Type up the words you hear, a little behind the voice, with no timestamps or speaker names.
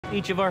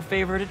each of our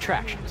favorite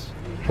attractions.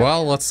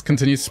 Well, let's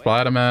continue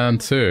Spider-Man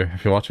 2.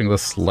 If you're watching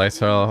this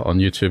later on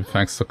YouTube,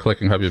 thanks for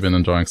clicking. Hope you've been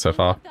enjoying so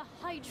far.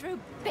 I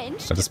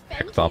just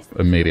picked up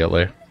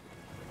immediately.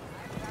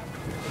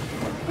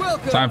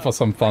 Time for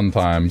some fun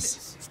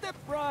times. Step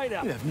right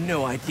up. You have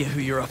no idea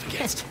who you're up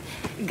against.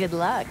 Good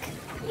luck.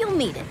 You'll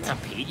need it. Now,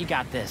 Pete, you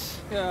got this.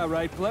 All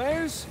right,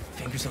 players.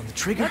 Fingers on the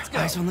trigger,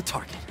 eyes on the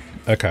target.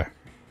 Okay.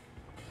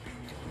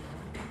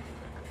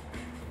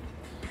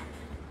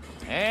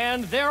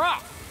 And they're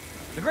off!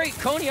 The Great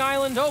Coney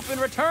Island Open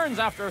returns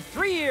after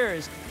 3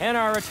 years, and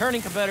our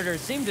returning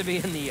competitors seem to be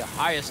in the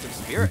highest of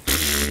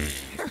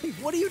spirits. Harry,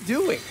 what are you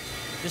doing?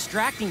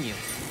 Distracting you.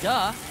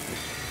 Duh.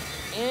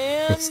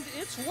 And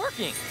it's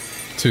working.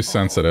 Too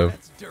sensitive.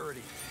 That's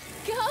dirty.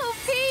 Go,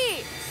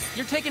 Pete!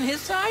 You're taking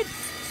his side?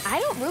 I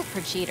don't root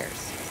for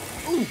cheaters.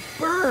 Ooh,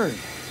 burn!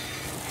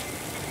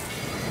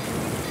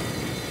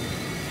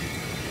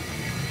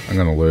 I'm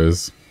gonna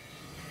lose.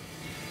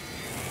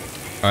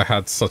 I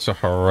had such a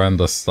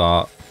horrendous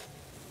start.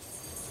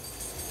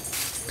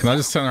 Can I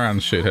just turn around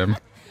and shoot him?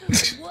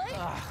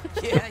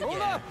 Hold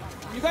up!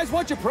 You guys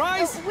want your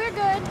prize? Oh, we're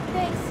good,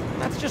 thanks.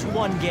 That's just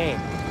one game.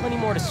 Plenty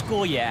more to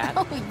school you at.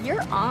 Oh,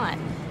 you're on.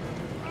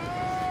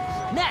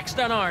 Next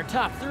on our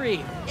top 3,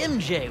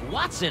 MJ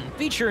Watson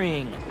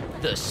featuring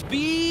the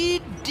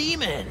Speed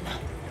Demon.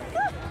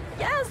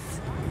 Yes!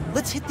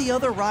 Let's hit the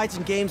other rides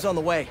and games on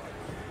the way.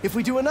 If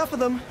we do enough of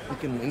them, we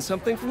can win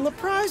something from the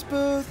prize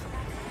booth.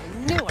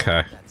 Knew I Okay.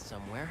 heard that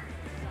somewhere.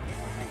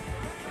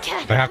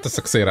 I have to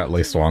succeed at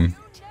least one.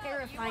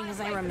 Terrifying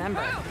as I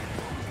remember.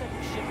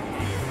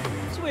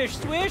 Swish,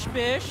 swish,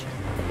 bish.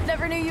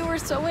 Never knew you were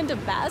so into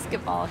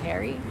basketball,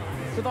 Harry.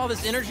 With all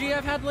this energy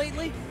I've had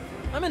lately,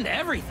 I'm into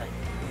everything.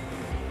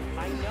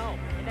 I know,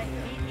 and I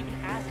hate even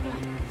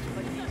asking,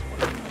 but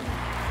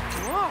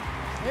it's... Whoa,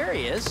 there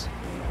he is.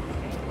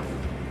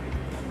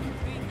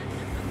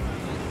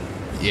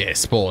 Yeah,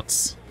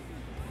 sports.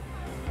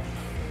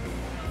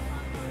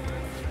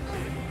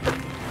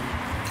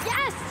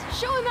 Yes!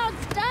 Show him how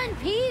it's done,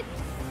 Pete!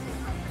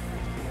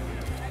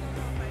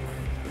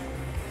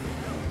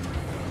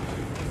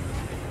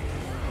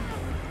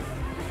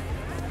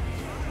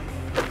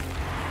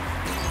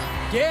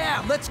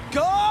 Yeah, let's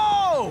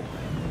go!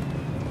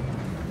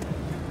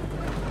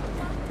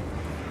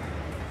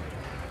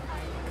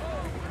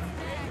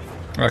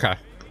 Okay.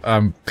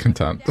 I'm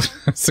content.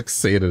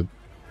 Succeeded.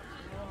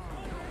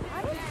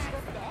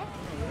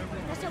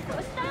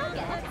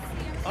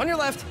 On your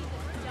left.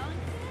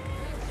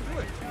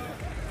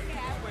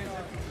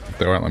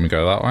 They won't let me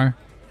go that way.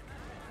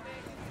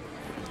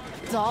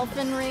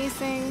 Dolphin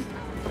racing?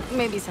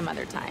 Maybe some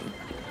other time.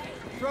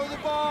 Throw the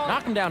ball.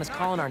 Knock him down is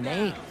calling our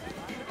name.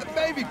 The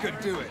baby could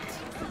do it.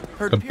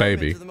 Heard The pyramids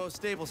baby. are the most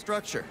stable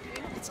structure.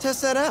 Let's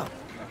test that out.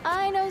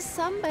 I know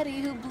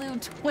somebody who blew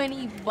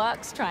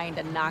 $20 trying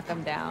to knock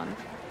him down.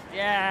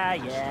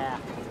 Yeah.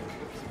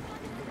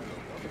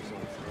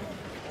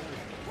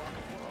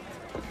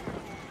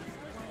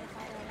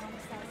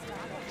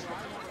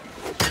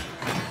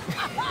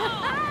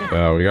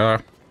 There we go.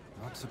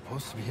 Not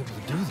supposed to be able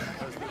to do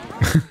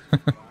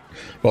that.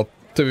 Well,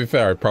 to be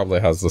fair, it probably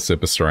has the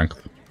super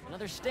strength.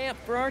 Another stamp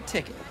for our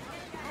ticket.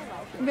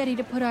 Ready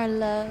to put our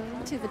love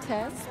to the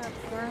test?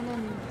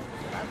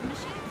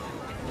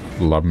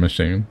 Love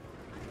machine.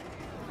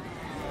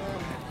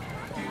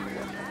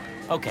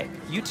 Okay,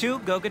 you two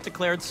go get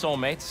declared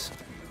soulmates.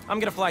 I'm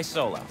gonna fly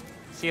solo.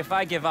 See if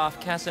I give off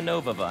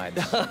Casanova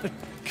vibes.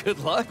 Good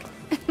luck.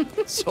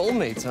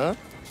 Soulmates, huh?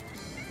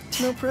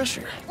 No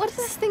pressure. What does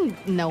this thing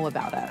know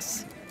about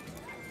us?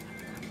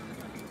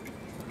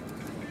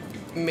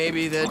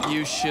 Maybe that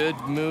you should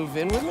move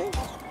in with me?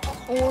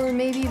 Or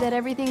maybe that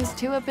everything's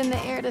too up in the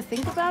air to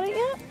think about it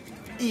yet?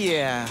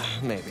 Yeah,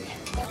 maybe.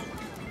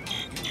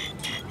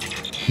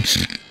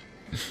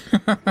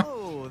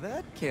 Oh,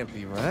 that can't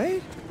be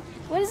right.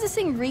 What is this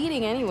thing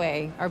reading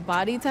anyway? Our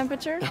body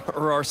temperature?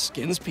 Or our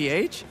skin's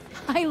pH?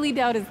 Highly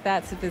doubt it's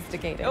that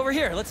sophisticated. Over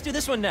here, let's do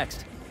this one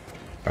next.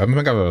 I don't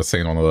think I've ever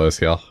seen one of those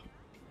here.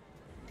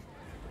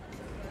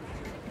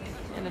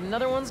 And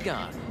another one's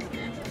gone.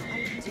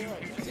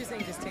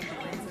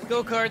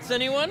 Go-karts,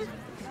 anyone?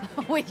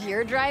 Wait,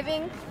 you're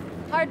driving?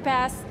 Hard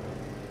pass.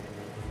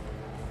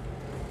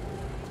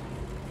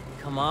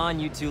 Come on,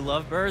 you two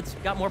lovebirds.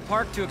 Got more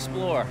park to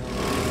explore.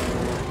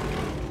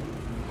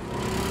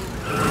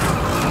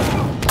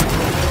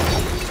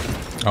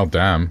 Oh,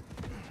 damn.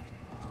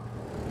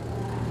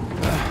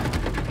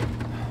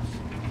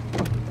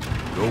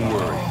 Don't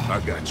worry,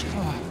 I got you.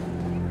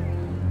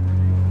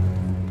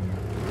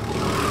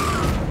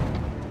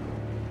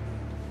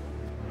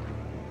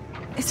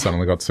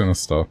 Suddenly got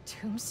sinister.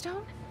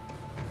 Tombstone?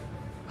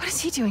 What is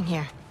he doing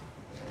here?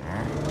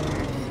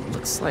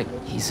 Looks like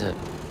he's a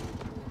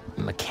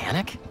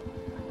mechanic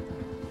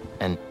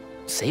and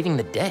saving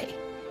the day.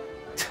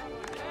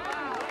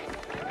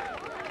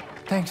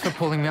 Thanks for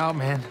pulling me out,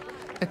 man.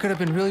 That could have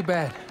been really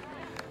bad.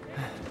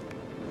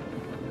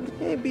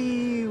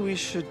 Maybe we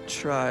should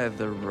try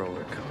the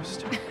roller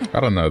coaster.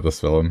 I don't know this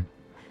villain.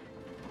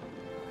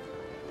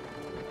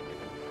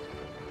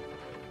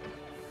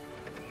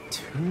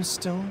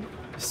 Tombstone?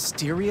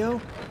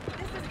 Stereo?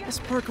 This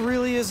park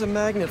really is a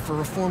magnet for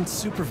reformed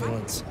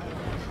supervillains.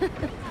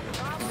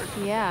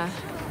 Yeah.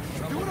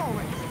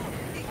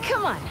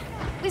 Come on.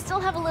 We still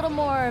have a little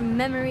more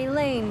memory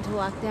lane to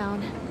walk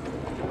down.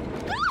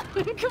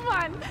 Come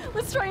on.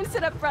 Let's try and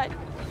sit up front.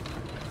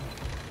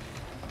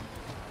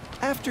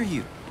 After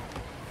you.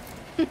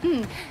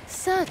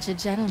 Such a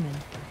gentleman.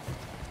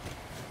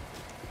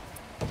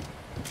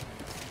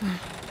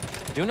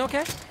 Doing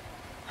okay?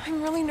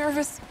 I'm really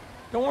nervous.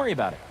 Don't worry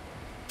about it.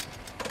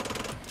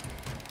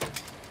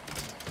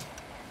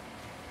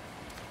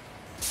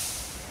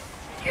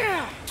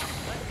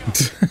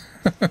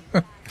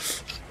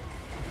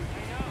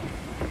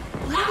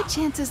 What are the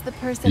chances the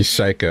person... You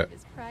shake it.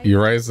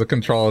 You raise the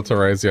controller to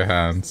raise your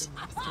hands.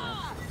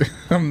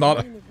 I'm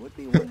not... It would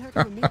be one heck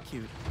of a meet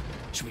cute.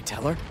 Should we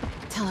tell her?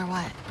 Tell her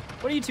what?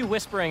 What are you two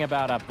whispering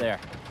about up there?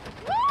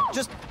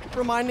 Just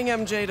reminding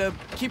MJ to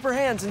keep her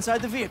hands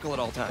inside the vehicle at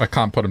all times. I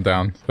can't put him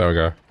down. There we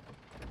go.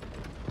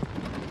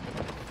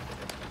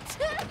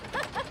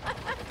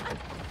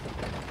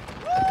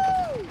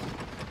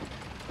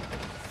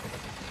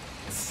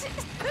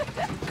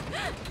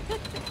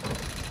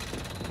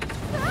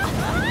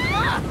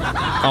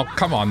 Oh,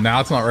 come on, now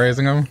it's not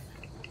raising him.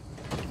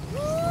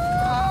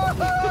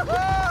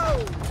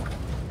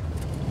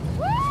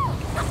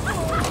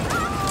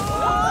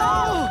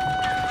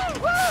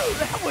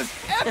 That was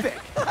epic!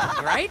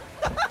 Right?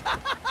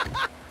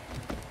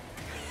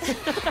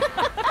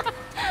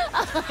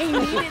 I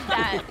needed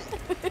that.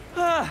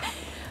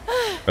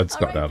 Let's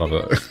got out of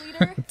it.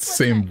 It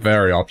seemed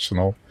very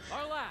optional.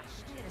 Our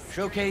last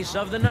showcase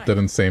of the night.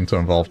 Didn't seem to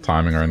involve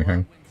timing or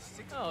anything.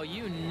 Oh,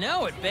 you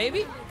know it,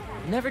 baby.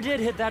 Never did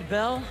hit that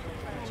bell,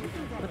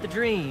 but the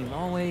dream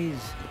always...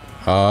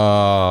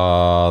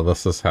 Oh,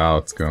 this is how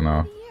it's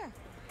gonna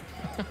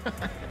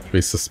be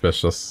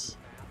suspicious.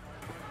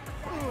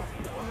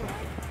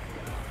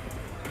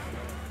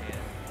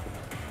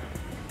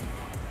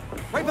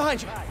 Right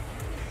behind you!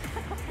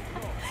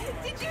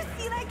 Did you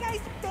see that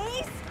guy's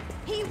face?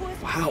 He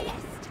was Wow.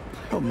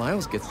 Oh,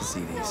 Miles gets to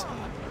see these.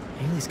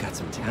 Haley's got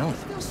some talent.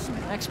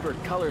 Expert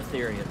color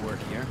theory at work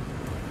here.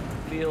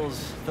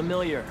 Feels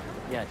familiar,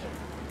 yet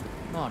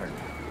modern.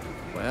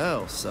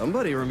 Well,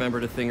 somebody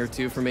remembered a thing or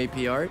two from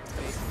AP Art.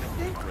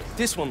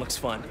 This one looks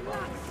fun.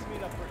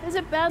 Is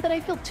it bad that I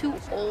feel too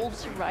old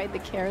to ride the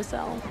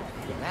carousel?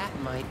 That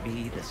might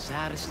be the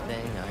saddest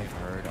thing I've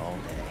heard all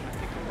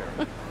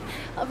day.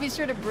 I'll be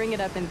sure to bring it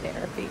up in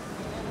therapy.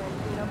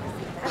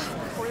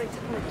 before they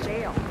took him to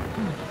jail.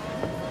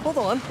 Hold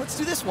on, let's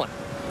do this one.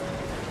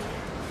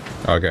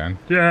 Again.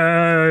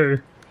 Yay!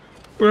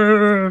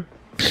 Woo!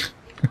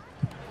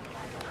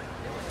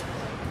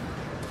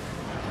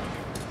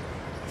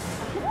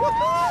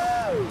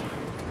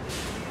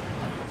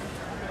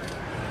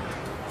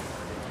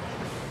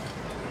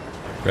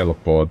 They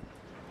look bored.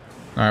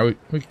 Alright,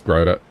 we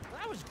wrote it.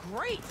 That was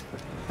great!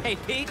 Hey,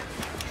 Pete,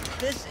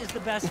 this is the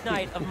best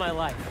night of my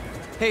life.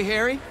 Hey,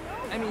 Harry.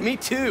 Me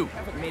too.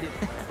 Haven't made it.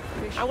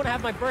 I want to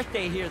have my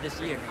birthday here this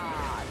year.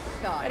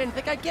 I didn't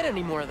think I'd get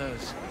any more of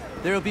those.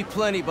 There'll be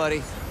plenty,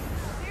 buddy.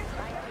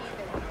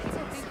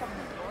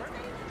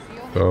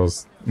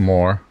 There's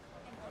more.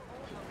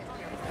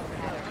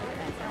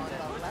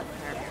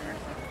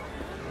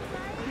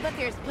 But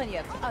there's plenty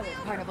of other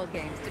carnival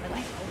games to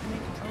play.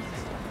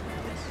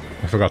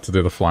 I forgot to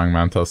do the flying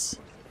mantis.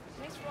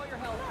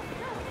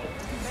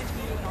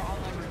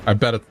 I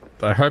bet it.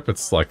 I hope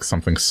it's like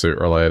something suit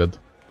related.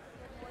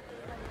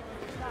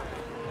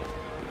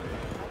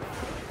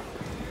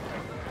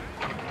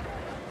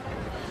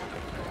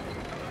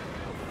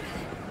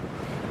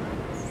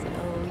 So,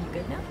 you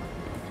good now?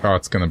 Oh,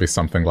 it's gonna be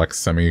something like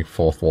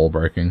semi-fourth wall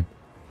breaking.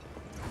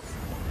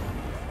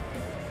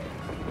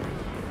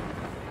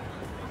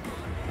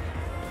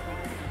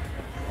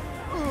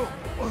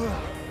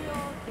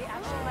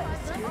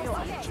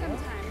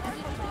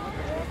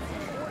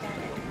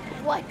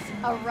 What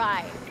a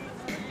ride.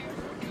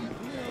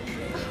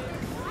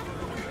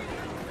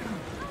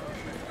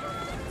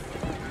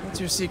 What's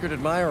your secret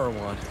admirer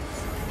want?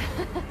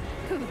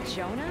 Who,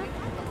 Jonah?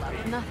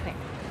 Nothing.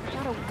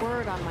 Not a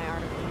word on my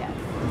article yet.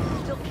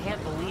 Still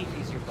can't believe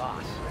he's your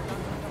boss.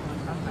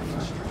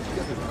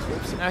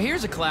 Now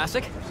here's a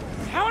classic.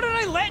 How did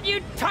I let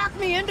you talk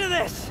me into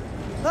this?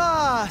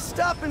 Ah,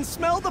 stop and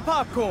smell the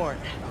popcorn.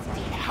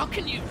 How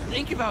can you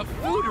think about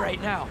food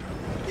right now?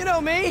 You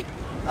know me.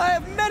 I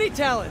have many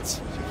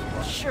talents.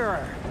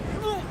 Sure.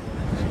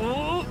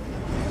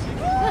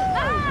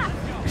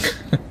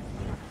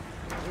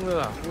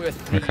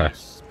 With the Okay.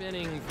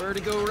 spinning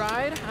vertigo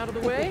ride out of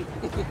the way,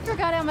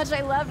 Forgot how much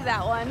I loved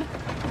that one.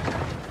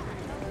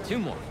 2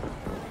 more.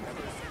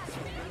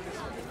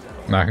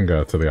 And I can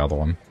go to the other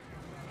one.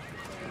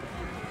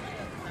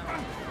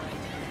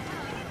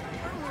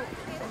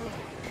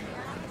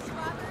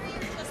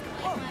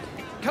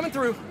 Coming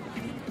through.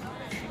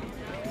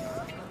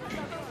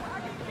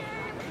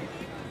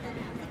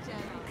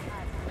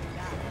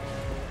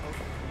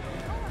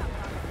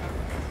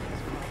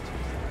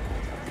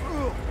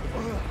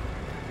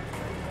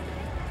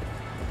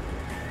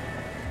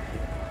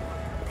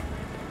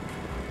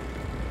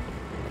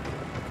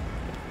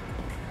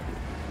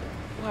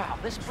 Wow,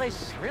 this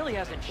place really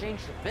hasn't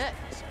changed a bit.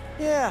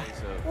 Yeah,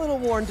 a little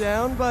worn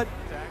down, but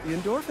the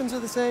endorphins are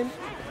the same.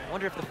 I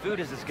wonder if the food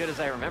is as good as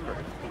I remember.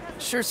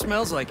 Sure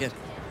smells like it.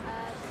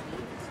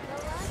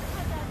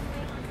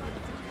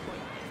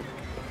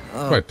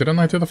 Wait, didn't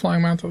I do the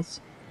flying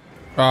mantis?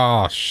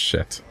 Oh,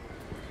 shit.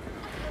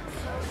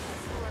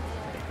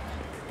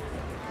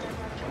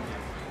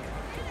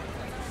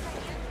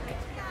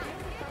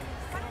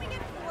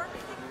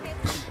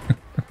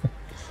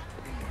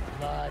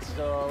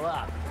 Muscle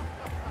up,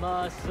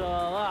 muscle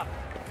up,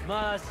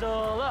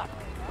 muscle up,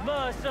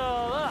 muscle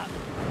up.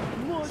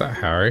 Is that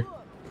Harry?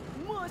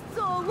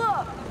 Muscle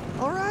up.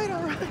 All right,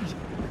 all right.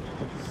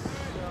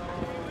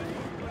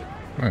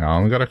 Hang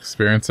on, we gotta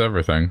experience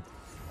everything.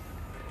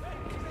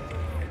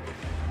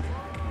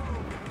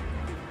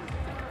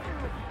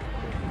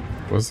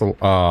 Where's the...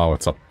 Oh,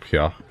 it's up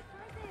here.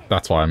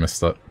 That's why I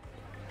missed it.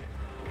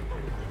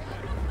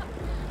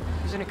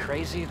 Isn't it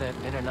crazy that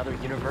in another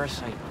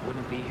universe I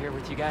wouldn't be here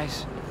with you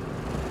guys?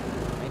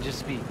 I'd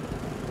just be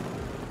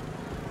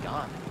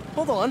gone.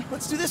 Hold on,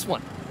 let's do this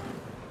one.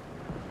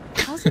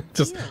 How's it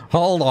Just feel?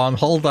 hold on,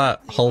 hold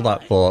that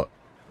thought.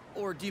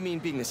 Or do you mean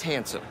being this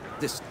handsome,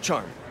 this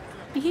charm?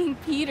 Being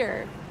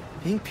Peter.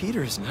 Being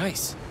Peter is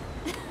nice.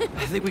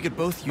 I think we could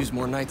both use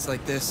more nights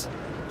like this.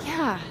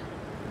 Yeah.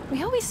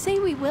 We always say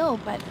we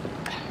will, but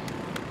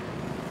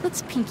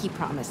let's pinky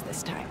promise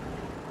this time.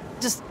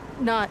 Just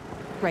not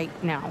right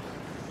now.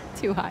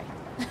 Too high.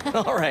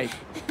 All right,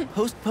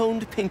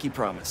 postponed pinky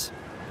promise.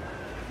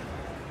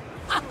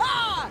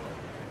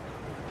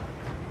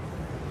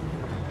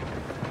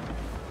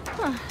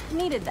 Huh,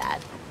 needed that.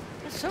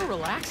 It's so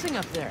relaxing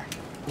up there.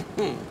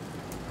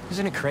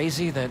 Isn't it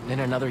crazy that in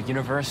another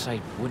universe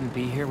I wouldn't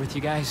be here with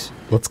you guys?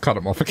 Let's cut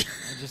him off again.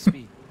 I'd just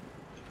be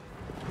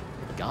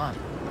gone.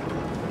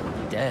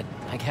 Dead,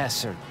 I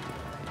guess, or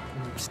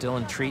still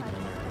in treatment.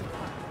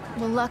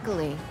 Well,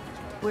 luckily,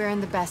 we're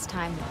in the best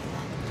timeline.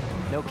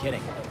 No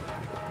kidding.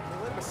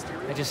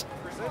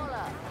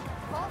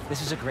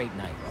 This is a great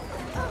night.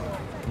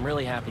 I'm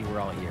really happy we're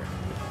all here.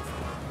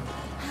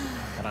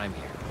 That I'm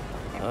here.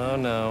 Oh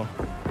no.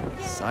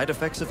 Side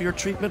effects of your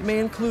treatment may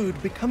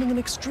include becoming an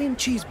extreme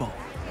cheeseball.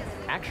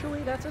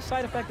 Actually, that's a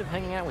side effect of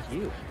hanging out with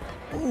you.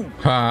 Ooh,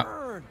 Ha.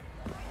 burn.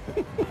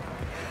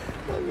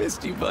 I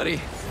missed you,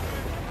 buddy.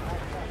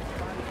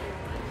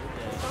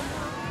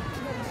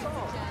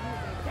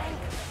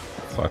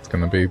 So it's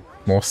gonna be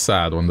more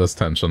sad when there's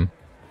tension.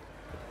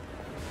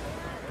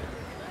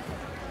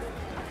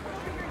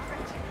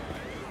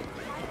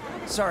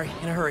 Sorry,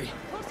 in a hurry.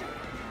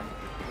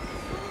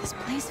 This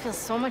place feels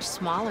so much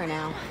smaller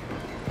now.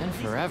 And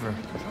forever.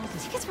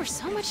 Tickets were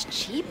so much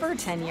cheaper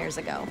 10 years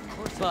ago.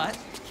 But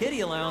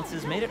kitty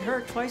allowances made it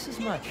hurt twice as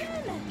much.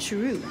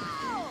 True.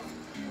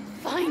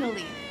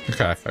 Finally.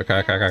 Okay.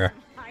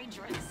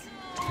 Hydras.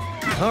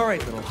 All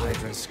right, little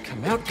hydras,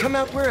 come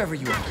out wherever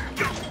you are.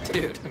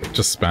 Dude.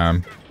 Just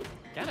spam.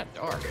 Kinda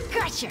dark.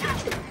 Gotcha.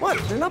 What?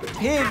 They're not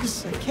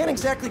pigs. I can't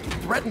exactly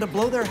threaten to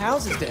blow their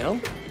houses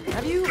down.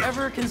 Have you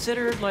ever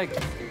considered, like,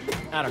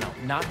 I don't know,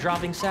 not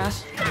dropping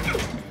sass?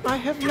 I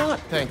have not,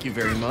 thank you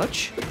very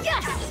much.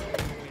 Yes!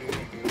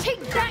 Take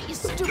that, you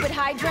stupid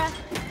Hydra!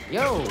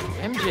 Yo,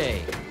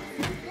 MJ.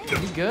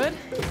 You good?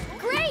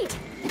 Great!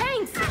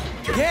 Thanks!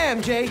 Yeah,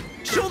 MJ,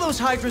 show those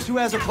hydras who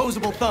has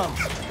opposable thumbs.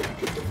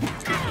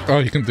 Oh,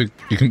 you can do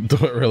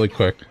it really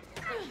quick.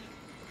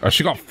 Oh,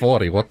 she got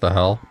 40. What the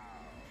hell?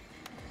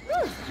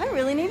 I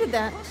really needed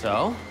that.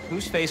 So,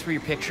 whose face were you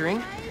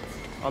picturing?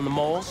 On the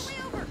moles?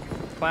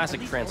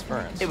 Classic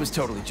transference. It was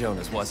totally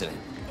Jonah's, wasn't it?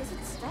 Is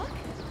it stuck?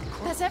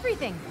 That's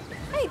everything.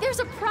 Hey, there's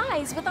a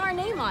prize with our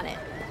name on it.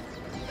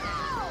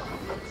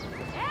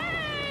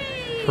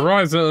 Hey!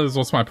 Prizes!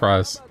 What's my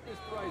prize?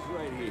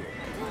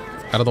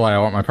 Out of the way, I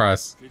want my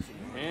prize.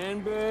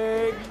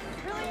 Handbag.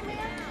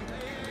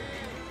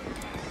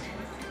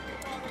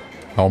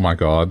 Oh my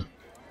god.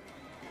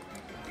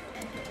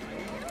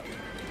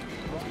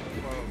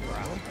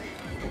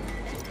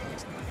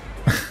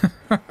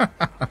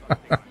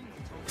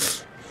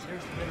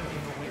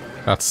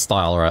 That's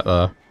style right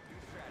there.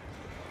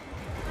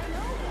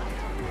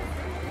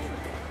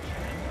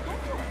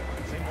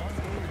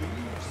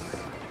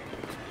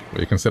 But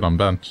you can sit on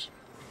bench.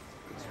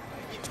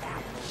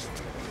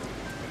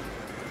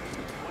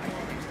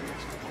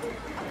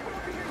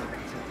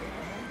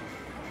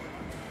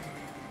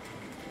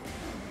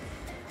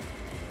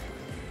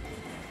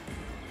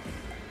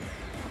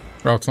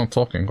 Oh, it's not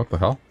talking. What the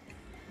hell?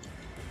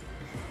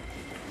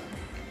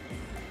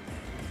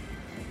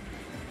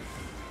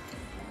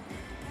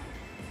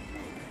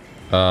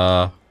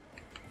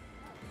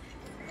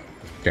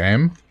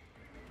 Game?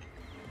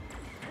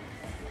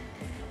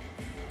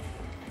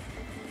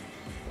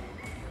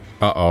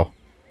 Uh-oh.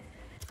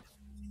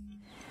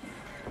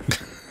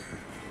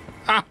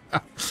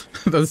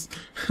 There's...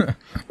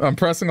 I'm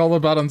pressing all the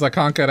buttons I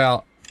can't get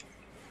out.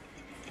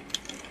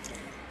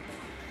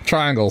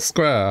 Triangle,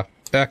 square,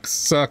 X,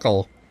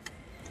 circle.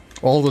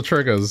 All the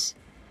triggers.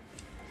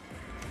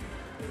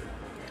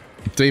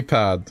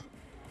 D-pad.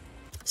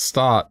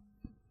 Start.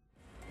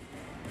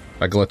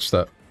 I glitched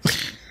it.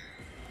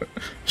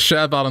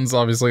 Share button's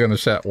obviously gonna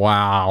share.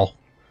 Wow.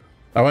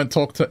 I went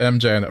talk to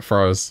MJ and it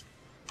froze.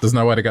 There's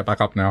no way to get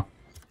back up now.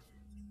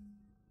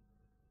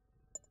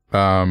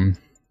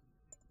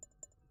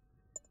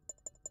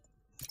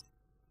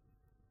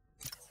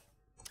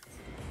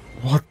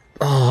 What?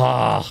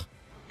 Ah.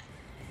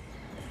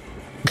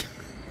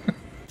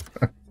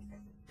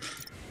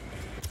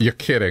 You're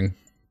kidding.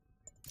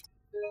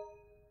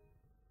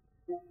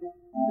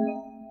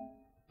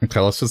 Okay,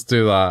 let's just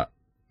do that.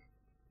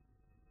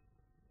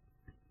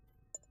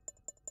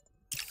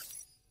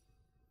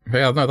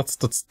 Yeah, no,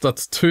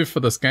 that's 2 for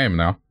this game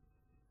now.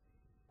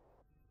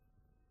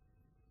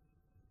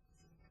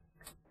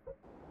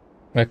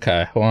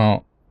 Okay,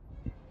 well.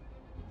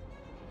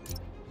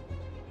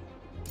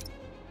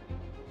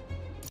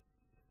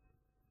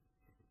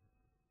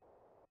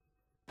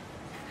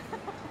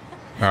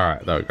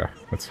 Alright, there we go.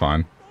 That's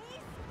fine.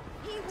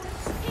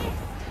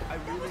 I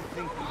really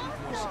think we need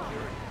more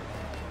security.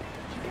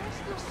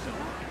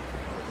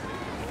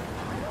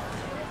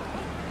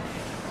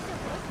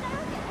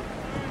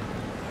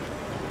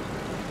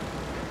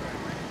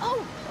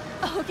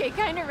 Oh, okay,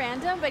 kind of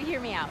random, but hear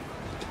me out.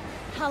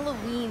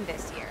 Halloween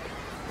this year.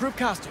 Group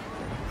costume.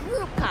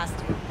 Group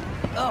costume.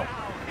 Oh,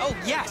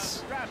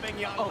 yes.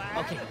 Oh,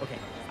 okay.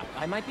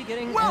 I might be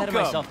getting ahead of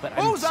Welcome. myself, but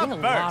I'm Who's seeing up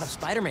a lot of first?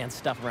 Spider-Man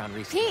stuff around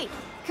recently. Pete,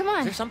 come on.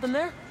 Is there something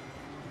there?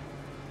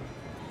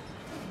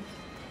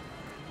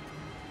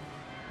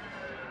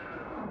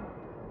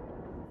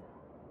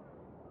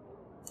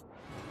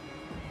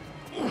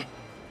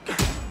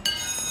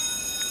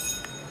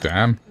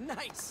 Damn.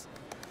 Nice.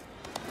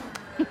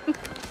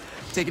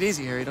 Take it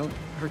easy, Harry. Don't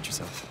hurt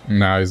yourself.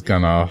 Now he's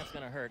gonna What's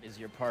gonna hurt is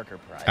your Parker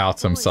pride.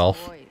 out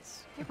himself.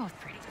 Boys, you're both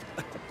pretty.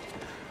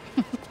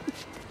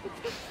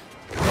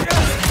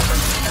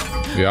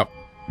 Yep.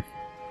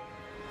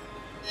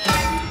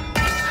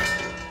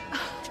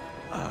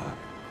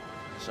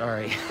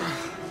 Sorry.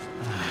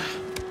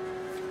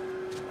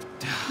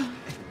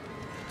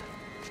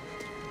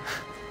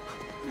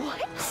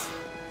 What?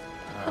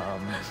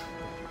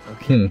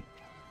 Okay.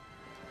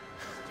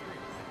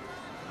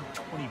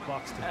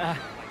 $20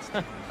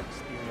 to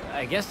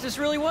I guess this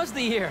really was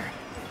the year.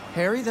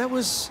 Harry, that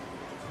was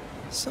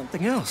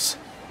something else.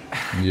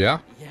 Yeah.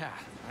 Yeah,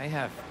 I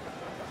have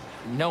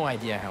no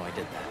idea how I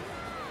did that.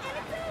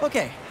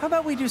 Okay, how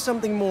about we do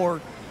something more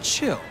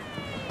chill?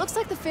 Looks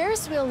like the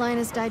Ferris wheel line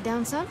has died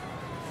down some.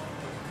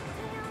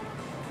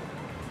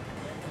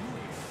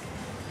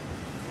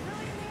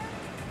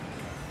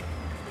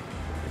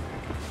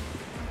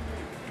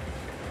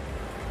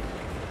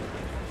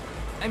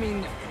 I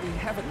mean, we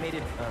haven't made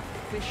it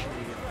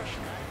officially.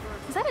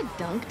 Is that a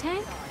dunk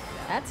tank?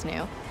 That's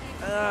new.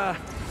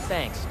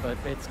 Thanks, but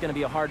it's gonna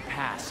be a hard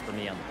pass for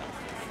me on the belt.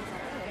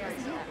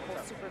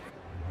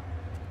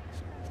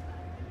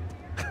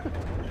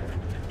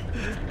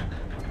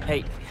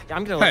 Hey,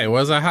 I'm gonna. Hey,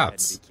 where's our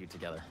hats? Be cute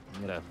together.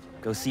 I'm gonna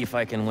go see if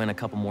I can win a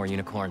couple more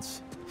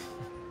unicorns.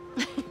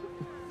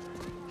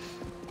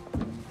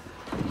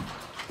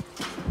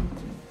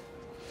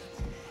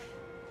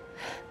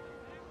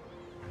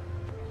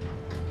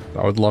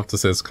 I would love to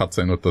see this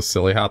cutscene with the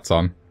silly hats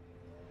on.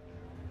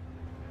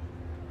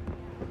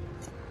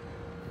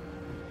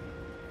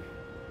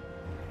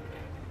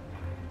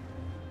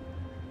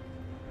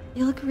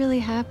 You look really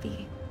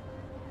happy.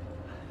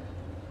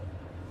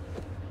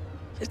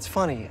 It's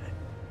funny.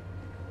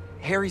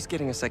 Harry's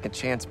getting a second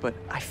chance, but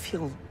I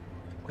feel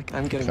like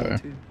I'm getting one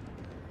too.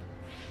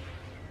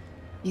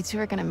 You two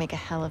are gonna make a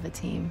hell of a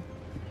team.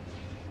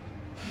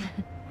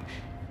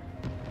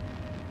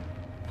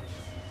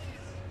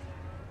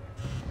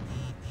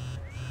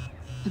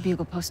 The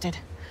Bugle posted.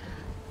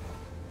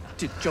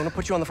 Did Jonah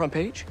put you on the front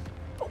page?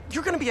 Oh,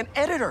 you're gonna be an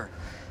editor.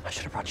 I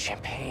should have brought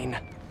champagne.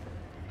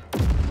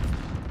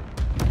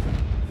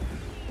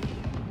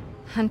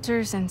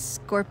 Hunters and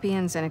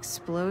scorpions and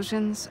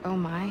explosions, oh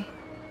my.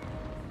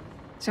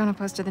 Jonah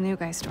posted the new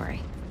guy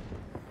story.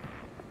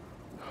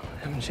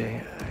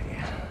 MJ,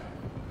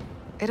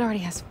 It already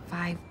has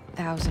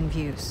 5,000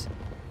 views.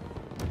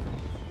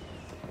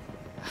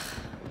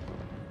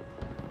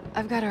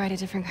 I've got to write a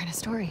different kind of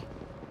story.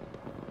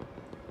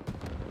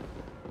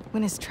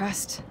 Win his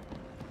trust,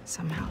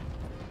 somehow.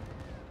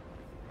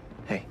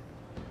 Hey,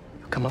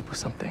 you'll come up with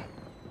something.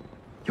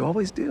 You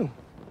always do.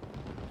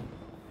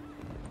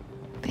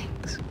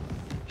 Thanks.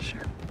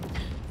 Sure.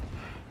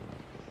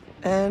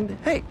 And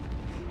hey,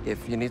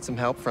 if you need some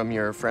help from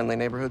your friendly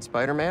neighborhood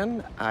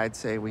Spider-Man, I'd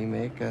say we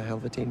make a hell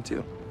of a team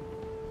too.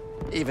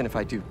 Even if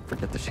I do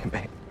forget the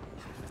champagne.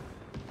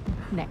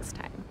 Next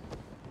time.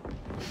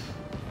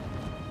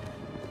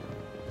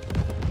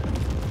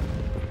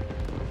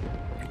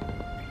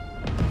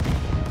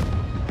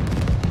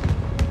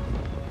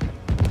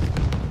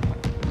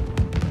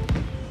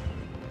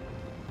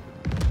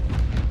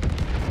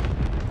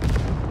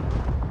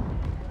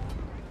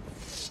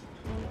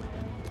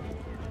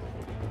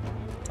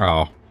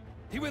 Oh.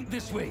 He went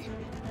this way.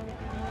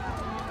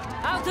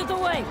 Out of the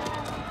way!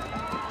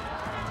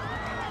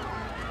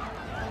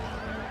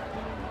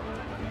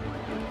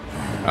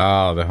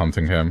 Ah, they're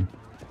hunting him.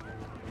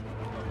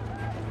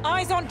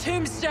 Eyes on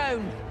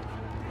Tombstone.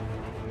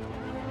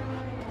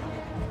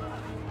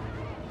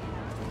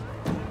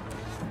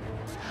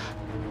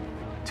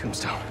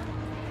 Tombstone.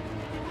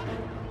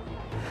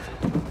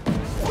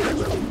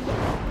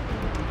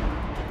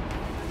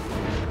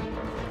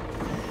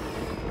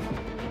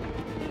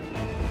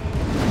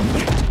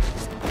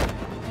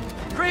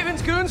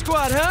 Craven's Goon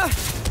Squad, huh?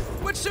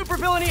 Which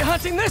supervillain are you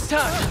hunting this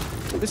time?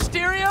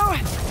 Mysterio?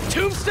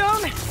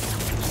 Tombstone?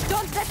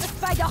 Don't let the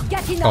spider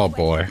get in Oh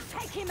boy.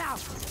 Take him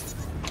out.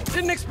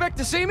 Didn't expect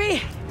to see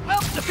me?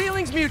 Well, the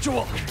feeling's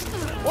mutual.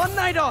 One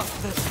night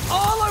off, that's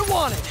all I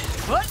wanted.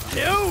 But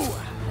no!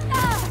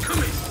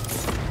 Come in!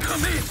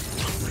 Come in!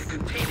 We're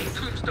containing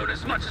Tombstone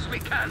as much as we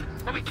can,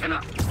 but we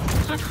cannot.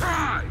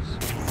 Surprise!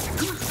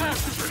 You thought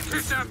you could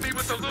kidnap me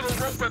with a little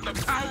rope and the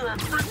power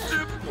of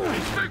friendship?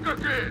 Think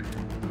again!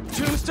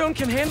 Tombstone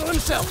can handle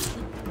himself.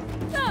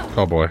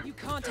 Oh boy. You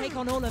can't take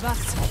on all of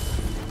us.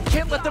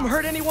 Can't let them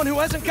hurt anyone who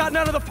hasn't gotten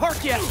out of the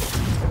park yet.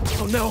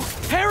 Oh no,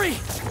 Harry!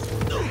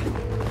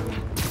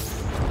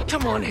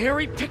 Come on,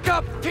 Harry, pick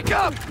up, pick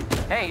up!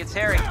 Hey, it's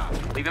Harry.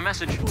 Leave a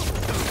message.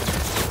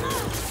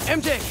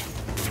 MJ,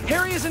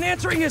 Harry isn't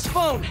answering his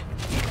phone.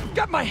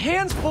 Got my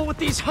hands full with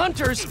these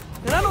hunters,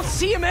 and I don't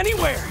see him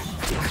anywhere.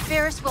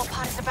 Ferris wheel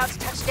pod is about to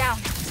touch down.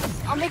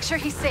 I'll make sure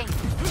he's safe.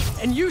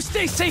 And you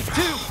stay safe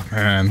too.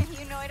 Man.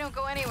 You know I don't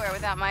go anywhere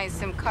without my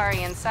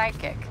Simkarian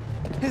sidekick.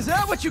 Is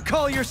that what you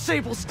call your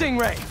sable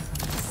stingray?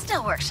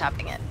 Still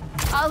workshopping it.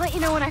 I'll let you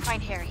know when I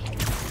find Harry.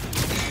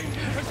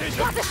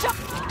 Got the shot!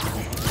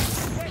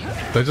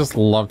 They just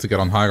love to get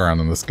on high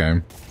ground in this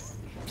game.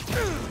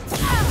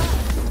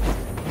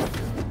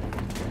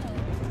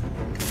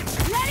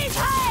 Ready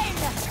time!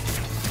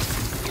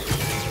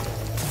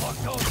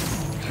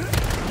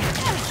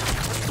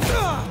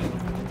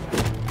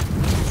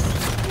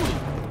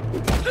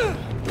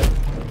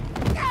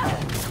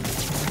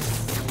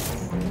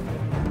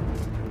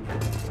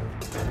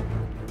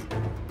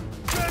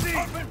 Ready!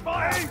 Open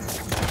fire!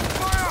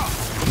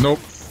 Fire! Nope.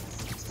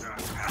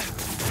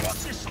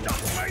 What's this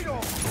stuff made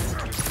of?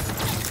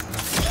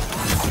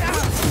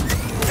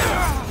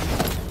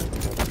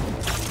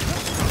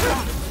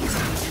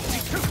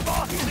 Too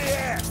fast in the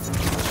air!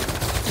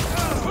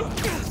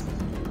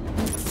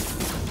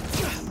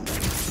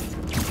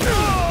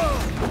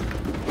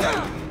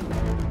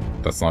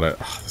 That's not it.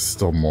 Oh, there's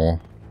still more.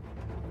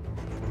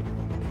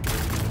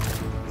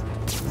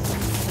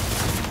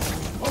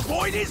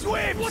 Avoid his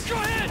webs! Watch your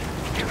head!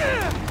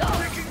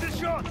 Taking the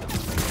shot!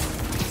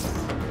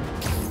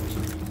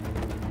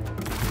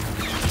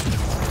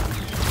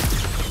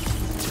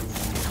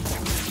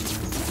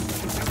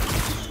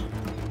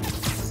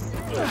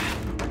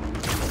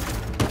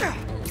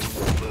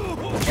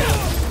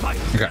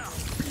 Okay.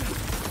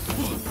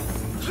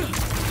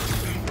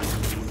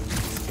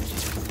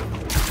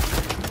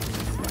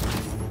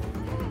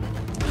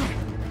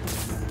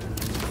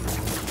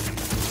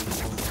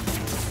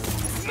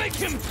 Make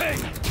him pay!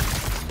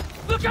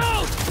 Look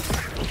out!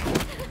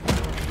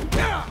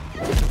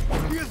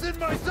 He is in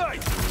my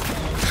sight!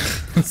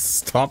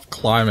 Stop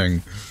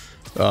climbing.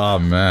 Oh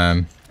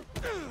man.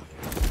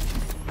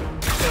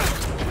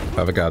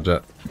 Have a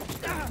gadget.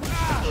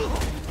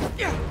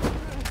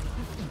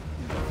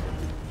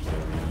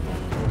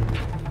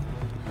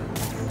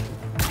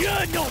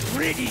 You're not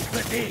ready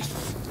for this!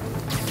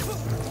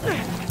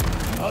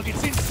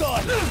 Target's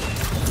inside!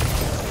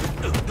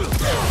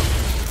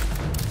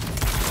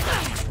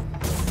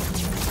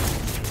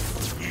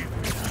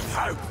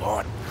 Hope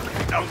on!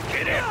 Don't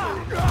get it!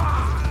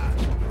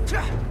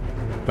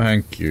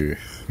 Thank you,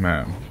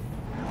 man.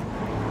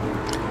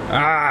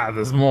 Ah,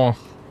 there's more.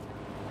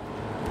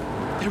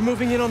 They're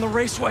moving in on the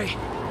raceway.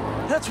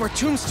 That's where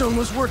Tombstone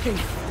was working.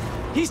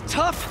 He's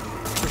tough,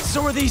 but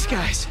so are these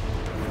guys.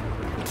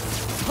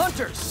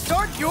 Hunters,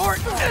 start your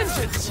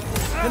engines!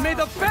 And may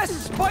the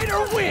best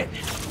spider win!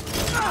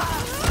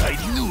 I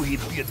knew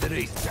he'd be at the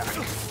racetrack.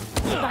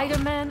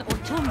 Spider-Man or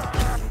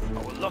Tombstone?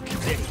 Our lucky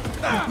day.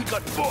 We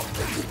got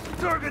both.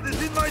 Target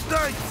is in my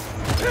sights.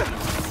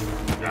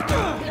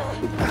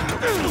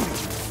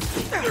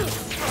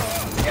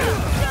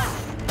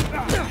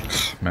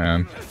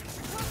 Man.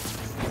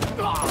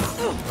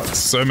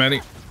 So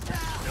many.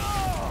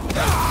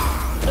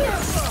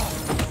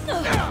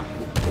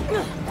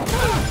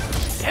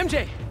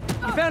 MJ,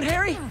 you found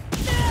Harry?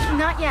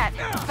 Not yet,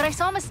 but I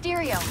saw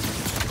Mysterio.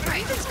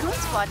 Raven's Goon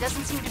Squad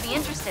doesn't seem to be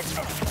interested in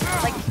it.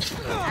 Like,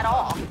 at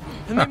all.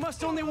 And they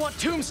must only want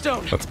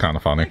Tombstone. That's kind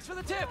of funny. Thanks for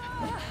the tip.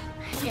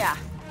 Yeah.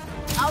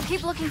 I'll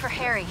keep looking for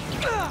Harry.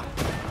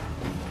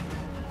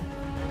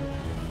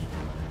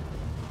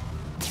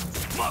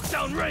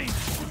 Lockdown range.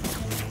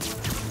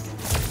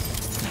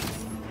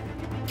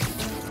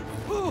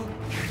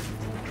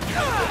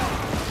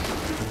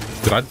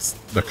 Did I just...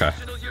 Okay.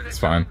 It's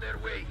fine.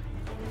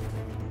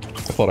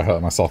 I thought I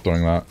hurt myself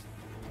doing that.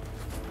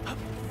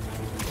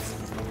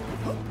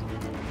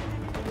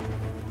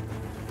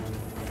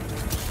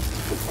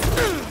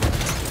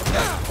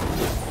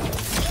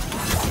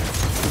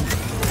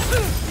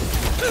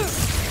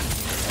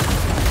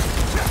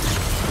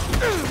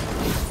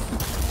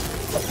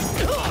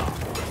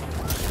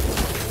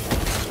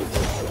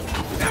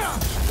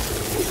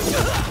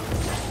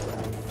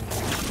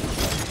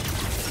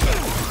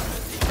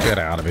 Get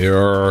out of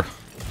here.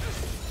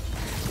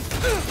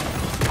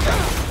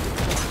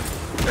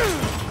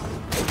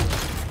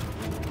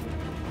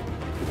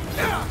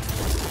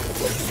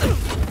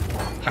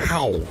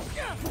 Ow.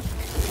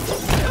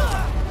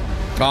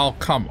 Oh,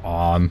 come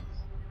on.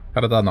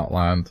 How did that not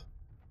land?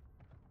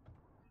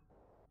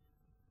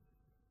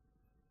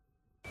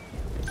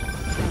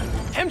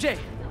 MJ,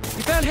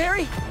 you found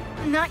Harry?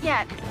 Not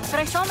yet, but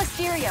I saw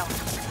Mysterio.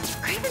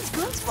 Craven's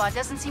goon squad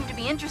doesn't seem to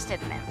be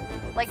interested in him.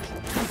 Like,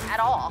 at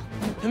all.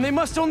 And they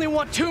must only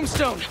want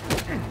Tombstone.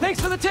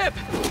 Thanks for the tip.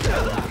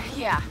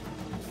 Yeah.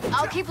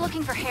 I'll keep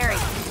looking for Harry.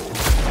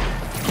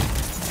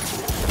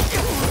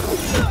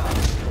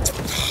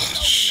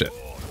 Shit.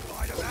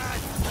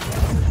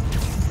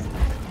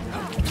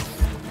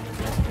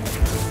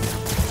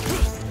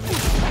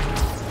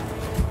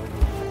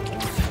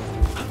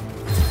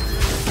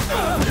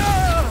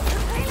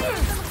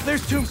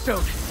 There's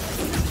Tombstone.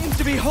 Seems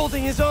to be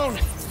holding his own.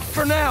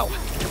 For now.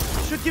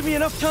 Should give me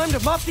enough time to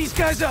mop these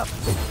guys up.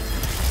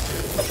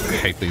 I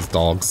hate these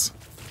dogs.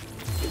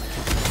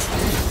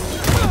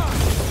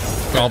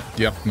 Oh,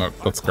 yep, no,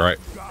 that's great.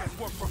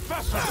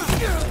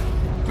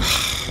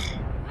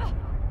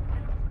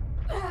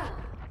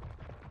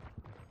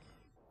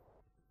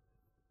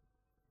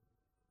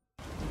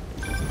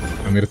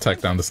 I need to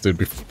take down this dude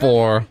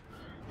before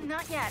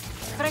Not yet,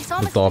 but I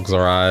saw the dogs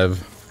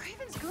arrive.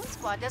 Craven's goon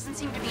squad doesn't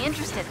seem to be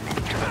interested in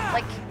him.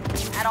 Like,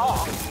 at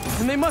all.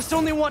 And they must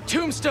only want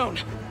Tombstone.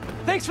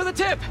 Thanks for the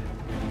tip.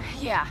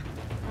 Yeah.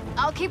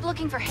 I'll keep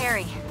looking for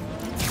Harry.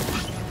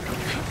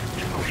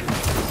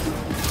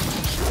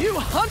 You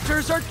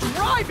hunters are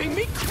driving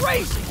me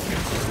crazy!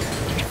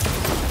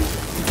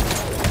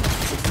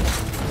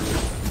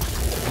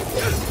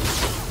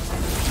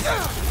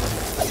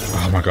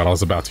 Oh my god, I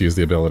was about to use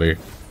the ability.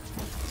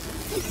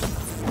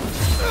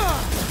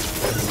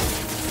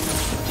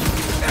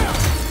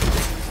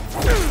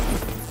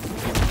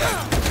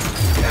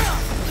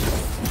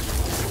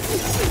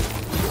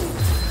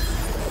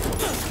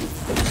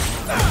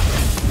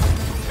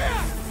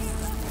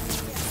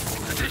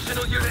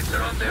 Additional units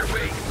are on their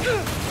way.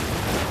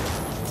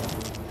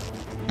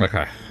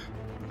 Okay.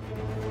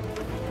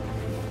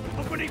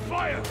 Opening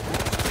fire!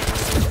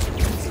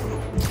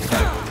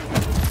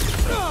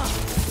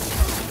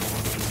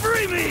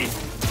 Free me!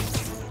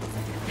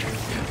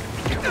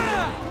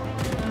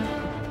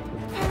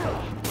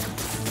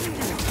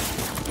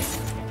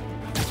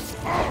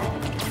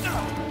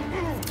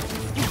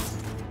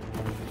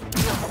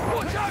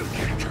 Watch out!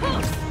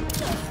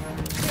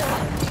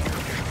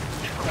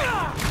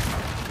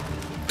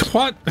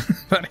 What?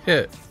 That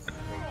hit.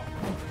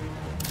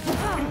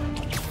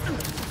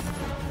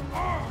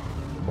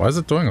 Why is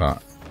it doing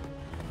that?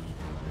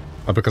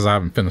 Oh, because I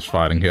haven't finished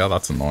fighting here.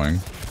 That's annoying.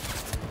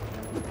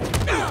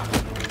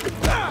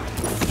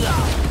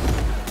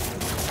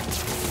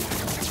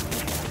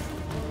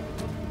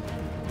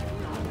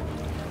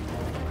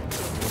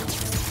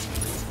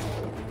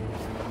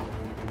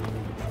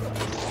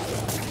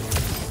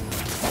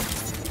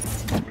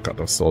 Oh my god,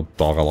 there's still a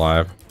dog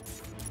alive.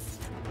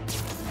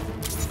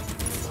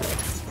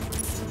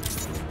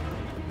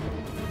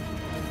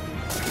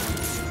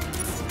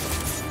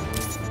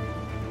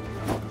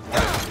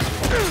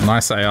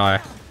 Nice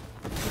AI.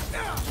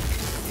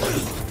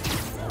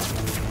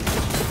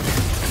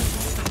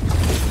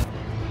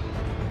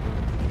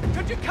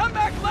 Could you come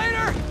back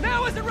later?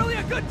 Now isn't really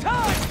a good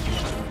time!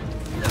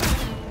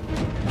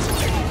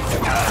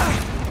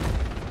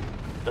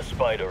 The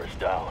spider is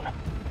down.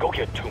 Go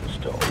get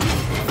Tombstone.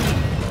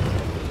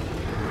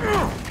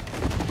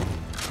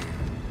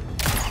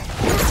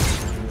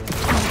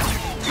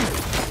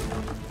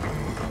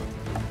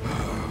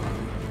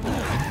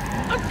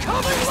 I'm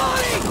coming,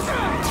 Lonnie!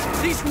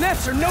 These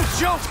nets are no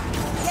joke!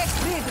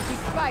 Let's rid of this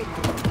spider.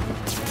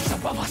 It's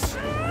above us.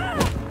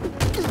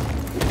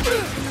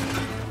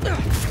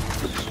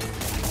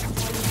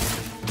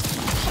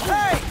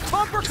 Hey!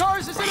 Bumper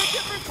Cars is in a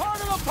different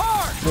part of the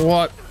park!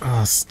 What?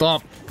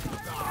 Stop.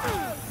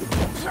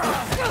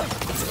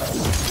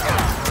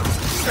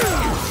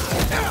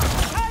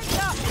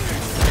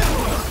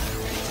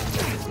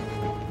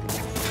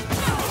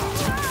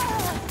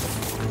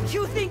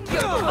 You think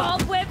your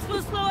cobwebs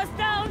will slow us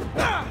down?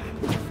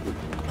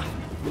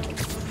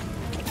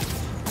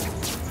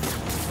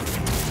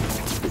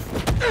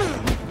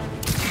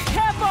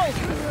 Careful!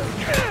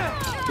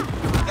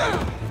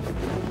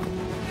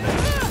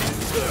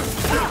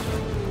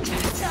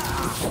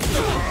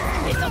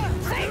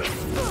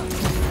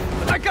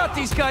 I got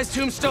these guys,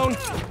 Tombstone.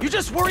 You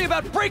just worry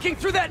about breaking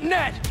through that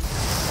net.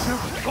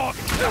 God,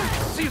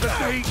 see the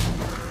day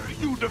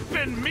you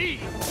defend me.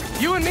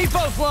 You and me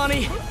both,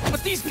 Lonnie.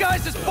 But these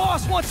guys, his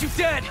boss wants you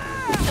dead.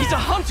 He's a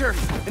hunter,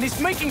 and he's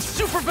making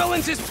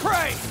supervillains his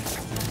prey.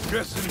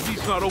 Guessing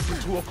he's not open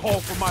to a call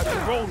from my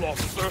parole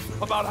officer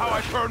about how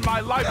I turned my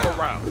life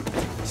around.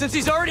 Since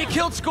he's already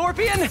killed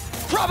Scorpion,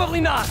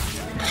 probably not.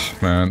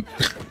 Man.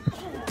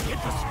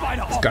 Get the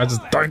spider These guys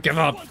just don't give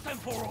up.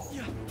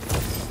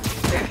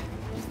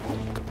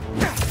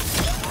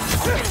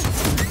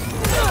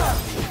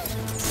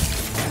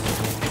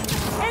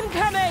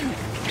 Incoming!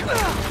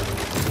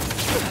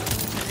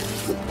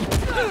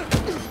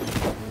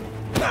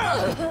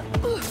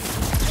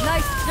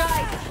 Nice try,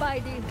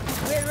 Spidey.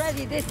 We're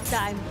ready this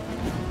time.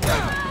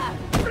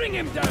 Bring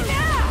him down!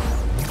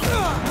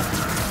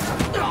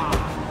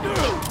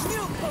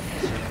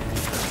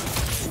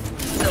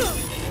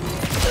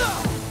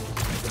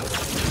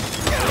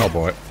 Oh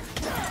boy.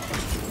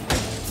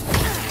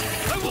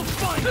 I will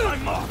find my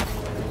mark!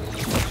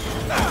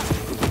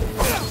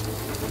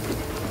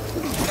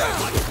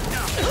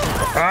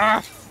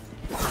 Ah!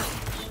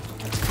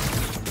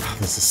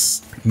 This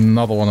is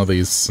another one of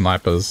these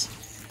snipers.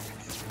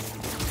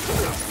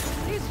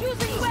 He's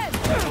using web.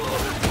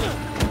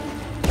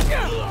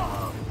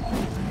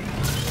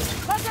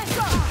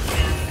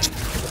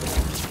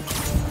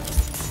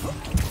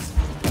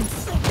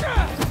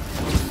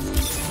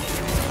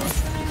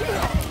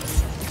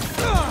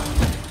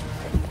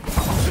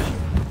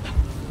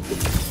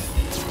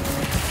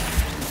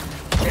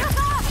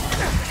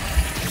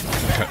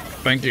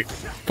 Thank you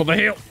for the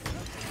heal.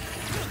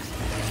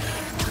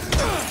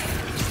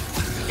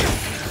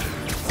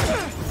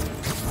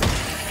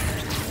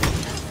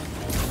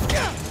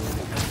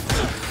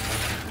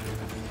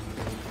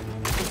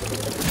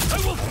 I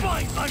will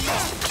find my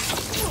mark!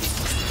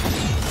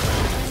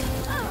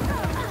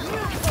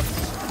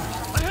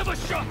 I have a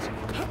shot!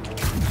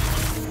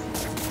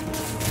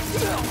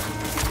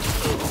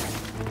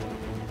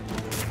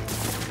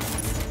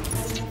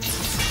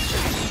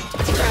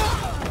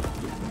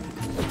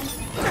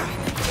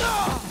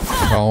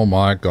 Oh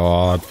my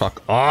god,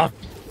 fuck off!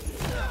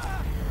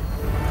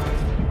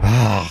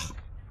 Ah.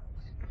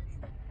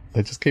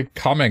 They just keep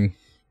coming.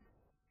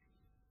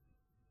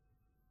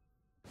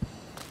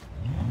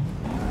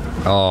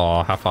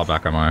 Oh, how far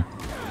back am I?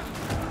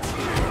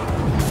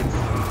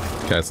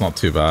 Okay, it's not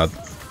too bad.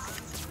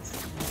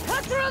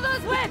 Cut through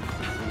those webs!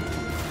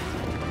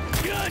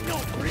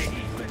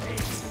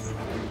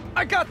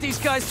 I got these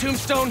guys,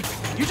 Tombstone.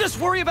 You just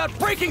worry about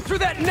breaking through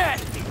that net.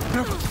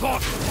 Never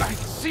thought I'd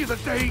see the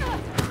day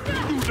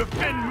you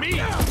defend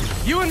me!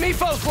 You and me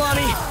both,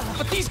 Lonnie.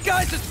 But these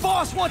guys, his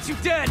boss wants you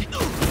dead.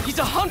 He's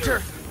a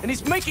hunter, and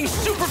he's making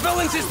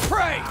supervillains his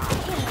prey.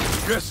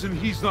 Guessing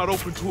he's not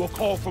open to a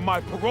call from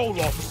my parole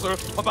officer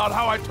about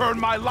how I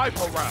turned my life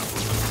around.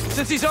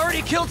 Since he's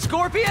already killed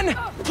Scorpion?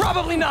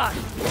 Probably not.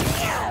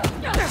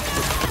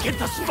 Get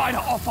the spider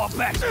off our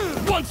backs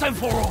once and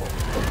for all.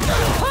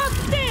 Hold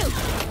still!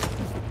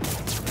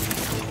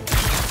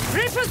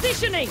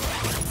 Repositioning!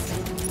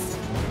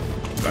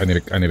 I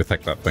need to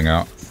take that thing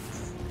out.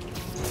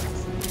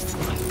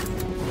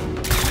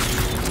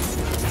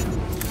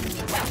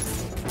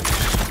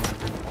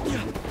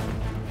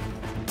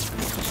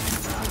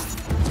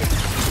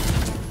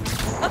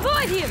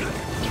 Avoid him!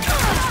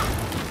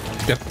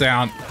 Get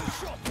down.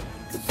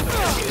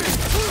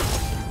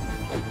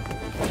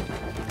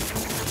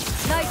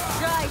 Nice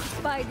try,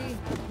 Spidey.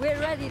 We're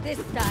ready this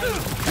time.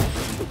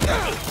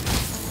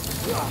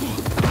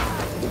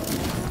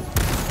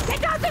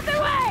 Get out of the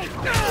way!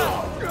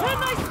 Turn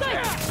my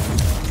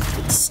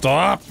sight!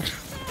 Stop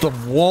the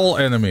wall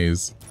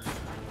enemies.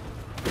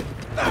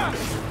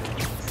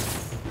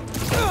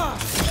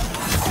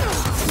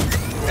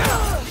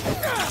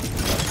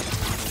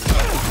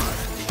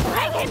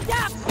 Bring him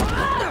down!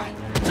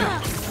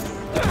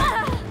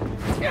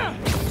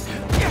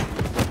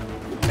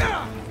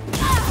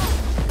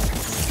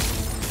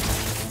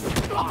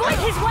 Avoid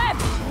his web!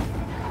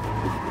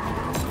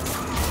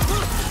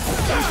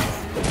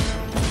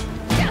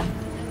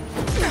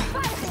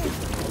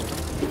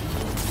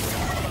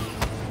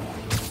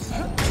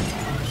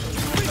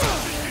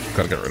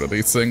 Gotta get rid of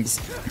these things.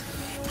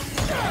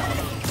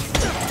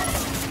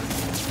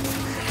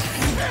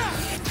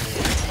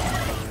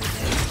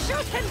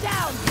 Shoot him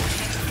down!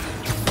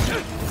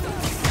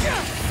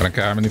 I don't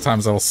care how many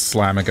times I'll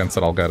slam against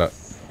it, I'll get it.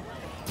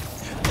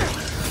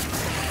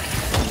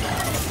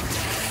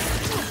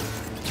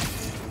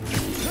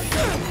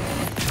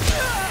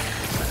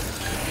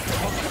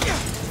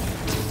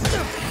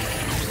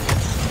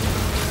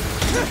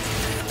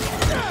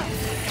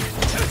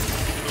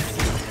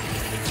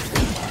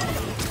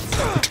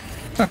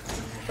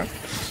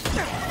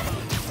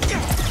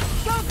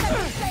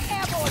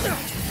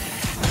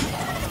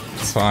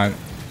 It's fine.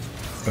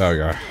 There we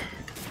go.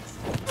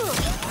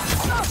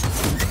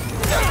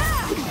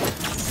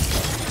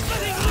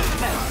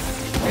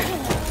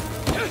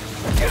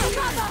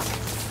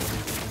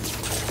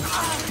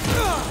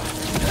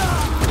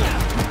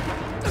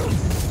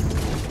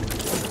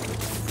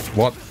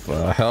 What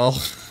the hell?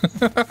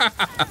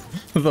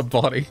 The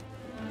body.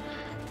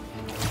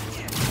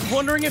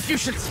 Wondering if you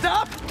should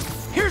stop?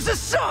 Here's a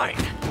sign!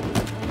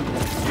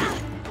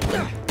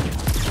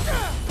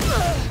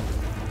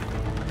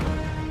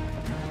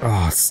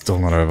 Oh, it's still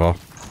not over.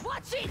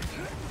 Watch it!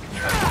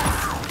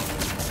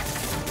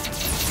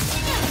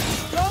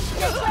 Don't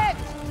get wet!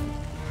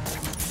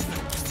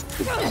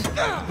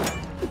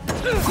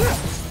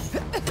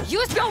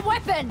 Use your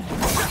weapon!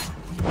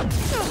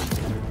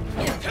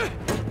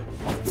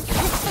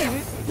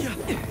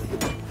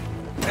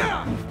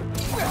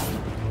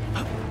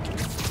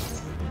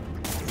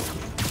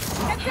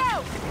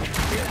 out!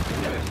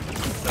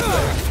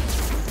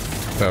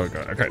 There we go.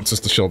 Okay, it's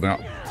just a shield now.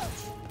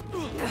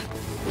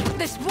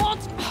 This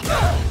won't.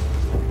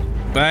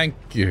 Thank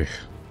you.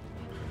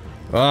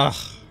 Ugh.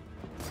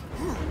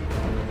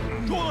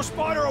 Pull the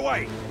spider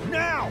away!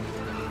 Now!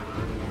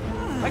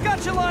 I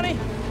got you, Lonnie!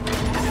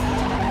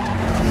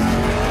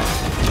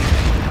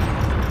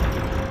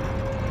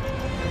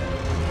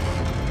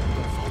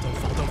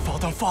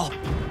 Don't fall.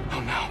 Oh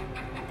no.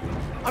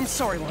 I'm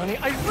sorry, Lonnie.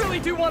 I really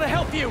do want to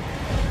help you.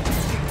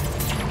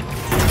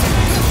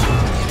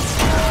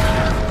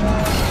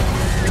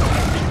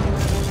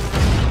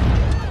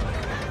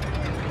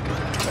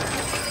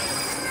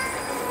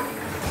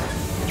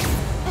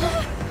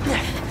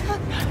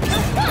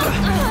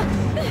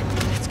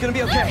 It's gonna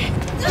be okay.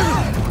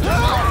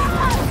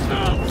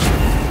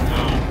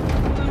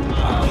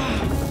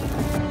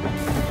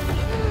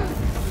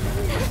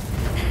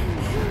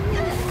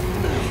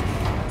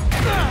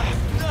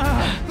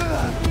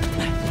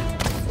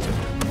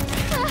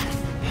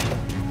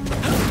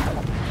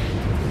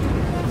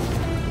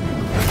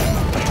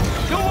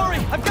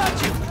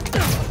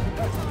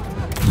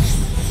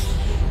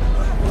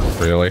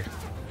 Really?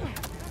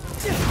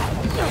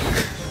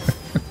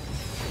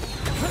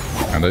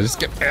 And they just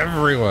get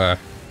everywhere.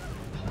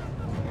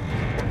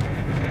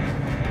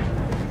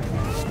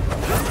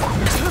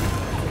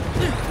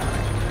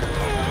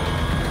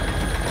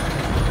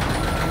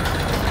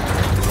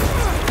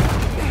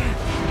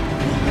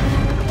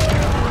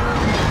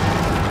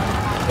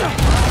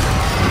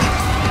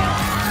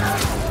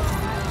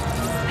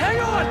 Hang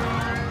on!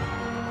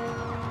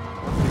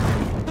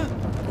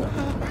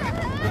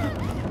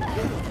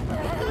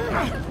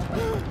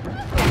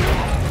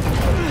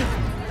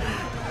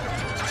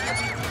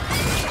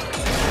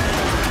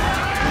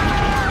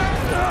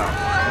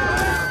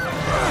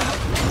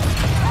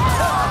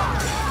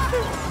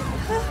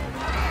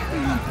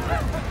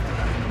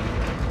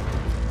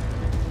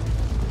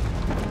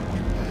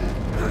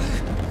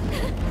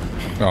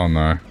 Oh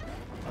no.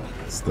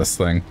 It's this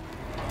thing.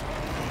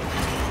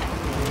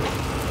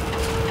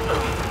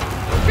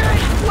 Okay,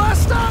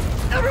 last stop!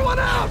 Everyone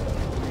out!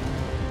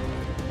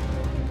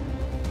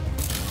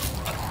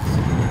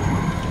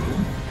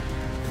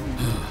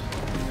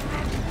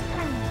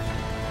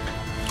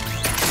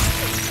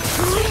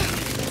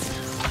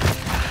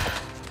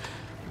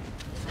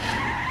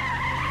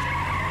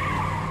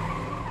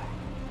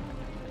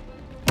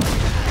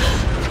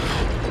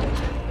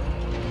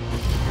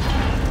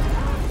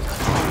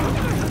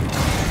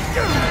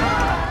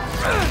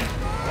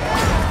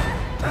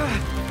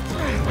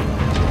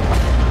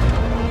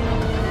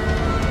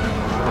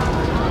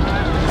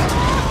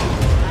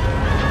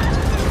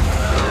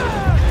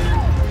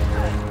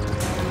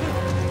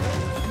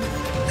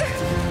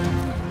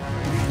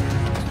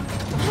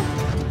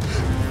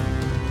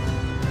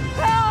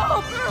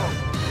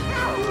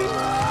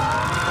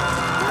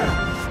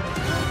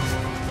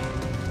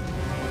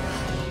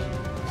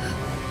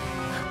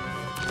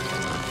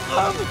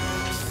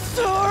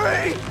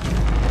 Sorry!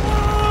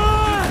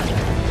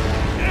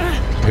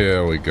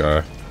 Here we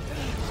go.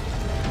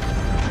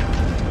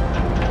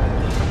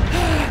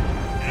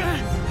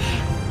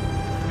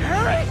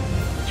 Harry!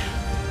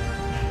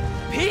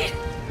 Pete?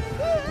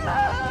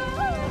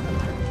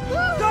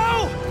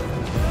 No!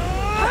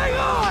 Hang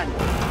on!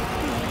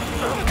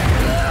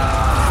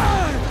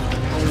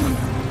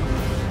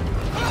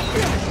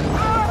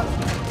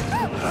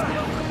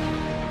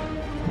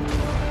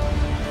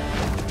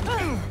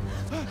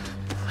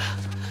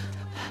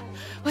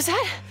 Was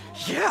that?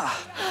 Yeah!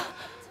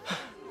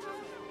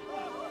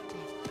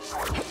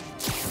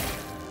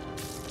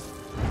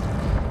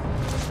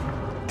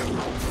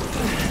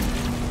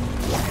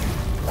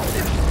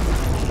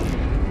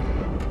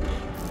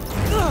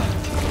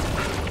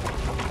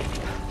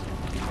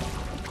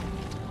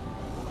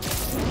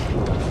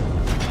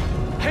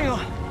 Hang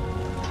on.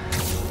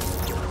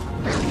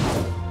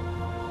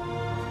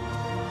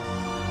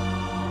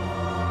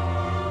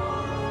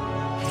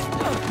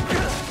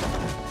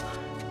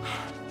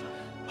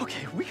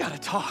 Okay, we gotta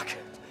talk.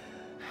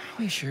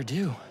 We sure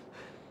do.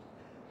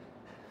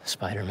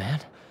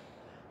 Spider-Man?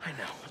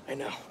 I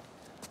know.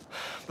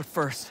 But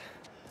first,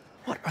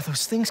 what are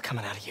those things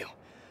coming out of you?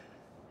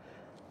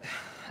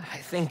 I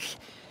think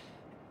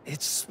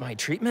it's my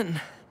treatment.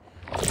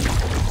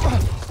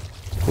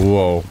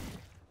 Whoa.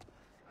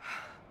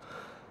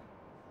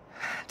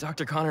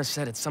 Dr. Connors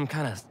said it's some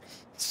kind of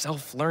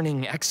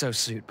self-learning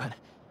exosuit, but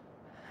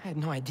I had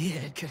no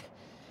idea it could...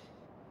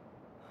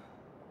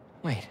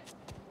 Wait.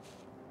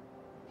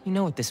 You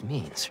know what this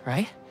means,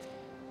 right?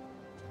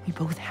 We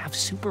both have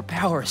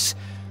superpowers.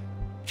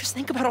 Just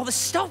think about all the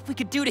stuff we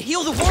could do to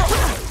heal the world!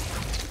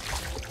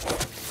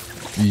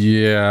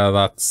 Yeah,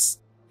 that's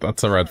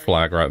a red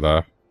flag right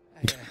there.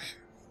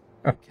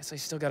 Guess I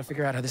still gotta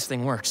figure out how this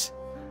thing works.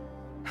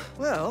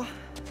 Well,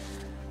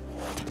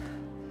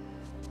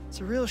 it's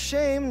a real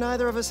shame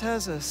neither of us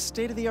has a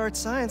state-of-the-art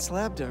science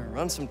lab to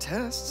run some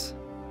tests.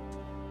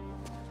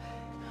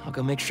 I'll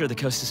go make sure the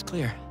coast is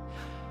clear.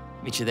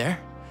 Meet you there?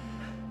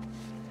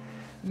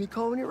 Give me a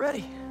call when you're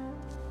ready.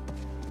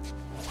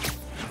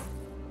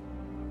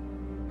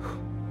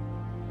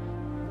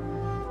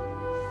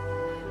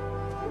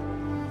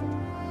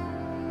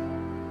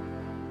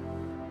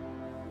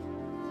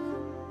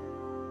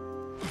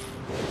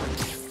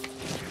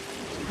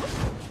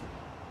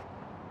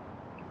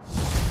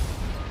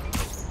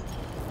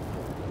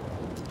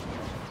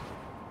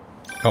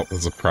 Oh,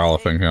 there's a prowler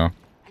thing here.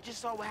 I just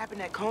saw what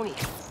happened at Coney.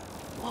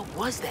 What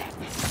was that?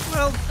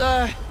 Well,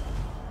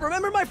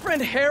 remember my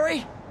friend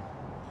Harry?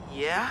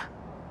 Yeah?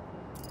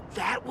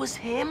 That was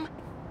him?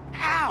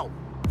 How?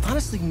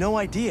 Honestly, no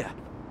idea.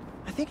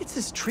 I think it's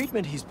his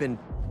treatment he's been...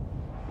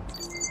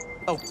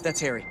 Oh, that's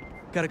Harry.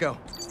 Gotta go.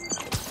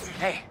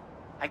 Hey,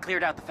 I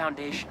cleared out the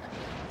foundation.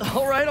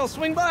 All right, I'll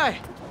swing by.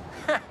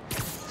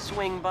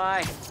 Swing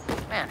by.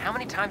 Man, how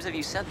many times have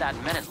you said that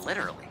and meant it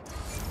literally?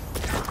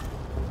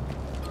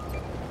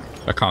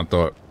 I can't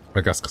do it.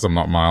 I guess because I'm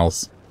not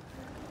Miles.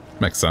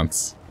 Makes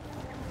sense.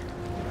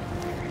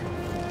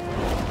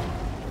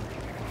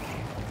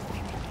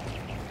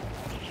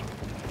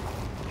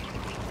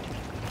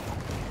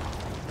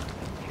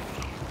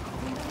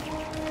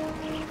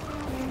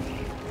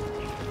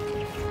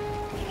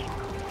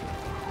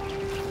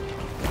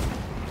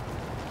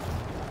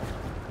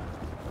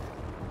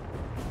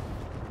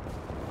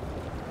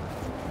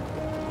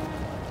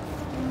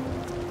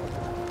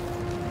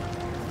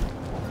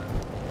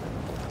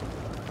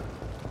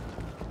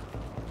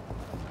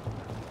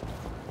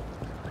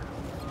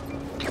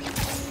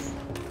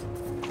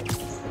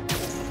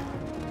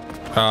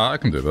 I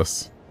can do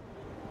this.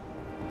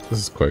 This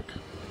is quick.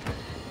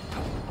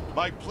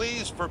 My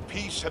pleas for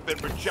peace have been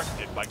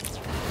rejected by...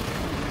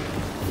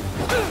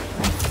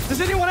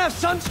 Does anyone have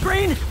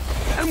sunscreen?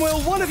 And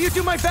will one of you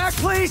do my back,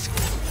 please?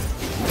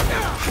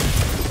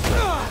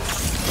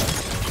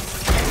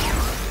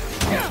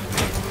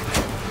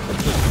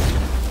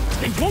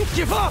 They won't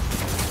give up!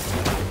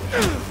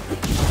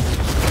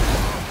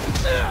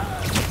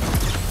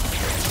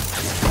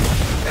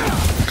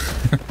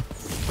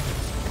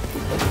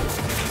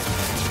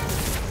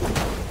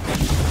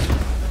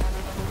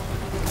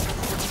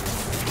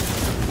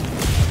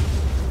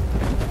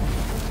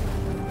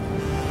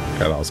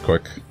 Yeah, that was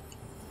quick.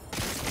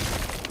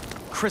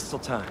 Crystal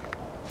time.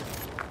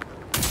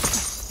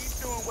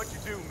 Keep doing what you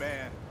do,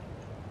 man.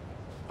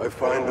 I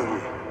find them,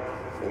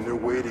 and they're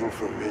waiting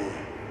for me,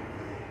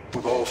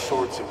 with all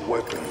sorts of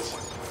weapons.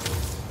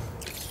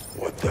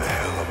 What the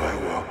hell have I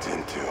walked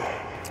into?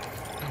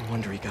 No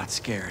wonder he got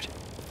scared.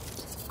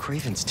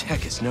 Craven's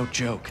tech is no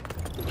joke.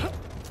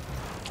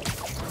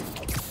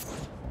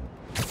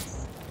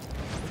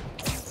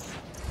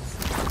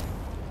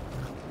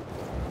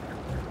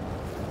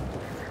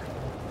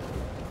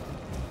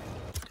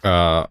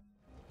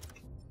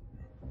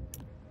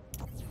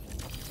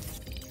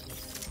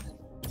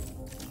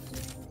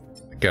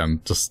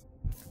 Again, just...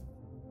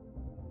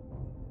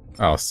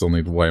 Oh, still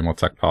need way more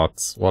tech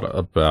parts. What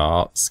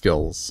about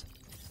skills?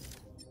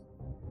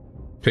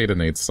 Peter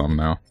needs some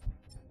now.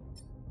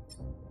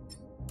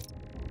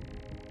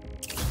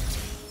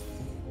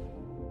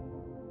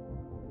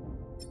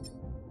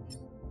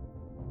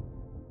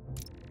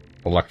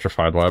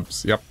 Electrified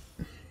webs, yep.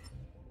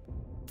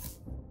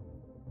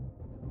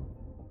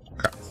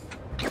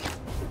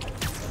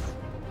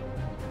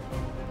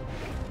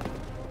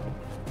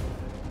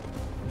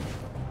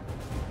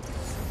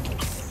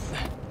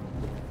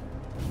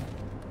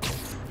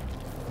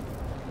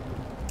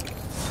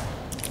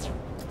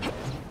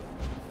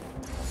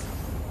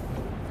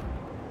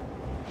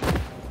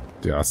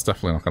 Yeah, that's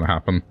definitely not going to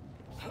happen.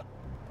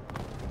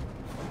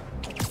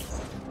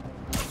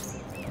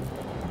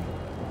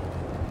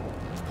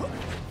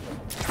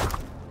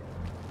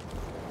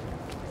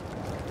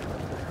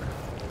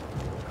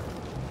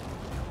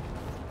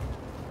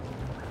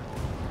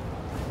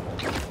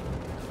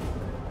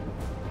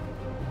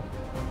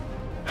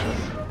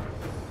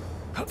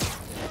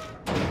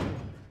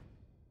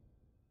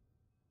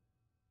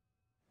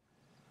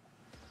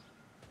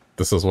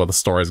 This is where the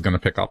story is going to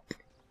pick up.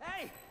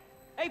 Hey,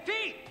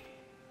 Pete!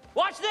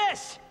 Watch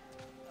this!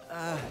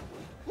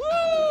 Woo!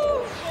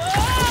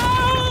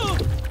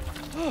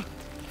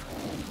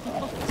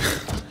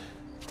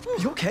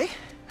 You okay?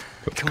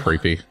 That's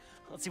creepy.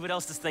 Let's see what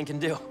else this thing can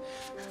do.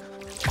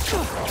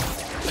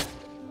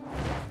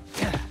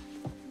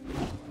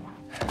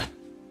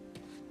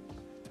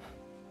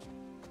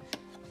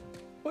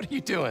 What are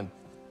you doing?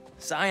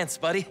 Science,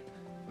 buddy.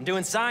 I'm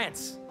doing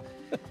science.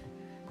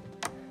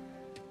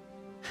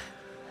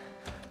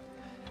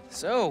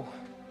 So,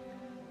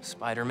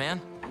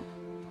 Spider-Man,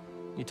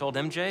 you told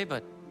MJ,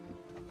 but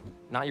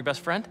not your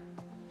best friend?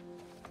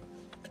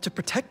 To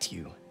protect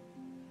you.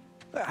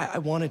 I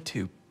wanted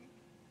to.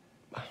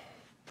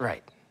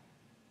 Right.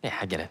 Yeah,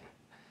 I get it.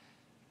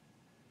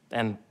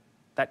 And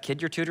that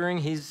kid you're tutoring,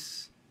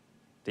 he's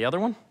the other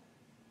one?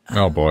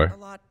 Oh boy. A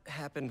lot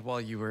happened while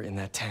you were in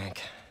that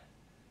tank.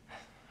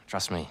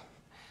 Trust me,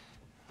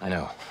 I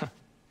know.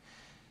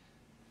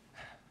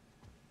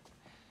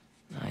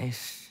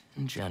 Nice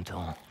and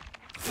gentle.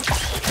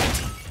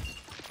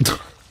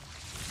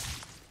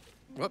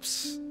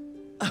 Whoops.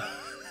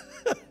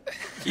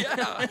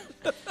 Yeah.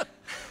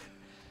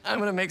 I'm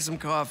gonna make some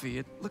coffee.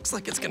 It looks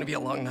like it's gonna be a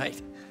long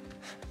night.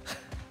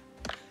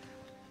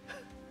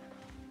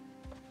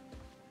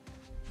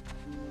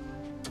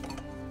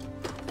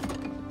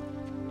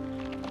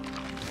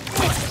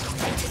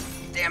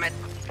 Damn it.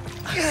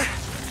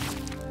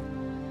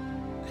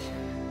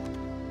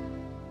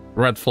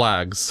 red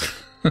flags.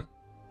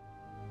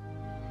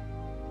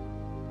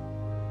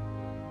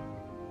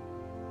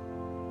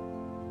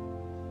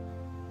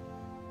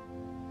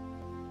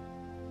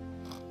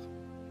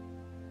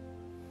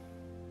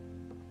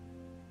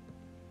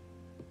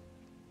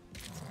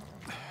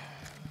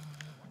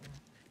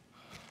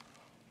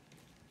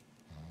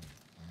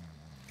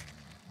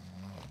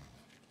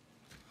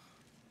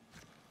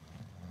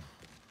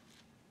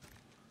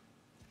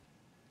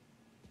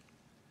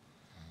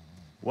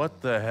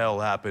 What the hell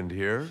happened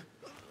here?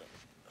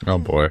 Oh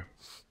boy.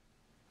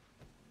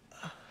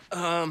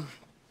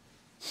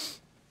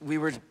 We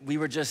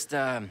were just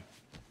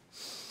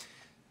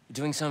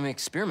doing some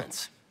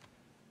experiments.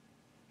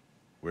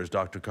 Where's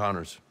Dr.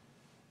 Connors?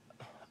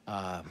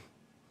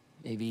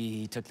 Maybe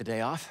he took the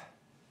day off?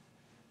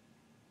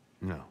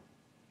 No.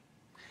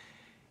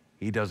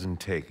 He doesn't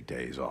take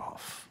days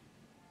off.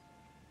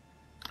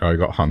 Oh, he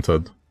got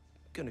hunted.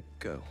 Gonna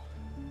go.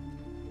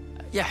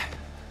 Yeah.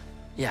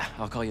 Yeah,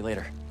 I'll call you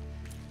later.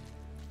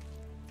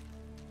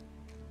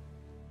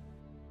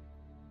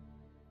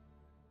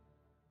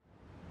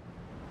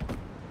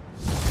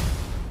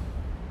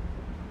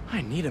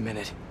 I need a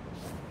minute.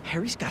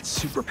 Harry's got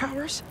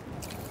superpowers?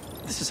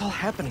 This is all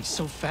happening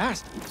so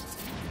fast.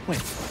 Wait,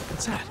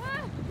 what's that?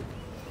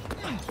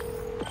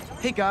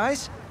 Hey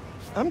guys,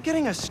 I'm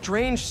getting a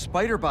strange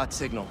spider-bot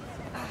signal.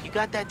 You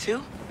got that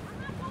too?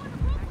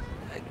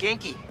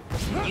 Genki,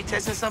 you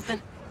testing something?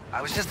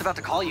 I was just about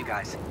to call you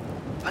guys.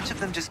 A bunch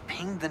of them just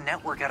pinged the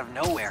network out of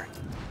nowhere.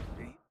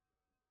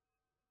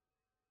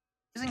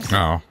 Using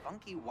some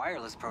funky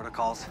wireless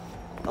protocols.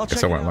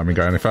 Guess it won't let me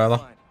go any further.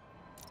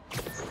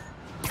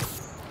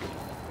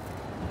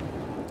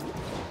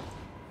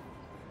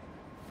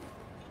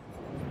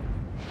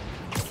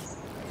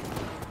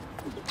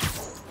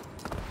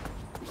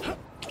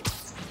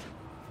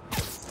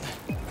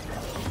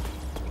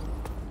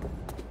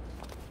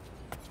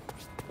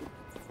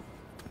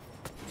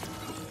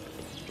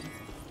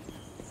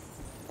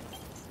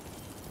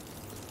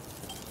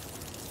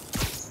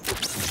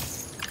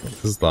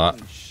 What is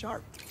that?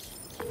 Sharp.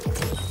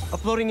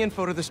 Uploading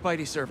info to the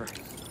Spidey server.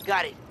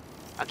 Got it.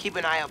 I'll keep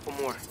an eye out for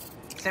more.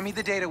 Send me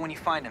the data when you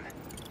find him.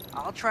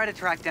 I'll try to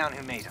track down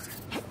who made him.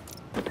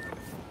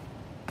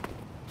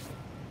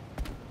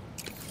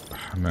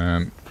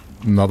 Man,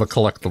 another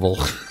collectible.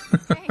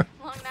 Hey,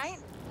 long night?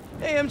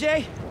 Hey,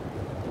 MJ.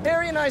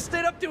 Harry and I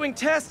stayed up doing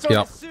tests on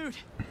the suit.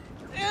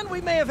 And we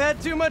may have had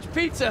too much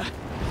pizza.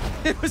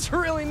 It was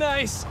really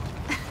nice.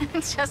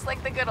 Just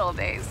like the good old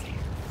days.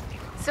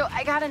 So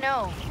I gotta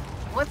know,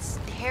 what's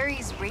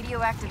Harry's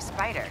radioactive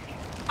spider?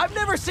 I've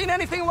never seen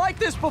anything like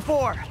this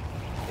before.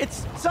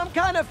 It's some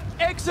kind of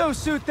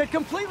exosuit that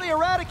completely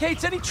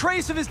eradicates any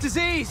trace of his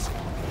disease.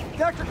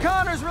 Dr.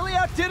 Connors really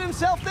outdid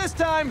himself this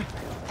time.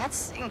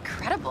 That's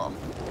incredible.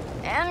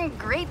 And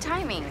great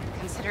timing,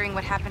 considering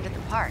what happened at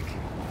the park.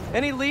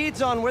 Any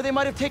leads on where they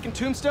might have taken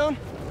Tombstone?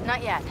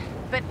 Not yet,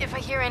 but if I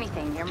hear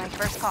anything, you're my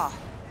first call.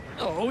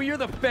 Oh, you're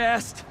the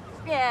best.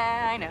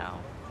 Yeah, I know.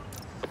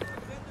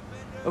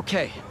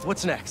 Okay,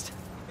 what's next?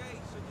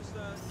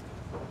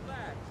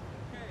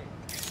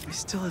 We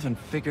still haven't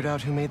figured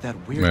out who made that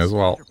weird... May as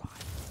well.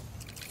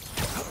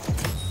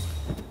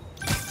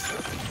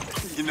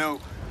 You know,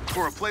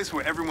 for a place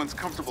where everyone's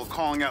comfortable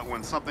calling out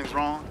when something's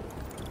wrong,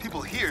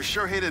 people here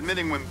sure hate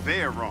admitting when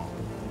they're wrong.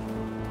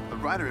 The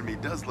writer in me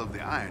does love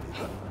the irony.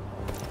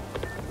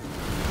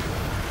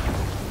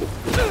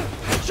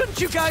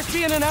 Shouldn't you guys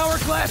be in an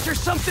hourglass or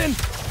something?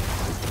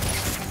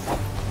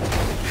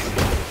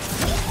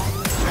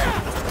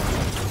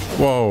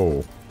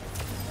 Whoa.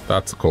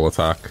 That's a cool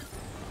attack.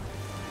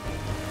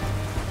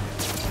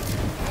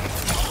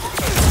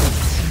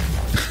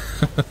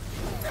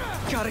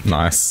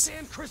 Nice.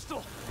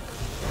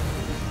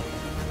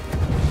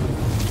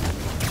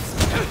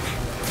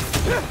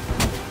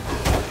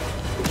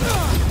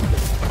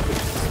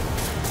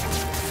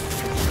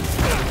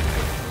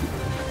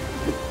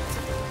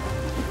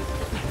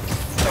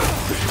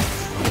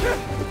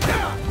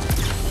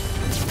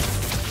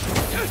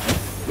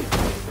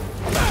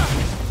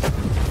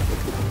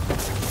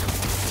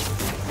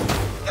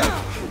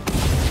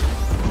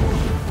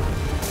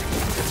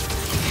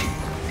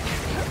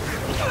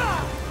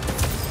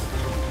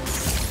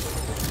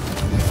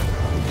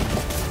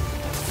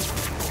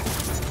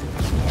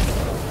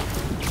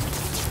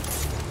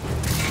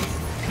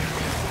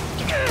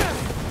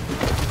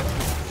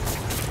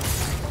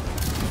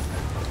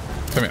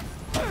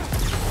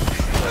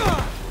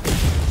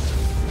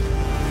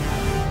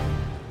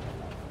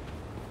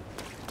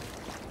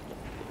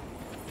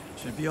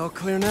 Be all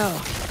clear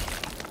now.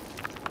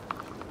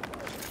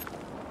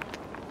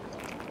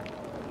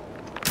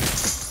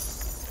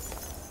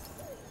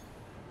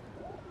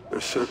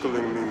 They're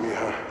circling me,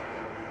 Mija.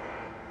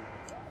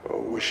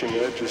 Oh, wishing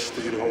I just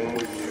stayed home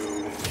with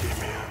you,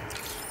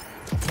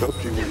 Kimia.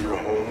 Help you with your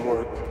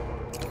homework.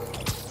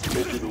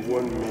 Make you the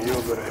one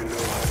meal that I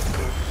know how to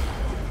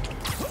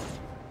cook.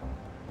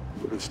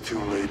 But it's too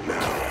late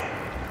now.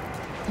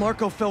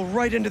 Marco fell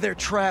right into their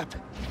trap.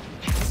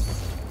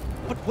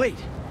 But wait.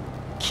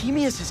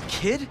 Kimi is his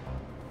kid?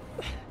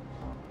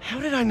 How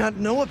did I not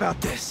know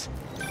about this?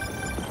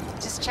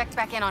 Just checked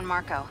back in on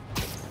Marco.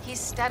 He's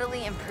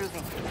steadily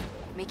improving,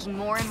 making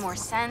more and more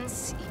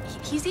sense.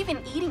 He's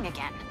even eating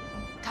again.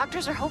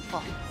 Doctors are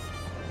hopeful.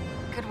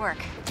 Good work.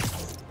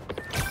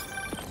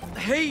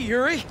 Hey,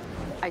 Yuri.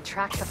 I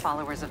tracked the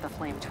followers of the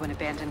Flame to an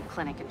abandoned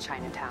clinic in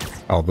Chinatown.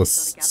 Oh,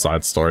 this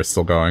side story's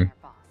still going.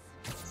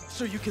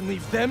 So you can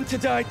leave them to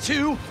die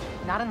too?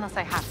 Not unless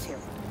I have to.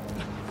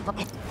 Look.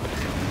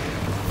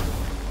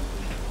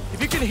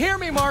 If you can hear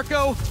me,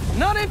 Marco,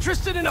 not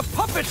interested in a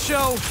puppet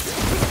show.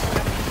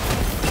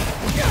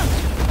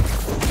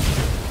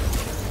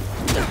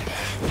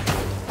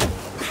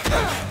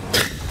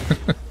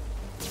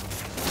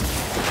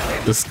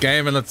 This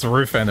game and its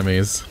roof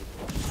enemies.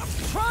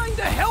 Trying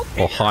to help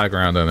Or high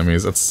ground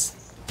enemies, it's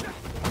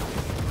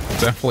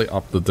definitely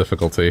up the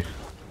difficulty.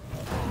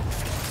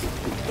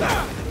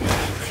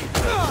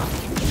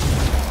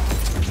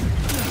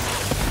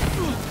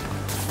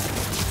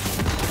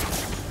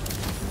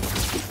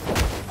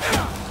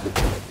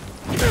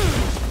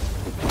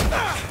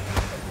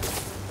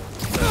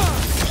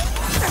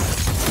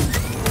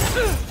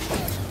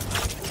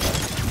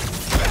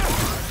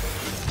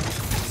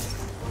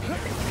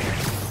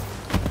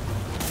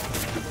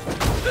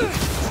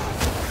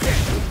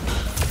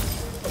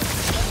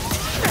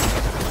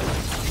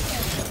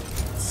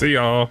 See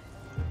y'all.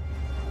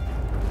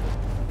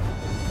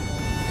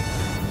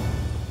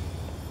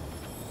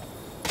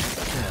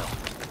 Now,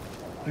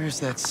 where's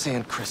that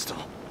sand crystal?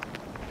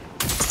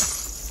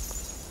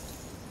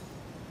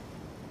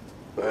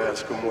 I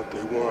ask them what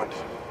they want,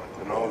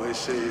 and all they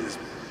say is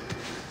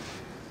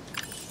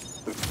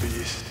the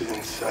beast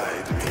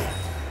inside me.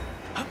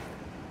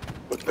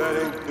 But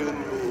that ain't been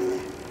me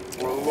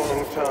for a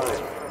long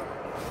time.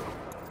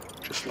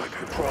 Just like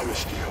I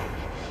promised you.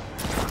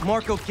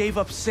 Marco gave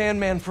up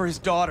Sandman for his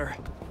daughter.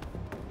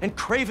 And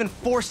Craven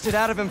forced it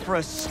out of him for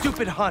a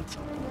stupid hunt.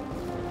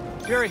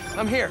 Yuri,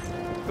 I'm here.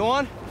 Go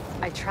on.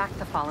 I tracked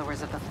the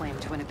followers of the Flame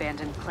to an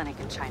abandoned clinic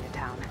in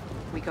Chinatown.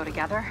 We go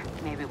together,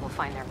 maybe we'll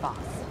find their boss.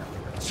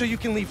 So you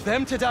can leave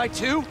them to die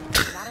too?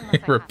 He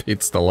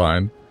repeats the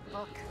line.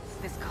 Look,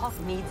 this cult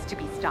needs to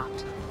be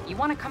stopped. You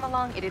want to come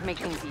along, it'd make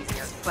things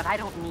easier, but I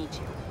don't need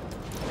you.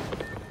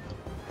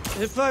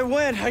 If I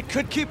went, I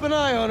could keep an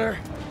eye on her.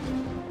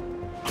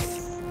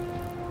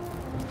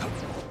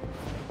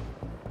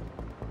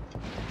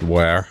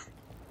 Where?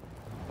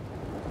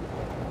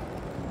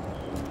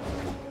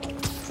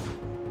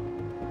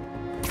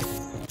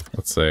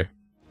 Let's see.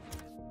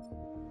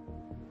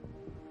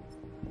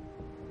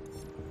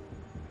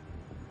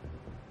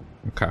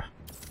 Okay.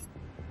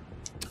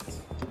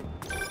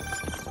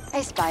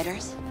 Hey,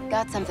 Spiders.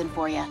 Got something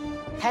for you.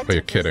 Head But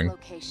you're to this kidding.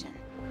 location.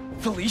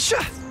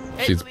 Felicia?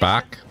 She's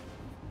back?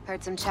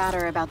 Heard some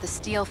chatter about the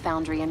steel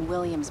foundry in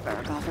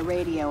Williamsburg off a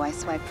radio I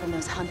swiped from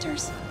those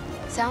hunters.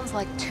 Sounds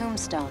like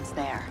Tombstone's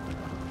there.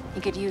 He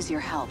could use your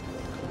help.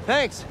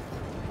 Thanks.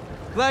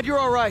 Glad you're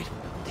all right.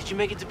 Did you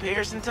make it to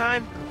Paris in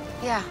time?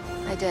 Yeah,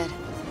 I did.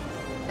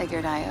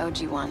 Figured I owed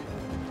you one.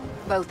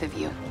 Both of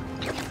you.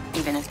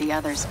 Even if the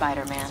other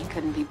Spider-Man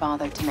couldn't be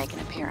bothered to make an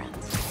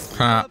appearance.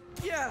 Huh.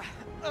 Yeah,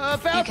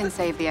 You can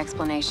save the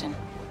explanation.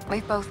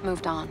 We've both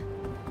moved on.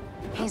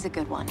 He's a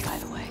good one, by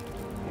the way.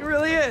 He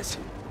really is.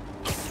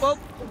 Well,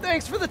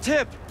 thanks for the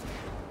tip.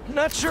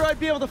 Not sure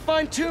I'd be able to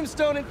find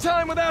Tombstone in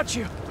time without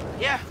you.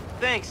 Yeah,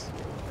 thanks.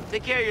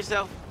 Take care of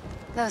yourself.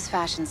 Those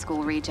fashion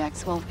school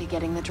rejects won't be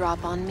getting the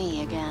drop on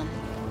me again.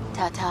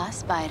 Ta-ta,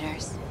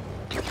 Spiders.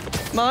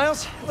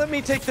 Miles, let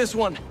me take this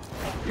one.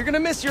 You're gonna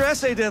miss your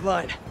essay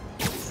deadline.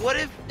 What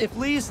if... If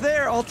Lee's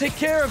there, I'll take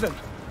care of him.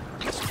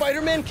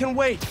 Spider-Man can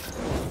wait.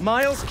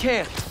 Miles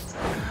can't.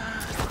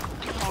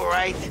 All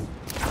right.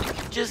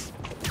 Just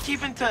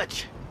keep in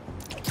touch.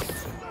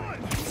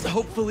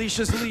 Hope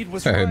Felicia's lead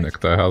was Hey, right.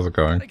 Nick, how's it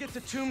going? Gotta get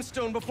to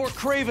Tombstone before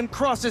Craven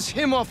crosses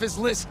him off his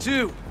list,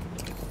 too.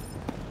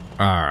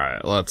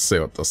 Alright, let's see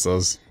what this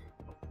is.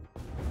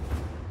 Did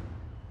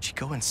she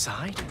go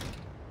inside?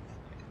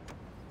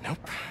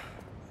 Nope.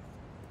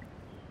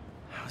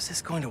 How is this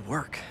going to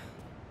work?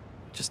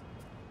 Just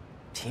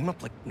team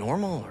up like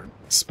normal, or...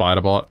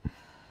 Spider-Bot.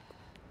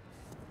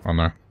 Oh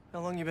no. How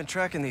long you been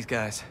tracking these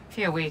guys?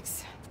 Few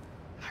weeks.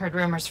 Heard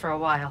rumors for a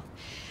while.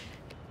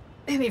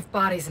 They leave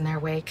bodies in their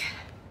wake.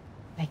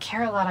 They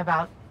care a lot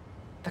about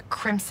the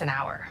Crimson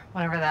Hour,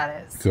 whatever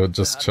that is. Good,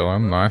 just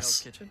chilling,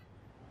 nice.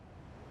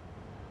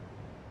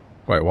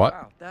 Wait, what?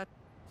 Wow, that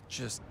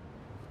just...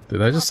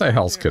 Did I just say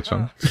Hell's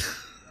Kitchen?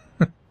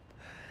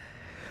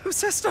 Who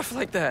says stuff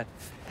like that?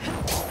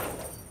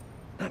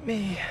 Not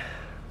me.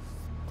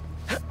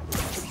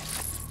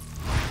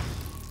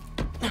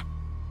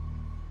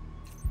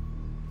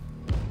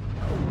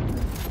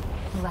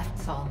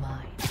 Left's all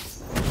mine.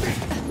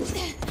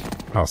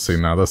 Oh, see,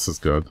 now this is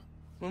good.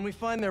 When we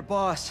find their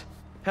boss,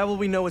 how will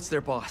we know it's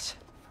their boss?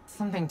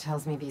 Something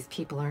tells me these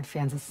people aren't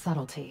fans of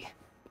subtlety.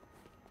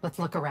 Let's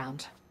look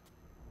around.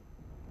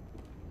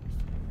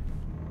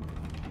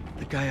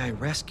 The guy I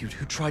rescued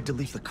who tried to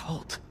leave the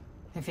cult.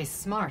 If he's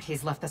smart,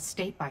 he's left the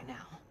state by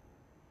now.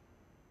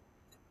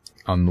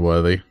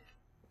 Unworthy.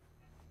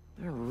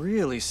 They're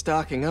really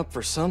stocking up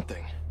for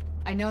something.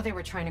 I know they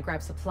were trying to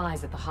grab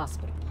supplies at the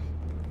hospital.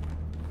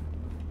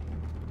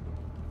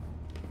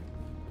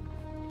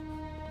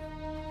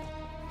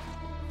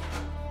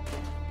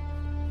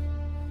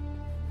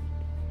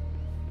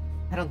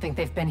 I don't think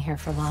they've been here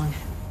for long.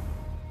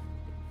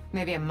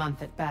 Maybe a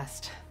month at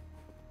best.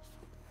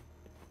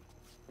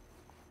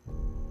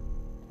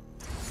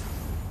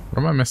 What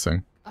am I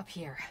missing? Up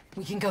here.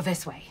 We can go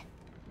this way.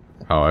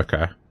 Oh,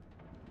 okay.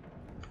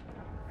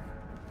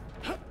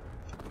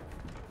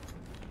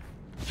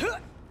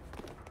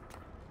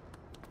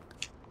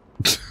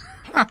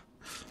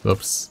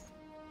 Oops.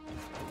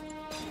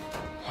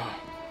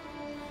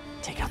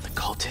 Take out the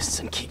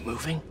cultists and keep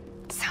moving?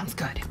 Sounds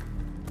good.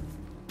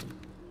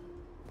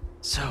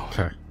 So,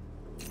 okay.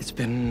 It's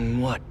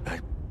been, what, a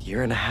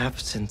year and a half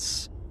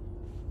since...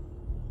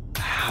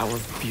 How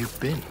have you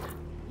been?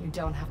 You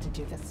don't have to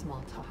do this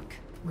small talk.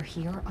 We're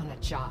here on a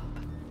job.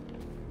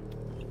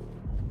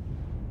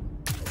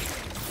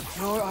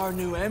 You're our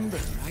new Ember,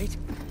 right?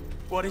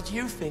 What did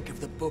you think of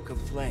the Book of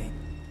Flame?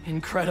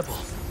 Incredible.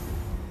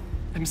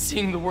 I'm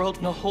seeing the world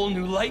in a whole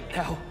new light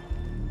now.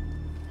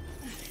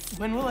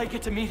 When will I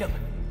get to meet him?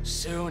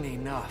 Soon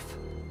enough.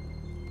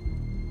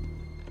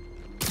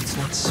 It's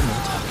not small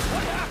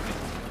talk.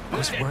 I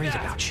was worried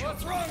about you.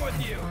 What's wrong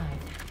with you?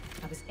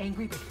 I was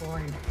angry before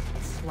and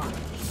sloppy.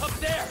 Up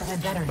there! But I'm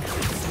better now.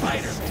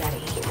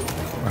 Steady.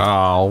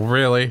 Oh,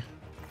 really?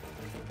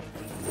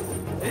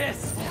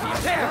 This!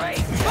 There!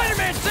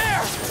 Spider-Man's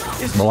there!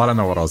 Well, I don't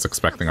know what I was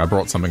expecting. I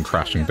brought something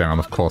crashing down.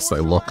 Of course they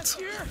looked.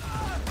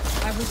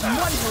 I was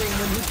wondering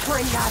when you'd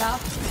bring that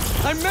up.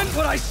 I meant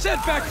what I said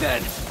back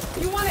then!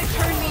 You want to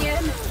turn me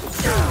in?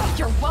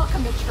 You're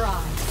welcome to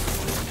try.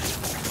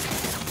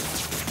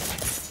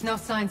 No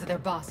signs of their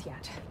boss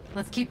yet.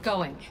 Let's keep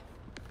going.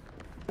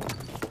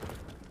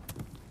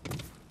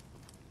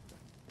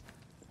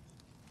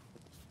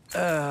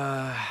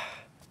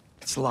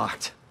 It's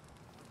locked.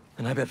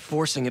 And I bet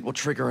forcing it will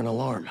trigger an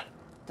alarm.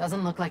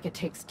 Doesn't look like it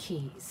takes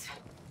keys.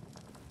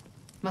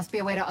 Must be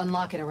a way to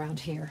unlock it around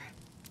here.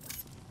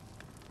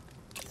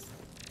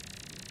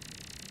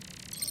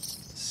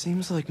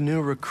 Seems like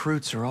new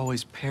recruits are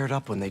always paired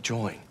up when they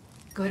join.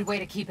 Good way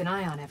to keep an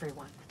eye on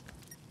everyone.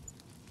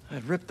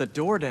 I'd rip the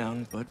door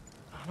down, but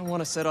I don't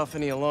want to set off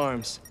any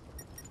alarms.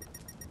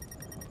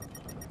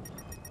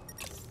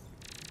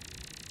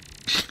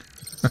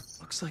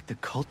 Looks like the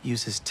cult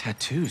uses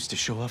tattoos to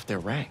show off their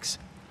ranks.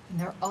 And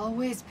they're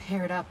always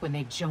paired up when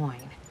they join.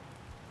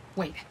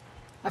 Wait,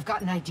 I've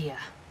got an idea.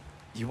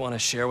 You want to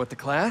share with the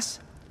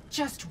class?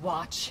 Just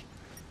watch.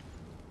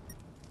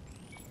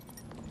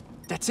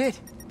 That's it.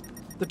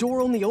 The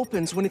door only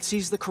opens when it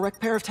sees the correct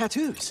pair of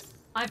tattoos.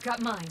 I've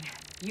got mine.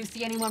 You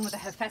see anyone with a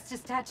Hephaestus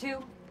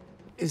tattoo?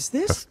 Is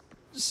this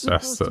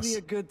supposed to be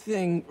a good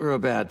thing or a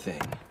bad thing?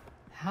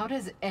 How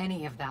does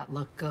any of that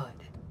look good?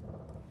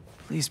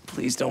 Please,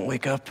 please don't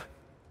wake up.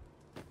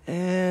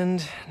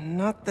 And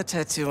not the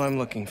tattoo I'm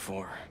looking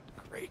for.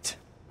 Great.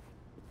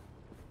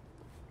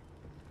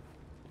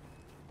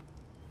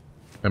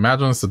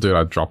 Imagine it's the dude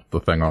I dropped the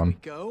thing on.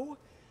 Go.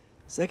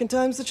 Second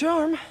time's the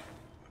charm.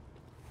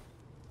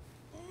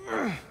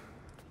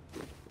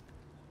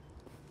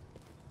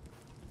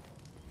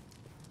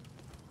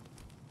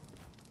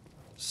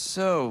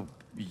 So,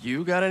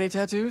 you got any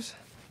tattoos?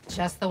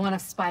 Just the one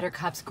of Spider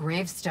Cop's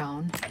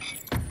gravestone.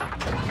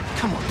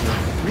 Come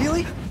on,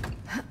 really?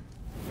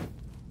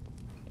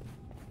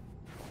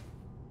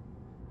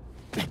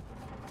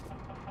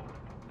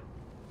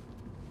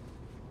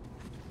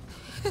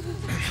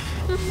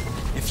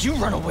 If you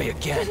run away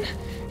again,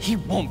 he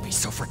won't be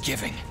so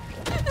forgiving.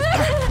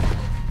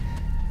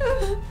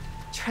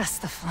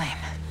 Trust the flame,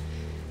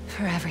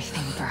 for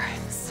everything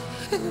burns.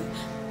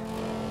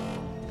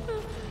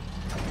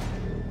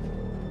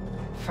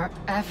 For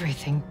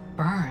everything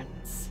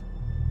burns.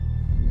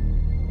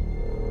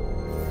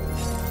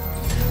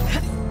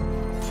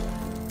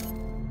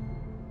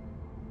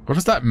 What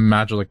is that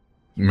magic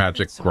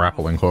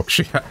grappling hook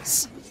she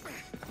has?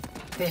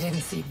 They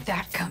didn't see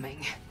that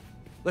coming.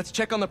 Let's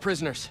check on the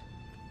prisoners.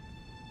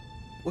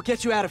 We'll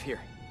get you out of here.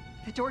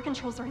 The door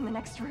controls are in the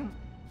next room.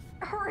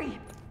 Hurry!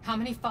 How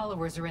many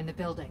followers are in the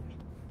building?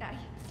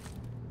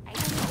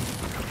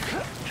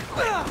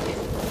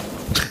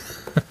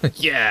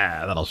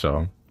 Yeah, that'll show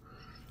him.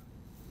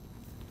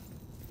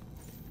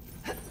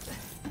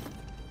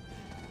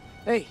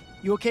 Hey,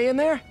 you okay in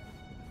there?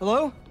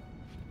 Hello?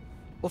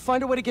 We'll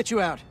find a way to get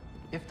you out.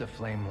 If the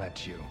flame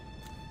lets you.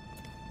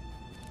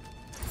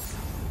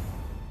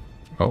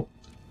 Oh.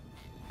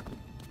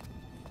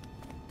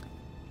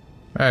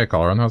 Hey,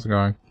 Colin, how's it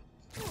going?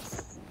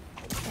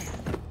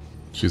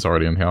 She's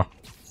already in here.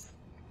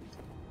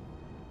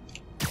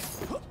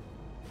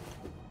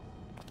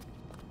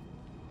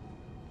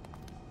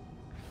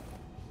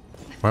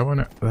 Why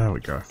won't it? There we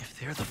go. If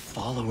they're the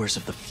followers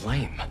of the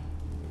flame,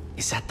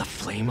 is that the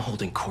flame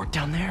holding court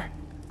down there?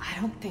 I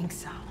don't think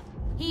so.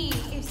 He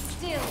is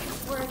still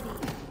worthy.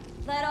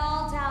 Let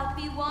all doubt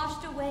be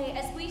washed away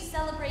as we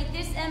celebrate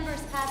this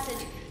Ember's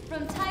passage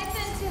from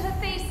Typhon to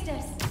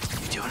Hephaestus.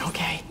 You doing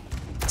okay?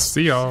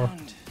 See ya.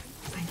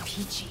 I'm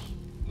peachy.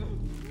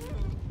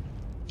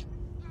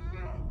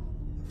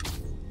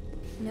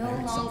 No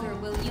longer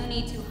will you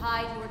need to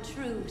hide your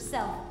true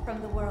self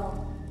from the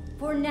world.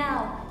 For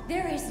now,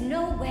 there is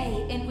no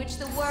way in which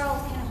the world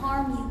can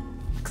harm you.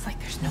 Looks like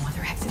there's no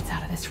other exits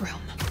out of this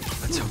room.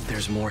 Let's hope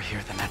there's more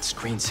here than that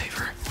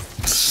screensaver.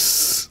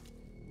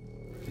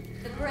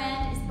 The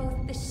brand is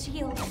both the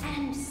shield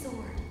and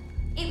sword.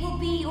 It will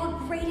be your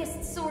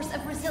greatest source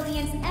of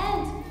resilience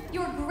and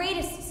your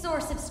greatest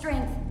source of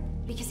strength,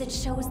 because it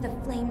shows the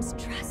flame's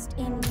trust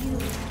in you.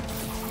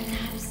 And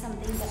that is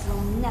something that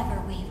will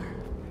never waver.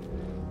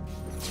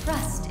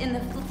 Trust in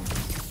the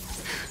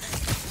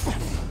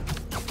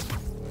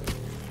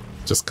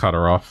Just cut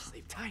her off.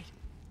 Sleep tight.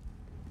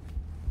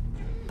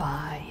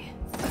 Bye.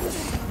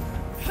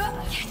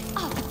 Get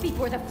up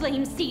before the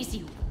flame sees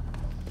you.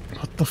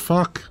 What the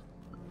fuck?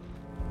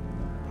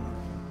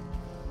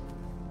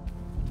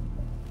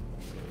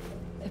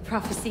 The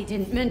prophecy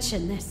didn't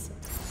mention this.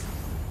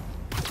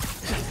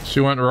 She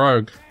went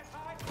rogue.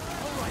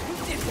 Alright,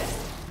 who did that?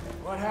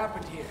 What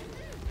happened here?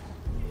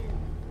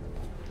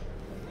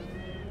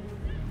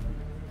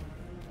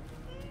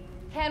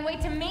 Can't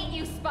wait to meet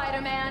you,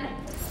 Spider-Man.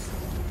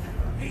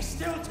 He's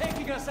still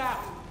taking us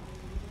out.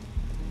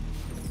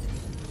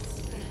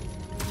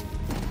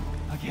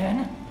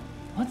 Again?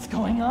 What's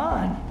going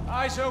on?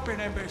 Eyes open,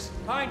 Embers.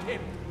 Find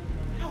him.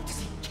 How does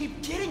he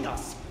keep getting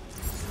us?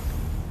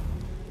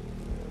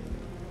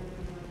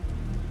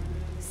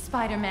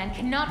 Spider-Man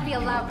cannot be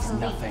allowed to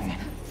leave. Nothing.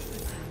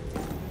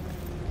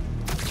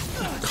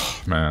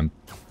 Man.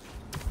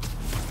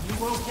 You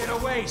won't get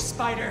away,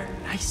 Spider.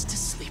 Nice to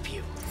sleep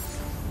you.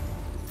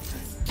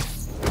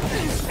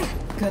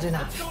 Good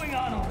enough. What's going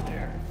on over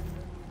there?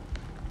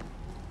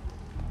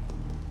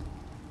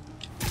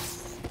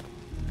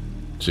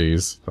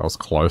 Jeez, that was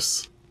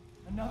close.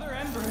 Another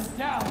Ember is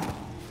down.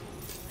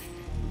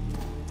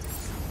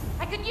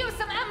 I could use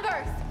some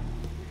embers!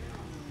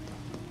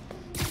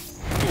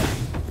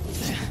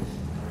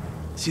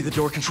 See the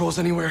door controls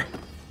anywhere?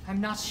 I'm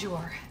not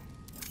sure.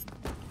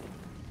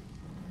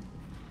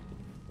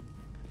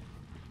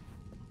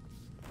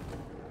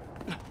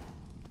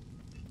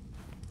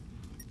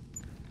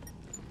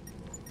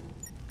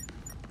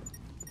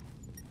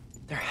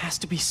 There has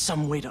to be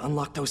some way to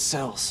unlock those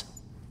cells.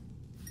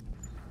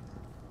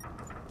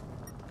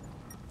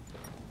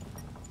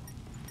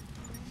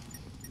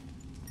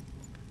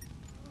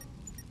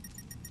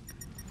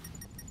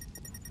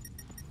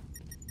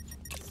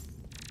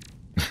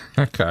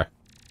 Okay.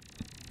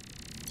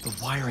 The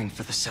wiring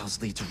for the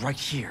cells leads right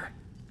here.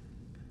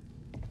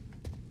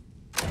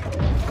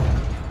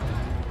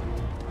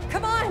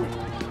 Come on!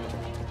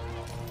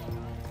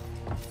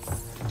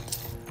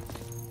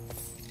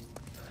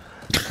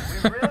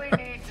 We really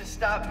need to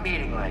stop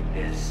meeting like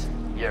this,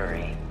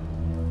 Yuri.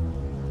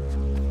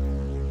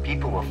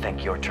 People will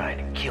think you're trying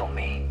to kill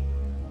me.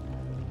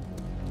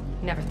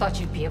 Never thought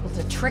you'd be able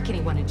to trick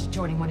anyone into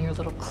joining one of your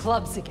little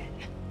clubs again.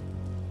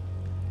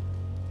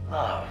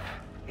 Love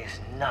is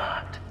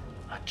not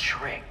a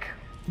trick.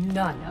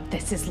 None of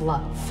this is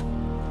love.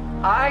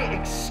 I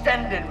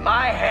extended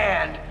my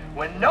hand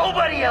when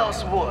nobody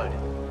else would.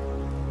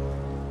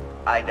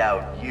 I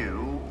doubt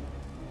you,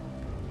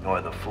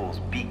 nor the fool's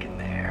beacon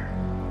there,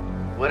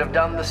 would have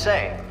done the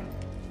same.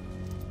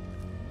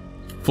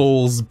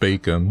 Fool's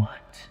bacon.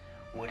 What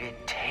would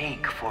it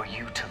take for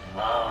you to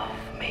love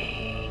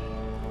me?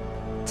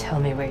 Tell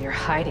me where you're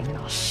hiding and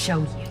I'll show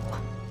you.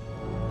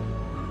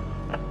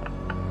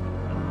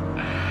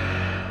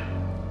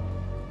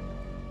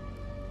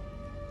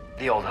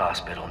 The old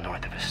hospital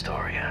north of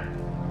Astoria.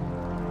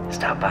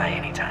 Stop by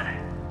anytime.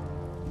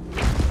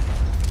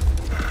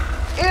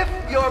 If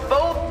you're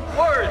both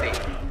worthy.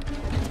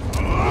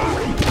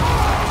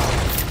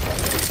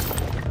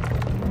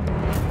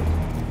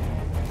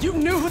 You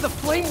knew who the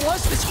flame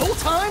was this whole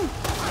time?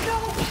 No!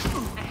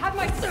 I had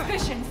my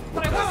suspicions,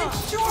 but I wasn't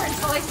sure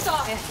until I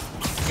saw it.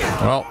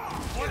 Well.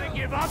 Wanna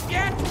give up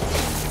yet?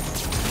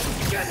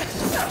 Get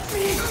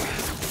me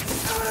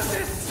out of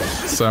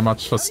this! So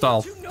much for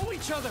stealth. You know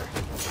each other.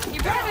 You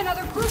ran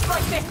another group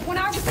like this when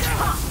I was a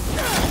cop.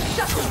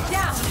 Shut them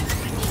down.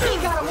 He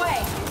got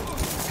away.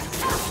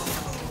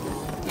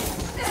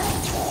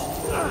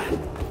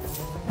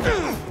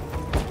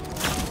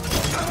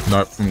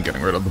 Nope, I'm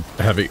getting rid of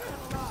the heavy.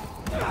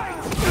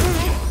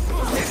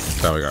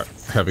 There we go.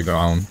 Heavy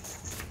gone.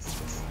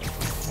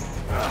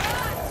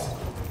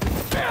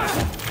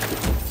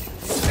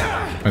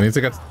 I need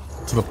to get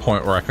to the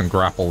point where I can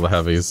grapple the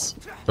heavies,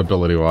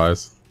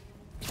 ability-wise.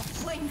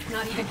 Flame's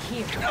not even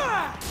here.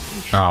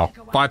 Oh,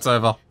 fight's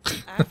over.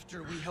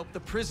 After we help the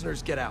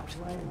prisoners get out.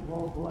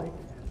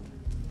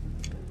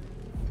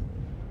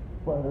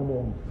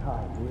 Spider-Man's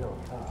tied real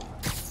tight.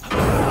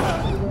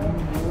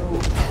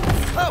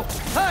 Oh,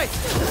 hi!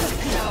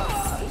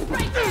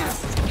 Right there!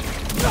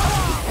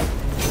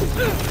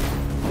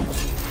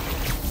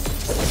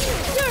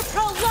 You're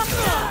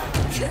pro-luster!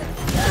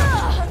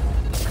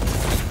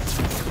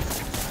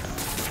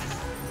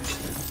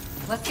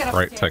 Let's get up.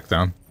 Great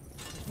takedown.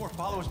 More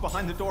followers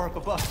behind the door up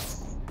above.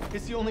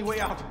 It's the only way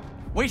out.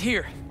 Wait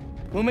here.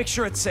 We'll make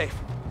sure it's safe.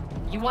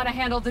 You want to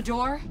handle the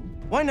door?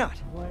 Why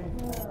not?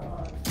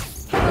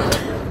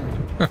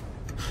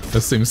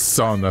 This seems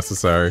so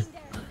unnecessary.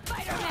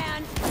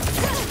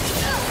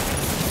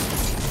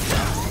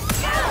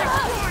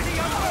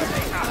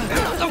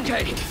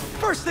 Okay,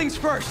 first things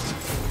first.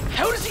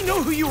 How does he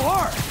know who you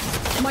are?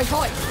 My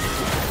voice.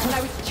 When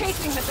I was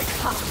chasing him as a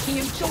cop, he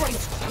enjoyed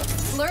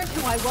it. Learned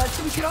who I was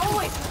so he could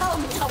always tell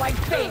me how I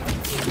failed.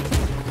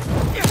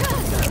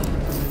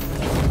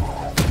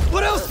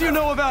 What else do you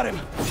know about him?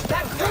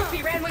 That group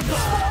he ran with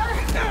before?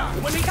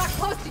 When we got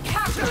close to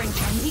capturing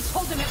him, he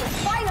told them it was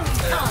finally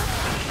time.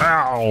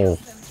 Ow!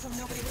 So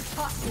nobody would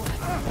talk to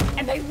him.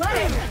 And they let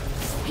him.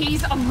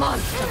 He's a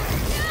monster.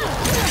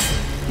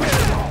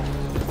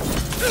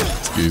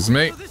 Excuse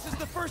me. So this is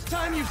the first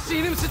time you've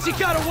seen him since he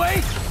got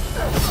away?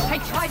 I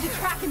tried to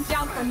track him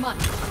down for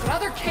months, but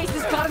other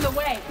cases got in the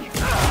way.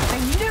 I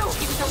knew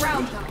he was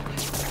around them.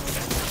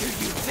 Do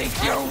you think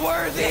you're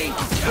worthy?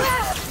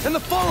 And the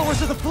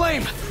followers of the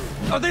Flame,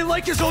 are they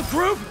like his old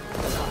group?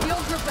 The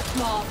old group was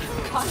small,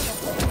 cautious.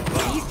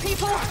 These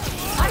people,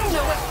 I don't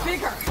know what's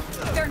bigger.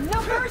 Their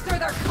numbers or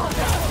their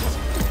confidence.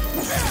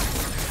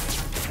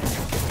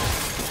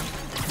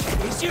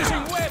 He's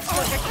using webs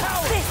like a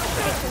coward.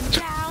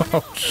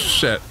 Oh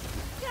shit.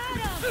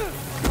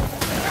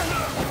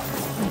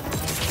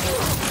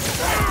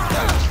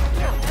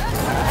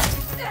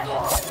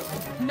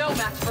 No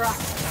match for us.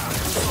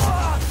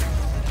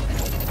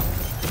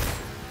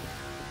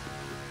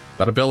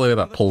 That ability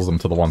that pulls them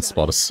to the one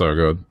spot is so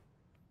good.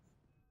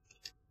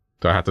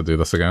 Do I have to do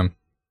this again?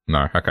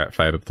 No, okay, it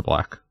faded to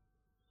black.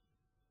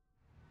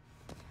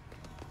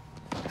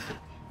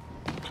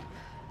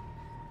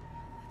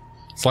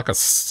 It's like a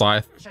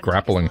scythe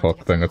grappling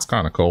hook thing, it's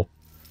kinda cool.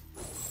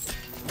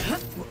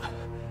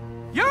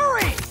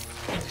 Yuri!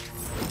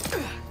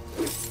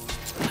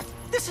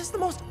 This is the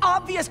most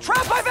obvious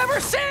trap I've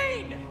ever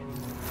seen!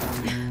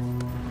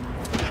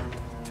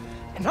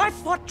 And I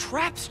fought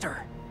Trapster.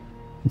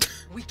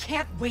 We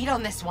can't wait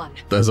on this one.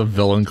 There's a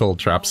villain called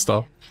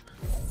Trapster.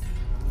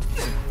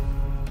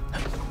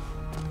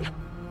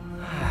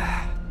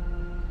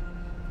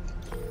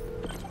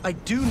 I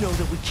do know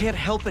that we can't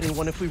help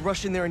anyone if we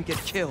rush in there and get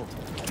killed.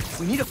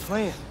 We need a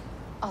plan.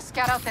 I'll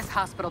scout out this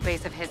hospital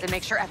base of his and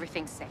make sure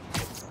everything's safe.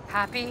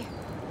 Happy?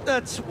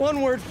 That's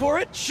one word for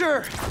it,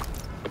 sure.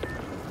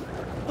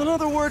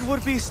 Another word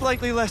would be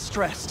slightly less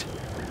stressed.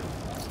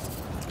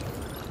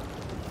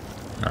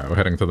 Alright, we're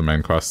heading to the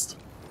main quest.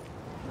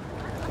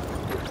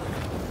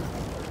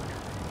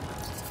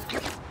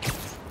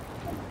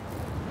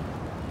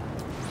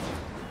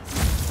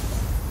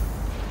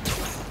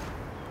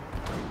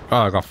 Oh,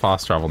 I got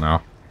fast travel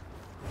now.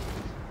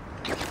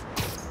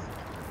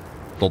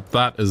 Well,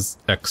 that is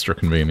extra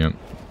convenient.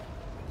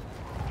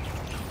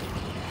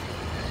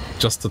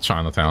 Just to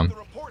Chinatown. The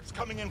reports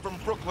coming in from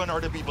Brooklyn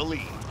are to be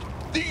believed.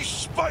 These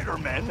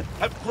Spider-Men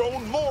have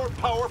grown more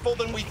powerful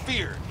than we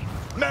feared.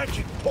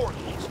 Magic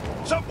portals,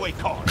 subway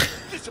cars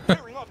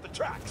disappearing off the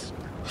tracks,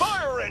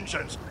 fire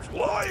engines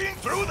flying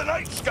through the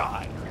night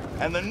sky,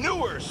 and the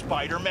newer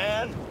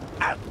Spider-Man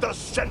at the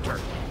center.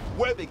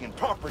 Webbing and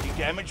property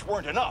damage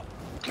weren't enough.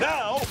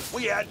 Now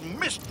we add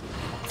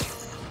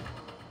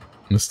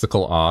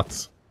mystical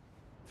art.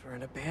 For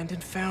an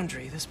abandoned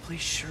foundry, this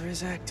place sure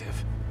is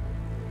active.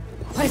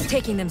 What is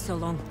taking them so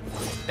long?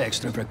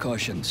 Extra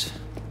precautions.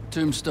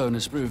 Tombstone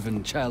has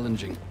proven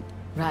challenging.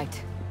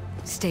 Right.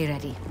 Stay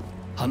ready.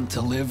 Hunt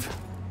to live.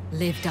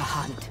 Live to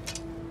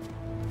hunt.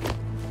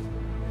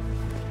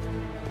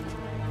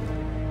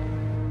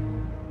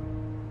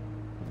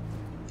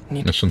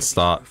 Mission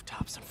start.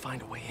 Rooftops and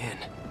find a way in.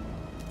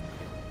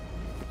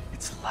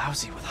 It's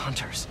lousy with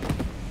hunters.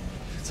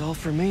 If it's all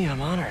for me,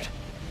 I'm honored.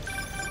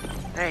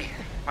 Hey,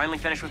 finally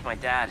finished with my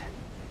dad.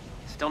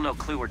 Still no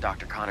clue where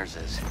Dr. Connors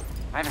is.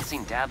 I haven't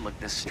seen Dad look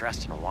this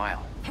stressed in a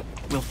while.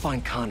 We'll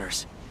find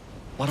Connors.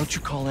 Why don't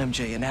you call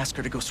MJ and ask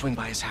her to go swing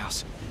by his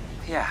house?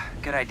 Yeah,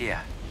 good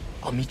idea.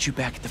 I'll meet you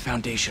back at the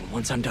Foundation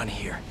once I'm done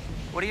here.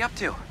 What are you up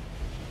to?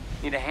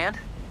 Need a hand?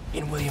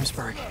 In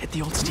Williamsburg, at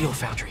the old steel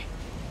foundry.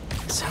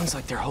 Sounds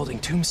like they're holding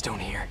Tombstone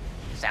here.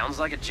 Sounds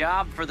like a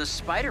job for the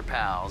Spider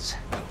Pals.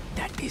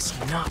 That is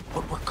not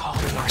what we're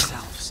calling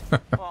ourselves.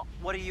 Well,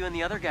 what do you and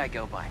the other guy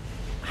go by?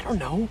 I don't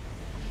know.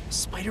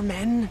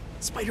 Spider-Men?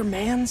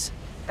 Spider-Mans?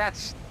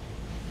 That's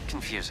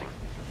confusing.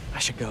 I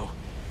should go.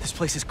 This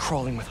place is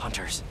crawling with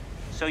hunters.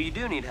 So you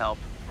do need help?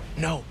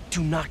 No,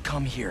 do not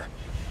come here.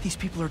 These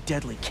people are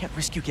deadly. Can't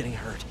risk you getting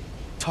hurt.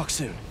 Talk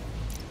soon.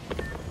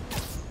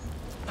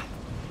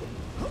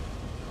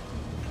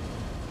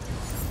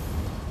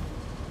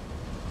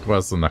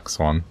 Where's the next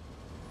one?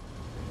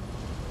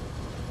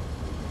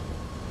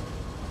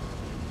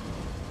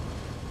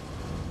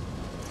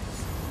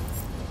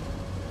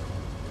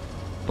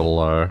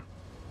 Below.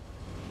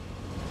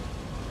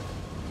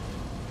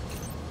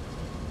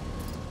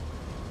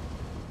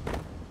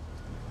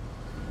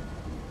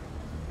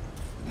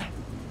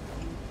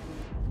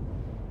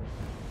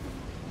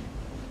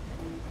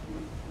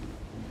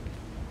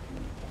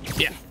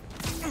 Yeah.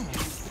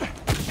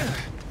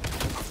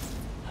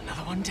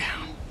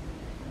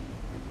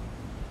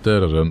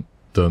 Dun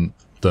dun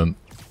dun.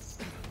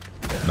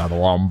 Another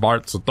one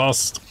bites the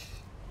dust.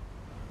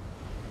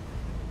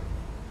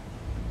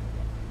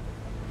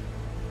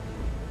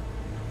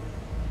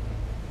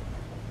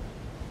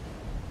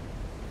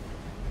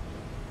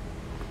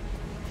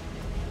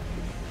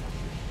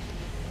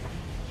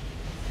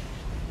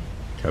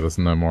 Okay, there's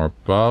no more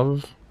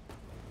above.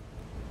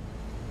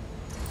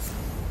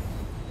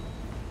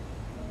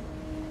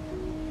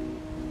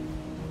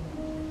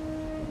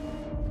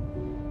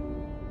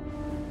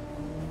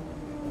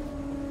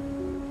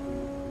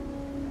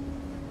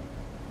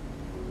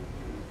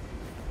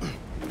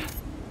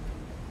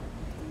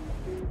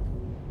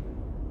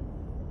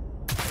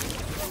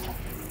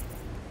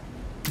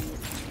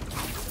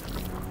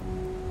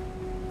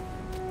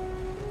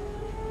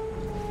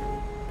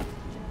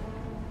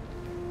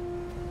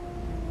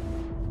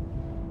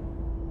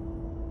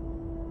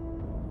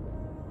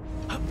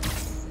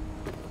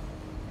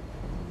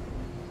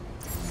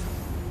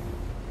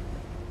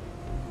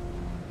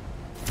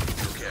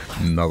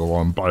 Another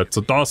one bites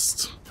the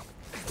dust.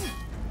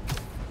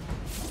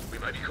 We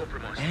might be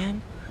compromised.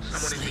 And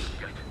someone investigate.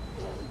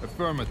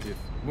 Affirmative.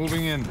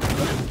 Moving in.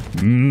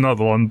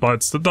 Another one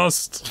bites the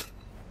dust.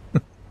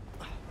 It's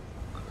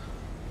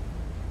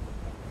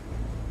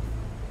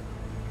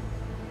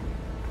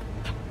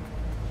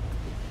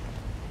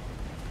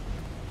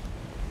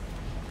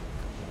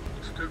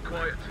too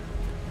quiet.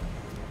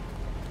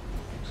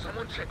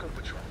 Someone check on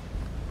patrol.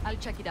 I'll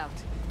check it out.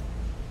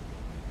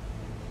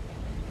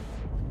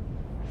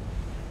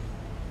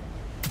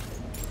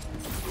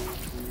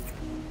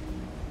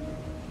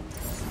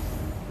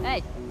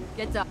 Hey,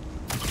 get up.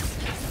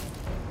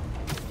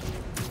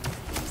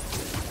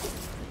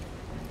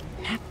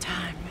 Nap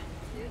time.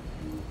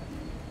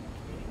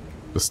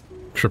 This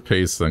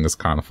trapeze thing is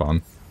kind of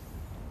fun.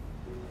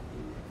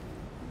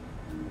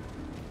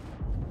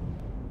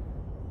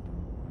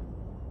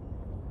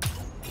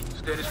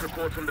 Status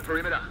report from the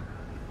perimeter.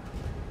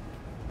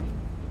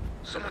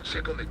 Someone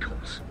check on the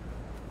comms.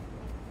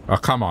 Oh,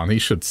 come on, he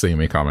should see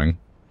me coming.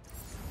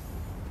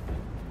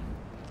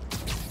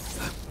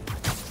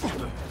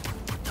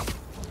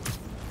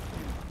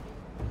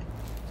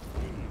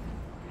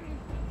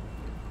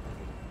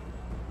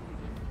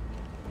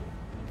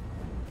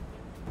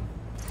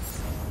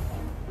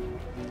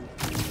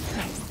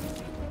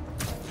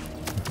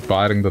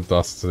 Biting the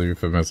dust is a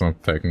euphemism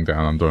of taking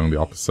down and doing the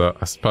opposite.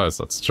 I suppose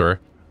that's true.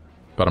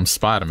 But I'm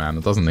Spider-Man,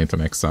 it doesn't need to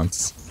make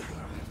sense.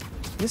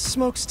 This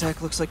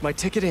smokestack looks like my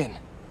ticket in.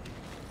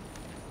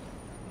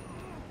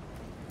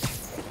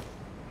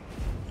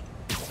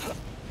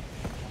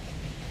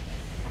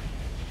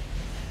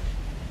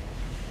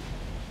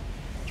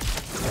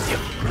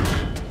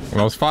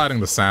 When I was fighting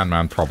the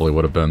Sandman, probably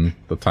would have been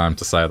the time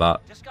to say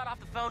that. Just got off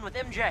the phone with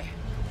MJ.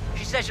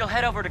 She says she'll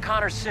head over to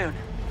Connors soon.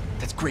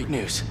 That's great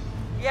news.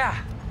 Yeah,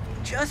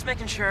 just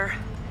making sure.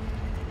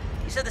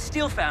 You said the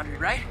steel foundry,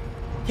 right?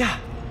 Yeah.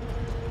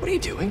 What are you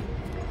doing?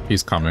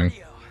 He's coming.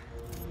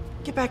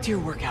 Get back to your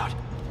workout.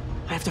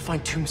 I have to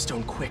find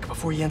Tombstone quick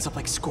before he ends up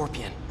like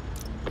Scorpion.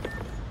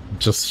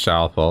 Just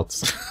shower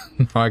thoughts.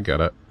 I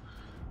get it.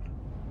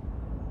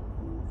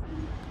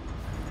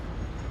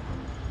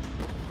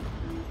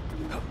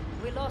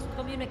 We lost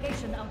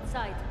communication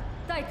outside.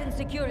 Tighten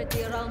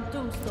security around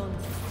Tombstone.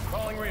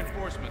 Calling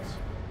reinforcements.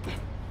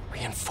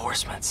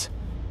 Reinforcements.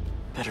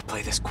 Better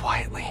play this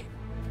quietly.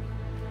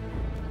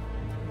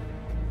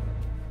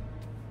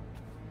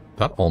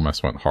 That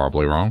almost went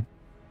horribly wrong.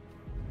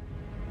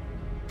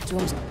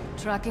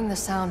 Tracking the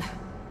sound.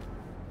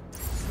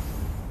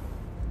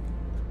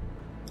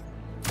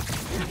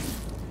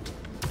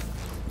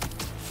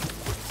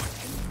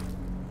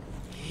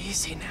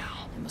 Easy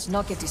now. I must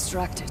not get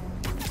distracted.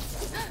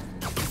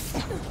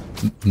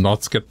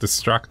 Not get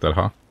distracted,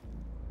 huh?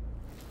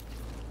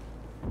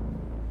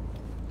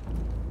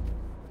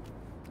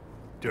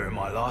 During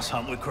my last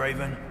hunt with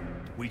Kraven,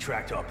 we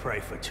tracked our prey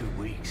for 2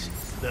 weeks,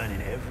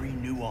 learning every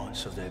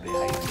nuance of their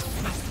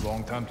behavior.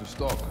 Long time to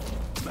stalk.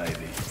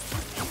 Maybe.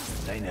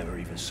 They never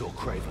even saw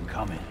Kraven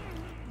coming.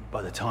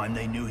 By the time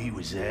they knew he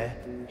was there,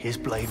 his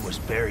blade was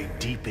buried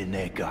deep in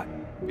their gut.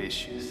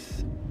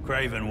 Vicious.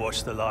 Kraven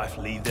watched the life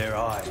leave their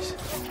eyes,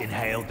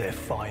 inhaled their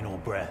final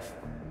breath.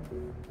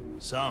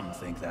 Some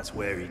think that's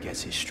where he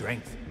gets his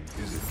strength.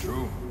 Is it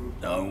true?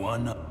 No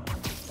one knows.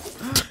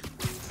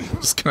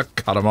 Just gonna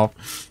cut him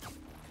off.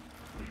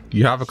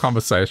 You have a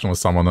conversation with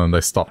someone and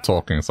they stop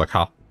talking. It's like,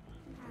 huh?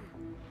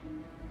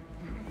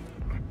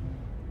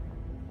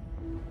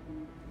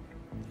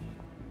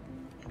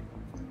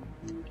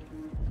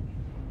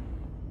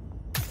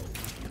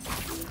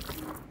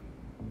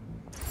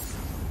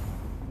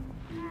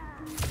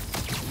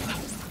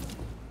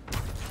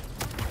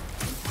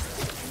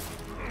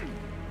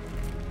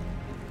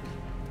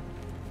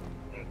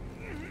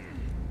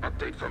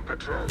 Update from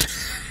patrol.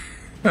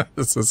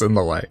 This is in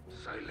the way.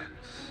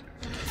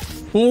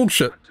 Silence. Oh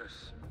shit.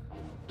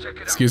 Check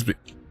it Excuse me.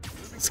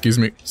 Excuse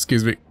me.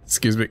 Excuse me.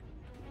 Excuse me.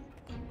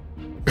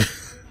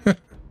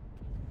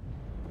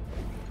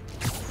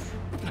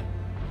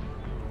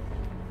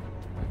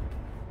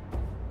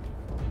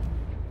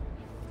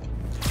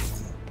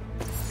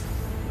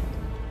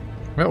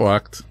 It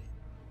worked.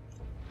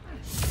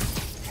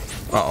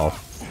 Uh-oh.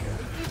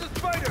 The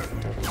spider!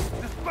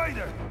 The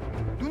spider!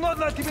 Do not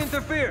let him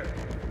interfere!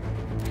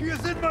 He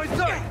is in my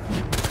sight!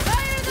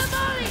 Fire the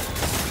volley!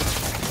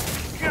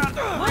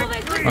 Move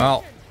it!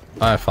 Well,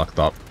 I fucked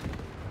up.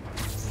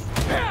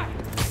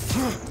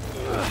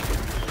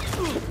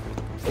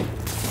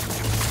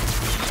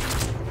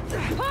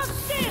 Hold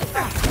still!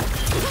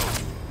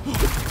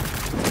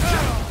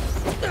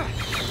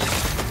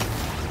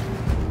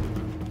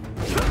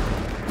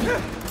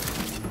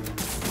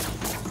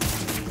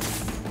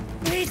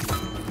 He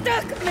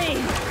stuck me!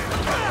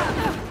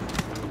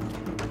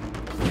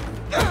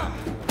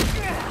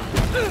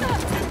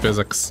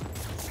 Physics.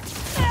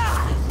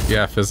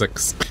 Yeah,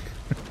 physics.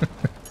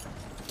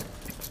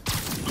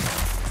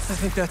 I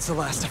think that's the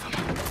last of them.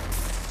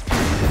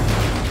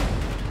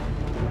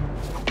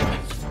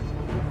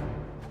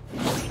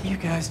 You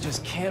guys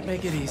just can't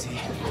make it easy.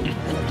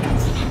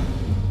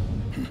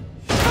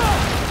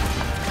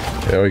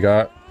 There we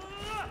go.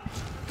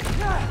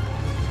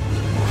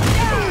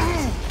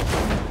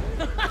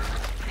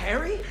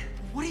 Harry?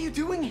 What are you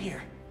doing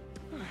here?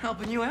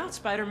 Helping you out,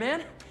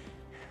 Spider-Man.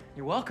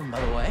 You're welcome, by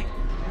the way.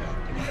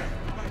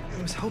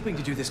 I was hoping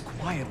to do this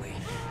quietly.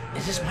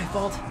 Is this my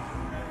fault?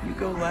 You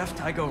go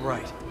left, I go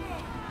right.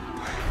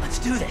 Let's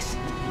do this.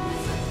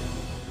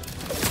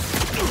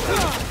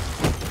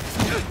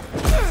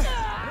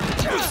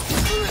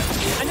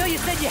 I know you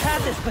said you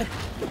had this, but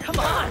come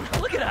on,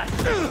 look at us.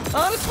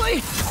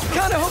 Honestly,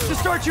 kinda hope to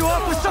start you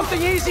off with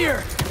something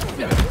easier.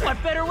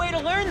 What better way to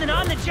learn than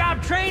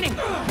on-the-job training?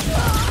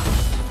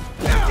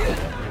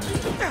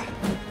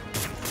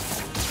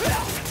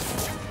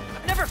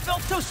 I've never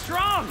felt so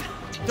strong.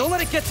 Don't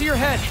let it get to your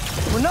head.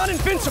 We're not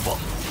invincible.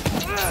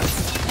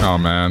 Oh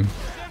man,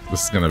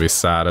 this is gonna be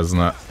sad, isn't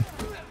it?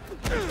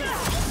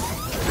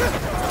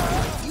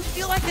 You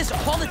feel like this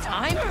all the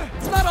time?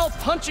 It's not all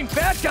punching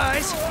bad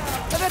guys.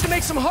 I've had to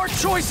make some hard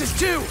choices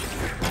too.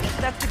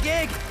 That's the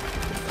gig.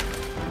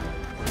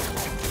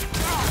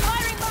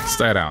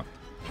 Stay down.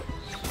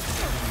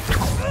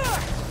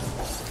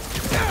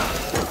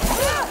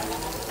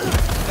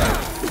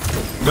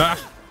 Ah.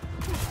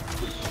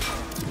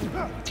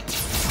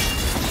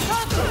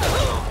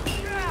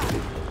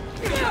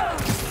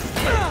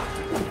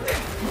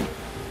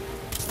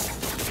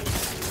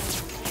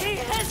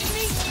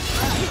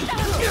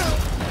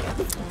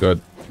 Good.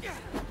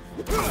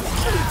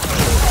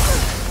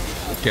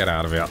 Get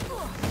out of here.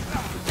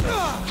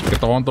 Get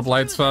the one with the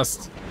blades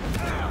first.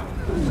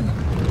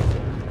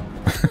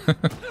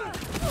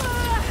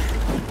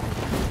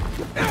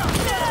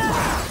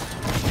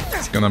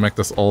 It's gonna make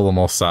this all the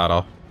more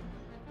sadder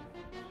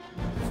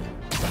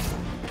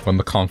when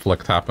the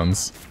conflict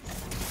happens.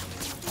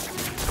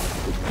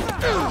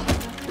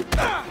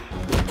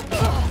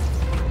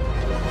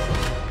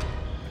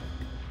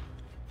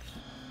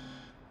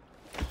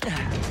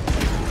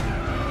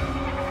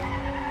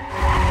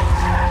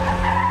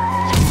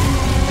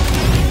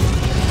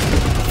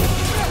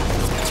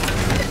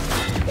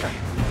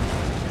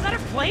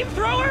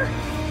 Flamethrower?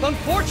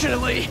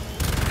 Unfortunately,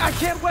 I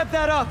can't web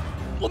that up.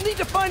 We'll need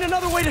to find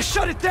another way to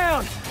shut it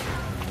down.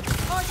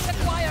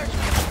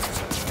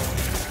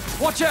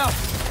 Watch out!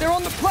 They're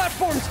on the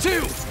platforms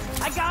too!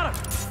 I got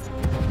them!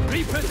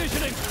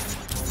 Repositioning!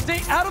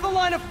 Stay out of the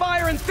line of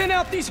fire and thin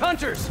out these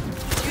hunters!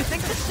 You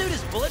think this suit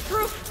is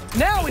bulletproof?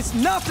 Now is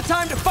not the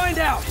time to find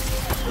out!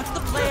 What's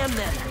the plan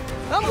then?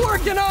 I'm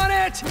working on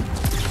it!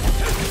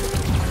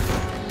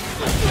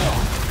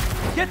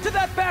 Get to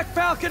that back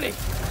balcony!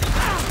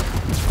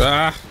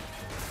 Ah!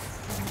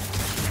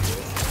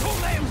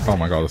 Oh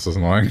my god, this is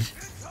annoying.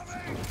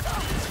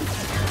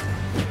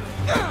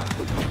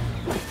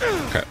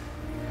 Okay.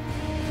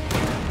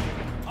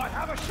 I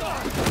have a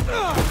shot.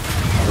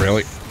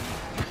 Really?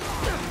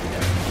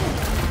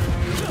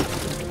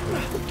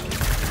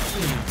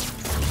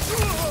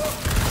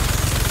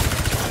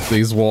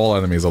 These wall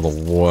enemies are the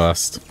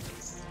worst.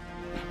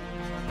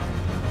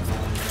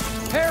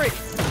 Harry,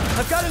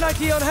 I've got an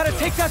idea on how to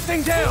take that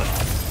thing down.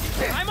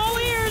 I'm all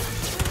ears!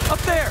 Up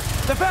there,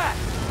 the bat.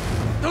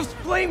 Those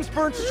flames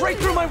burn straight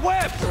through my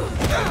web.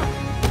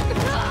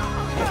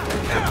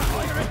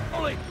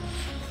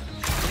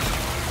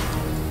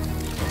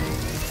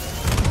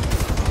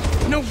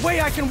 No way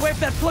I can web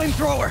that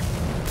flamethrower.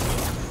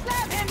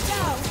 Slam him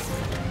down!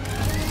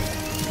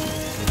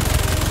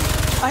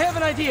 I have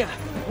an idea.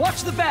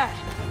 Watch the bat.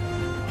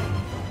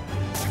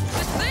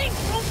 This thing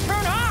won't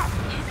turn off!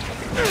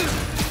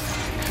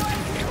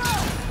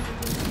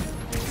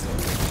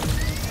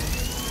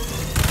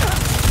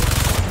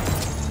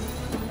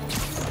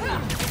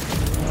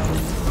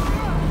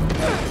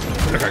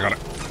 I think I got it.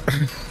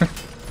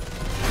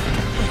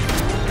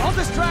 I'll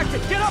distract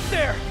it. Get up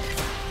there.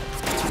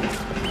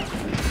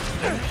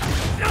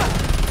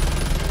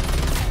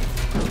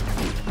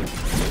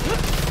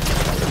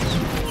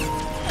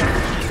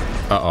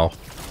 Uh-oh.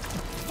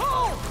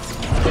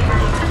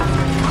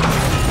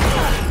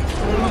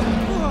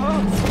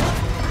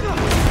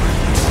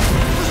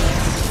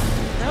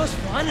 That was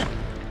fun.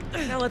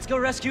 Now let's go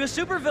rescue a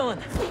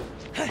supervillain.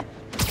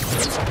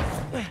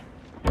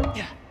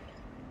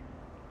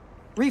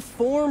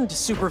 Reformed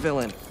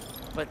supervillain.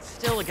 But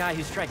still a guy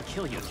who's tried to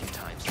kill you a few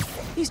times.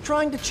 He's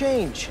trying to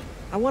change.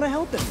 I want to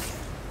help him.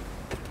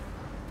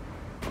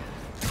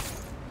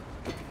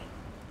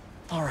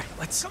 All right,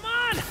 let's... Come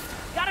on!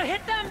 Gotta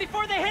hit them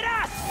before they hit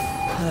us!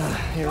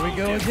 Here we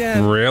go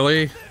again.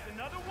 Really?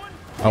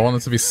 I want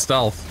it to be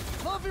stealth.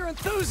 Love your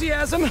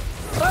enthusiasm,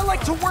 but I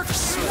like to work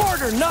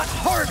smarter, not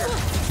harder.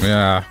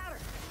 Yeah.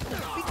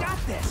 We got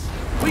this.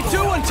 We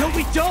do until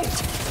we don't.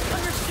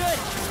 Understood.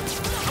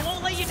 I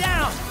won't let you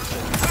down.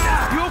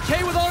 You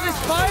okay with all this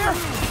fire?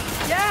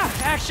 Yeah,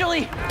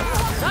 actually.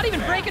 Not even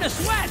breaking a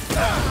sweat.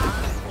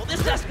 Well,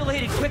 this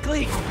escalated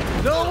quickly.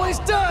 It always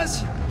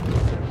does.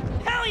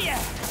 Hell yeah!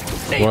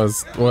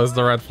 Was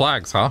the red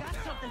flags, huh?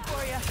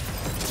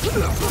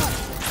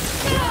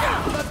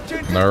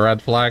 No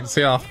red flags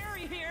here.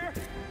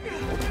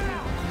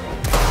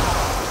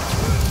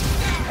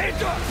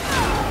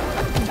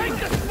 Take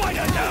the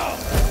spider now!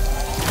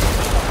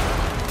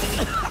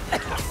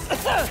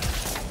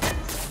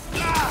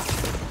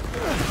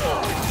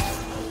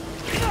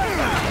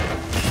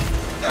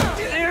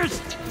 There's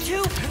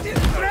too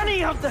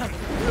many of them.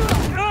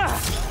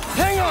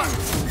 Hang on.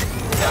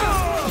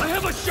 I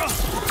have a shot.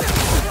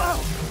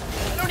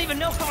 I don't even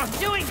know how I'm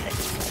doing this.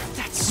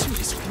 That suit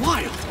is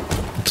wild.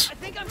 I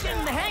think I'm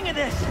getting the hang of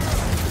this.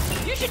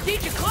 You should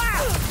teach a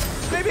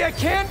class. Maybe I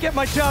can get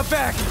my job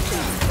back.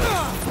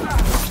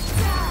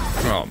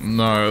 Oh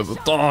no, the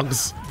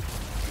dogs.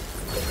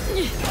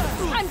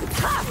 I'm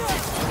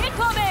cuffed.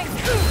 Incoming.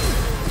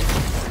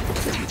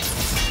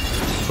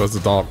 Where's the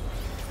dog?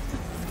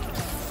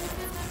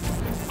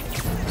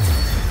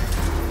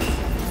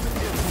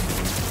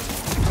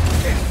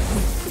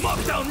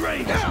 Lockdown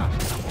range.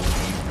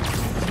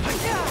 I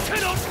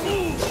cannot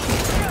move.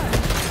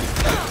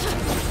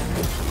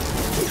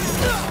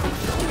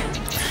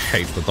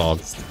 Hate the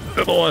dogs.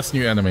 They're the worst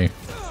new enemy.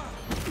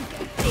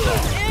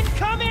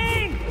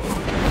 Incoming!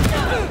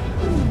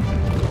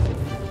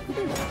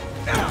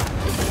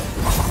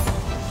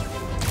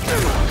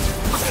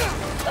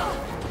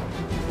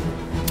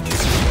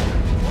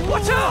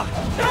 Watch out!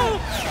 No!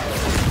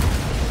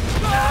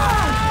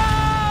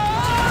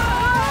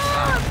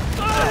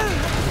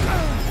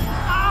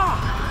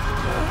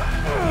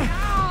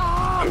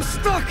 I'm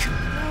stuck!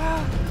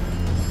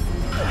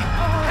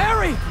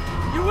 Harry!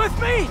 You with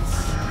me?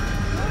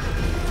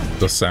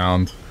 The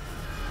sound.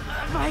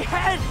 My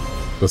head!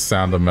 The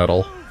sound of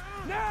metal.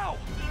 Now!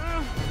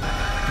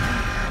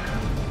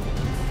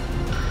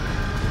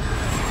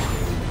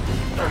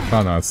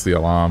 Oh no, it's the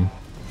alarm.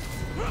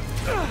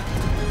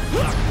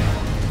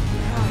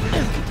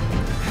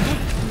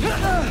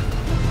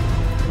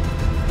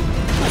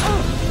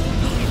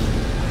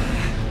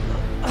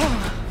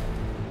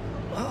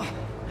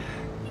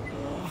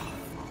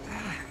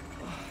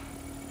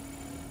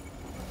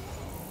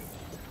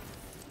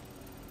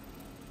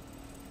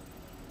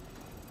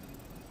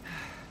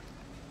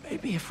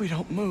 Maybe if we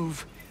don't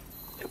move,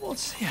 they won't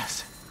see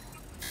us.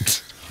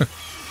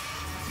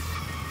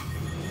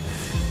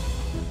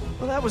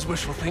 Well, that was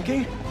wishful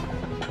thinking.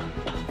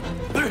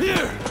 They're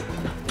here!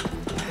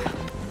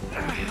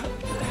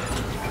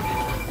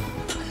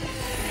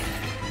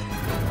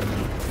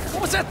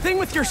 What was that thing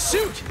with your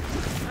suit?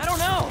 I don't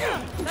know.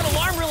 That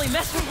alarm really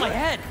messed with my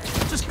head.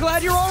 Just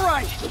glad you're all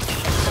right.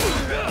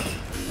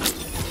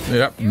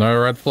 Yep, no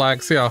red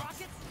flags here.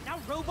 Now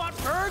robot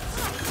birds?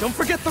 Don't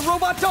forget the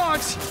robot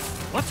dogs.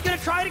 What's gonna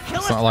try to kill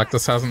us? It's not like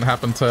this hasn't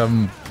happened to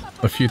him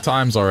a few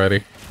times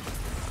already.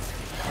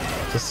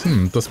 Just,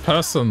 this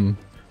person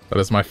that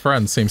is my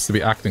friend seems to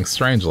be acting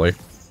strangely.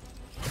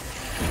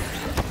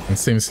 And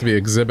seems to be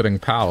exhibiting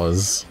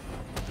powers.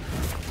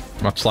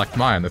 Much like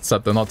mine,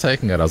 except they're not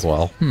taking it as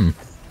well.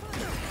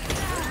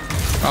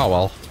 Oh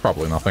well, it's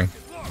probably nothing.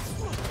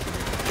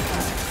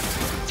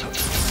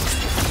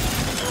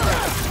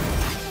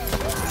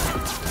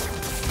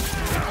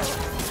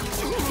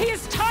 He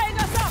is tying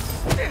us up.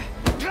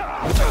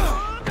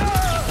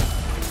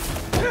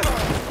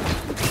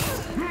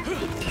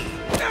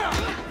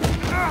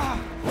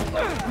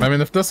 I mean,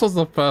 if this was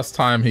the first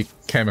time he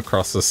came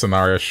across this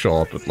scenario,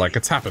 sure, but like,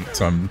 it's happened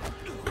to him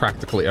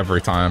practically every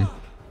time.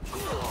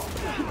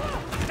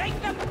 Make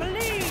them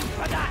believe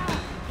for that.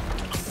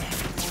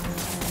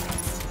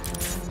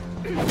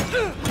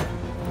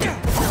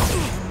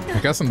 I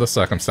guess in this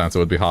circumstance it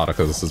would be harder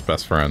because it's his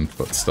best friend,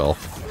 but still.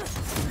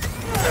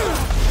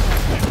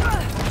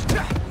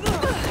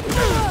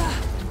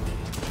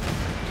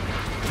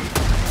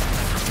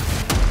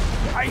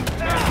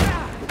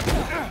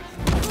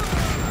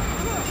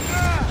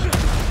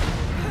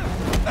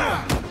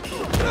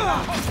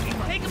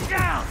 Take him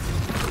down.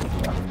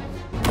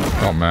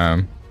 Oh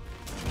man.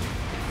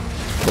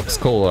 Looks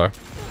cool though.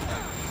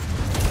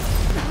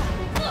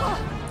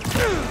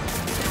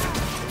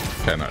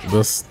 Okay, no,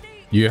 this...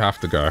 You have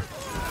to go.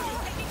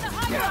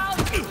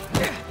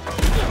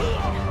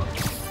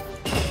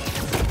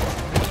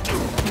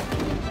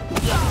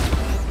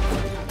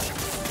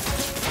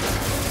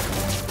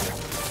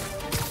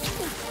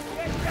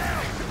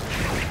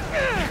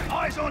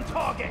 Eyes on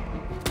target.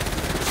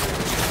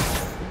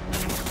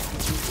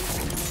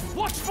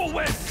 Watch useful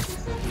web.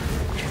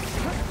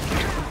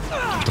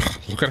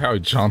 Look at how he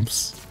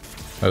jumps.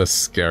 That is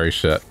scary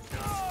shit.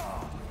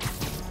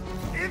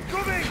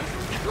 Incoming.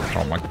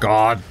 Oh my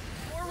god.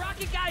 More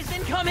rocket guys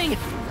incoming.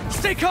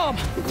 Stay calm.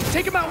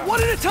 Take him out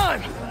one at a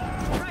time.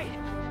 Right.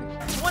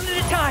 One at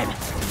a time.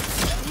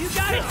 You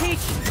got it, Peach.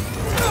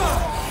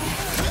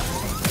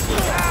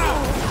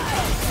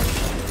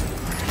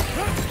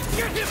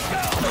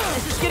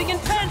 This is getting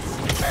intense.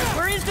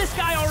 Where is this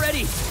guy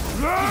already?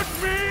 Let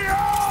me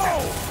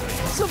out!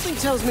 Something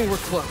tells me we're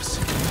close.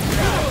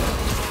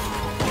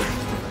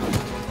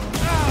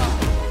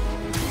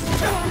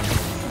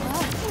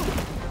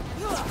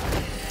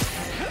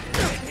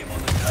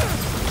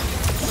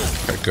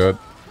 Okay, good.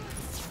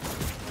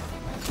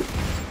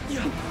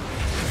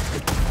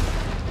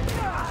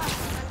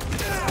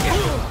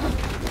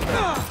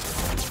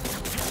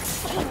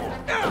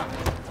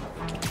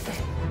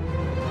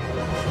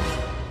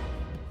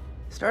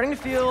 Starting to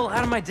feel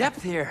out of my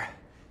depth here.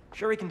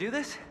 Sure we can do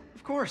this?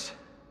 Of course.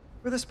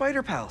 We're the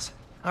Spider Pals.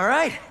 All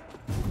right.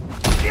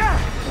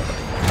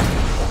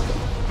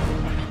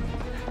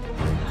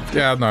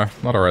 Yeah, no,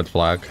 not a red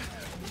flag.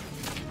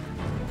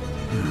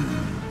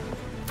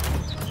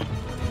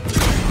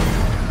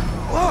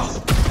 Whoa!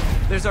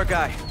 There's our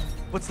guy.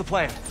 What's the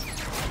plan?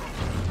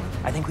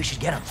 I think we should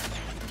get him.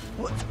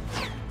 What?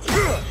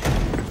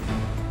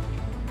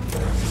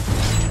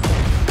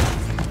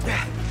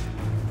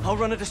 I'll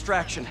run a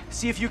distraction.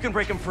 See if you can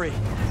break him free.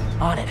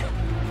 On it.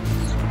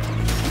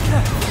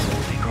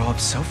 They grow up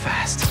so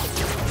fast.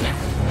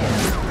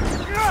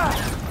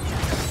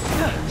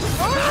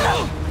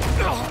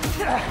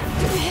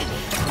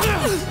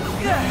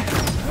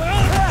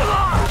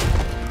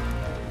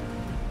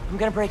 I'm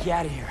gonna break you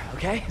out of here,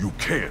 okay? You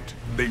can't.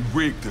 They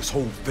rigged this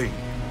whole thing.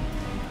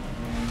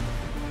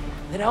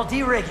 Then I'll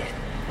de-rig it.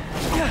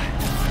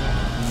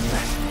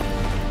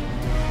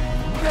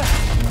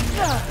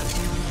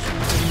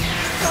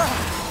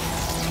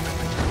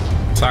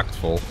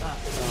 Tactful.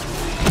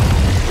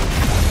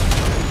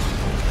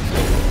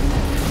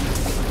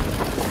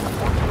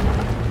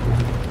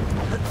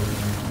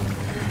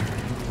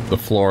 The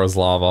floor is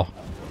lava.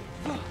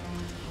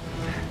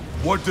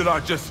 What did I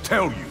just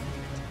tell you?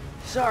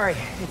 Sorry,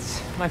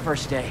 it's my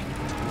first day.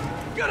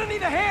 Gonna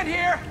need a hand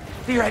here!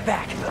 Be right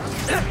back.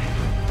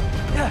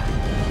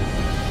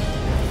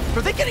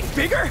 Are they getting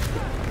bigger?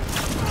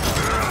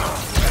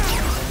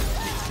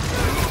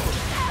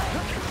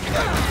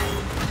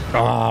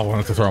 Ah, I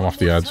wanted to throw him off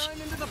the edge.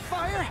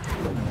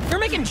 You're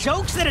making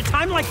jokes at a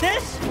time like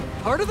this?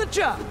 Part of the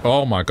job.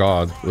 Oh my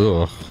god.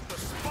 Ugh.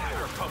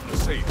 Come to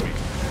save me.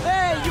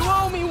 Hey, you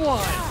owe me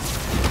one.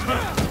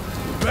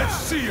 Let's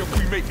see if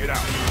we make it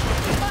out.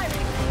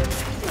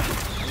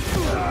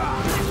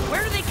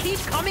 Where do they keep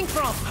coming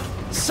from?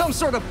 Some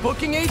sort of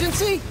booking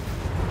agency?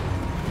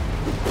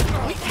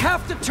 We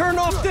have to turn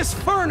off this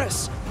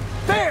furnace.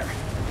 There!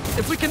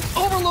 If we can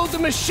overload the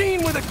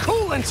machine with a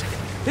coolant,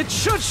 it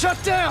should shut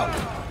down.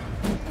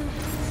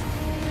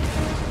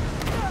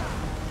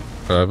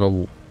 I have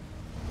a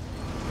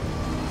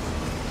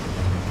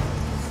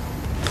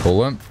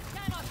coolant.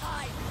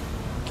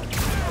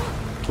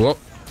 Whoop.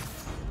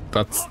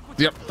 That's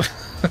yep.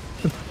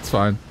 It's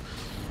fine.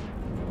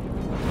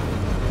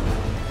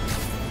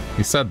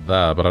 He said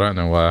there, but I don't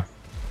know where.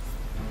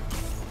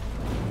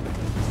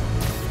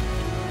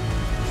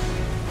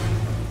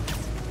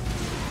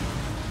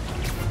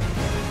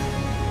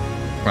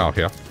 Oh,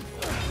 here.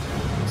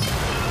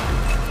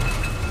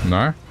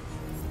 No?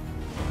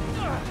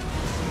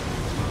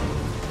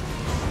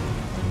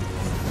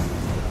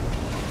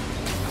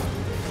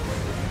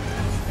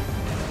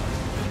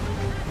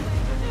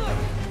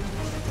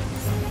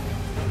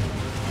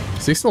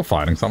 Is he still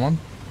fighting someone?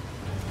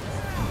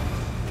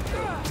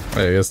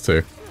 There he is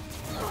too.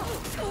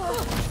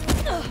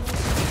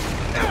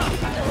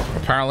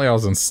 Apparently I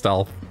was in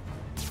stealth.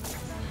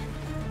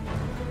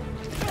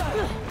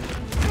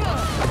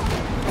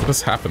 What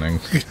is happening?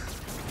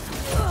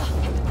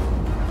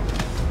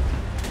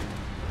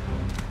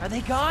 Are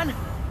they gone?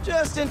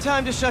 Just in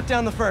time to shut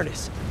down the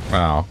furnace.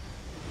 Wow.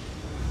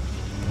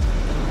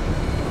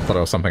 Thought it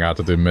was something I had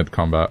to do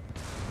mid-combat.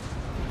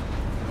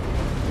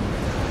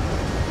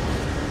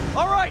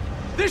 All right,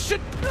 this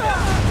should...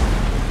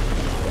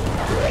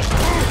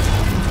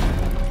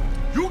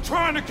 You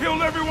trying to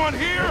kill everyone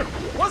here?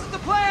 Wasn't the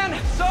plan,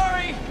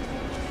 sorry.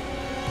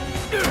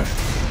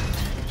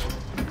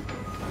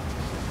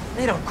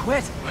 They don't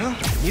quit. Well,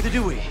 neither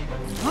do we.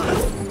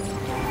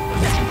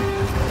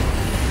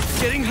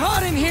 Getting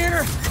hot in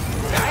here.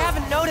 I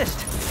haven't noticed.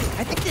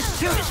 I think this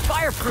suit is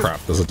fireproof.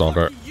 Crap, there's a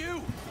doggo.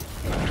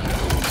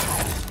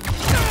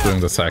 Doing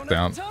the sack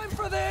down. Time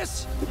for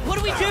this. What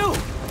do we do?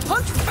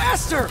 Hunt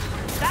faster.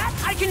 That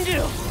I can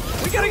do.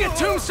 We gotta get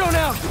Tombstone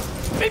out.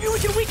 Maybe we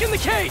can weaken the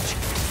cage.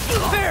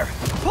 There,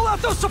 pull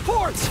out those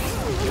supports.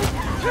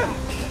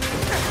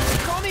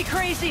 Call me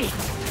crazy.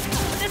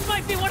 This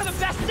might be one of the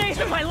best days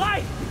of my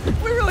life.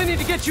 We really need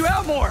to get you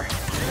out more.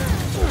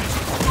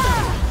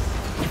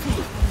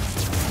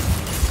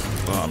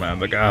 Oh man,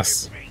 the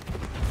gas.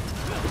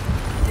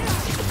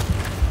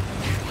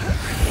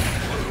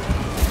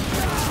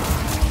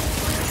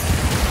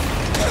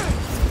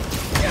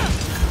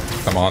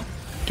 Come on.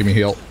 Give me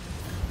heal.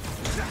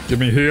 Give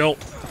me heal.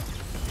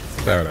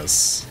 There it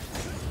is.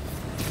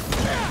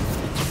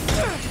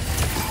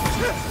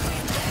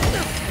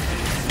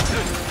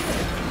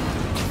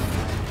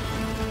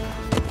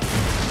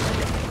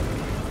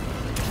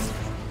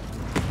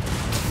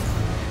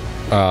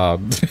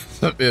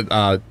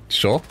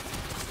 Sure.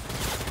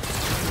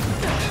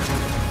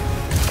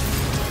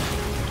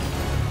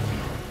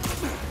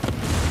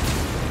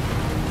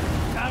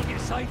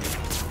 Target sighted.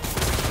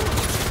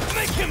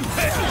 Make him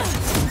pay.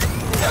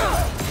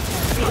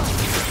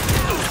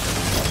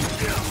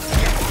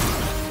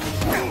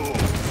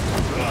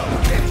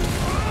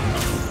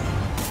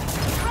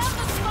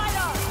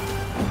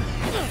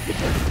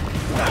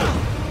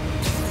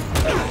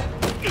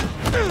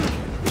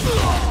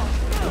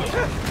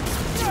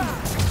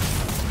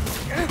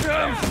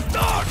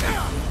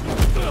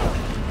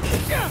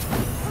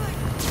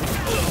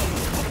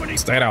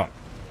 Stay down.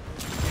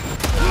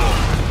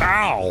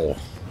 Ow!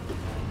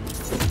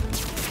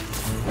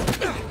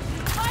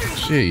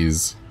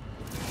 Jeez.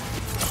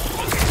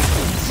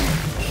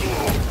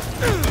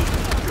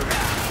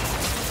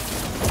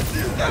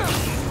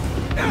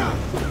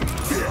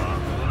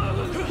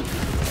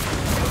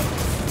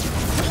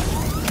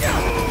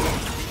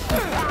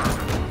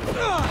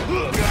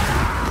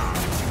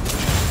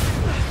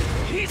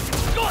 He's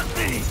got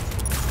me.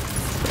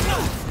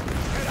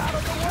 Get out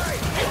of the way.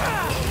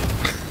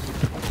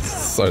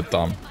 So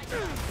dumb.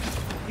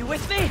 You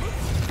with me?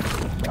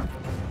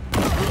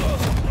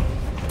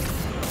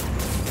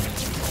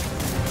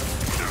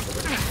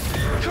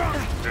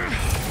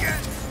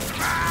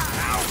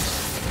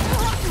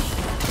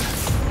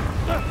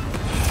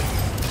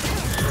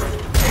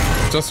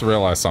 Just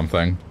realized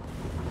something.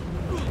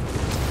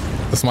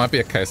 This might be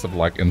a case of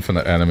like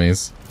infinite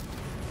enemies.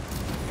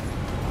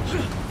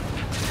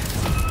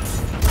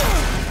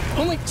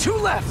 Only 2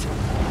 left.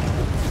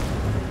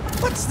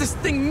 What's this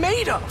thing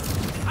made of?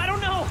 I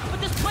don't know,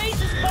 but this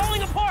place is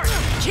falling apart.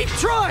 Keep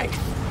trying.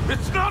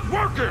 It's not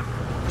working.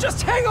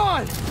 Just hang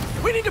on.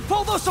 We need to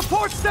pull those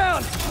supports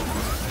down.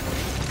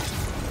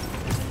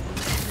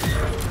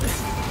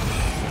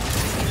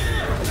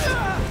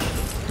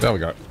 There we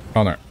go.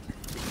 Oh no.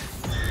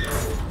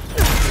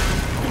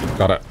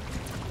 Got it.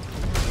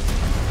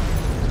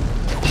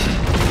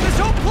 This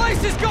whole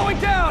place is going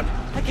down.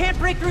 I can't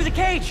break through the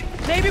cage.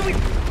 Maybe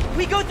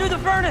we go through the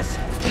furnace.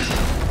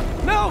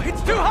 No,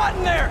 it's too hot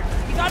in there.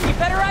 You got any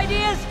better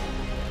ideas?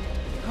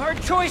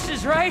 Hard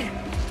choices, right?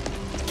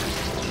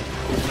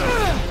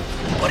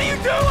 What are you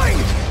doing?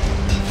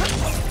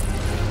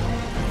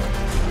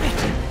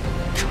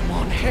 Come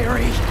on,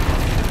 Harry.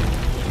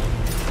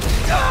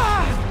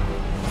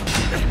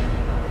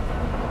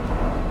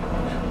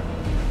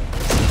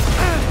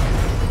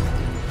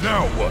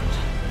 Now what?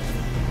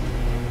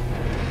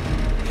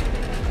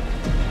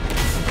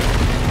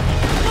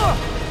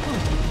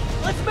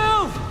 Let's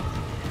move!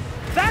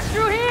 Back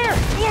through here!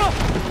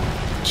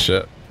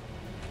 Shit.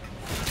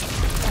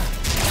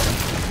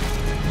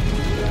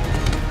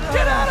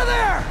 Get out of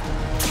there!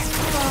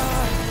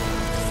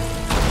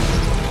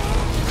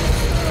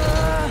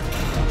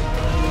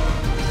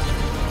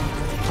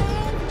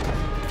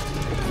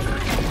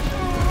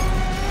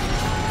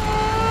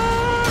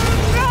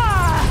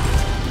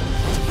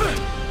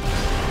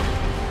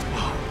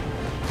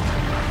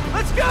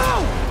 Let's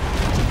go!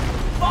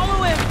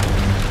 Follow him!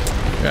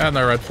 Yeah,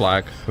 no red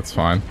flag. That's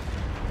fine.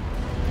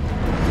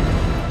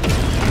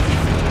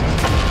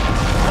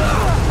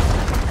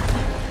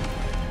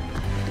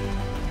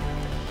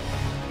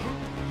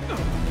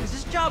 Is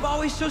this job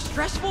always so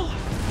stressful?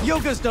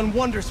 Yoga's done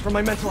wonders for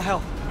my mental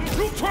health.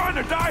 You trying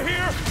to die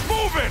here?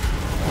 Move it!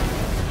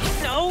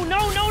 No,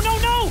 no, no, no,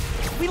 no!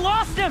 We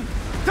lost him!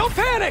 Don't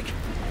panic!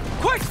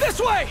 Quick, this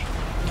way!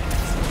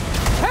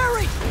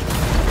 Harry!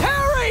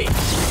 Harry!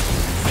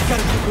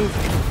 Gotta keep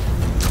moving.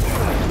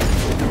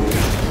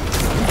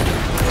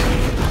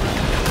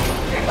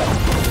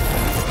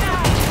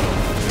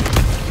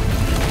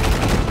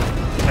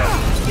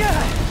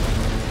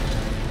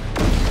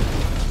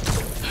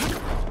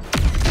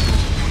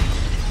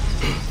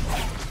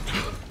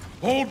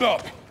 Hold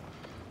up!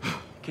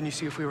 Can you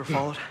see if we were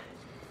followed?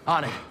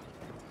 On it.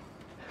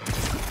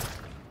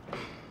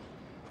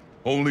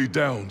 Only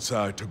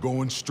downside to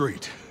going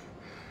straight.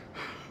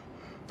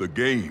 The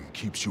game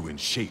keeps you in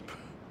shape.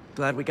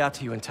 Glad we got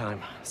to you in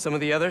time. Some of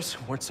the others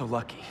weren't so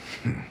lucky.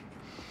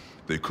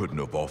 They couldn't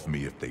have offed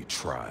me if they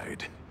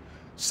tried.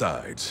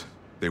 Besides,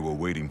 they were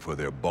waiting for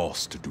their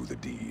boss to do the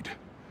deed.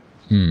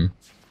 Hmm.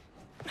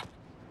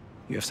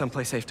 You have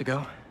someplace safe to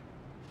go?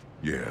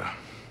 Yeah.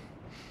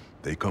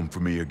 They come for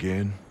me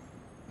again,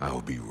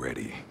 I'll be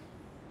ready.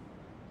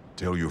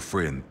 Tell your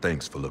friend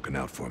thanks for looking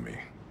out for me.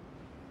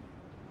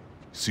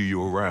 See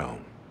you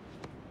around,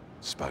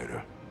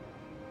 Spider.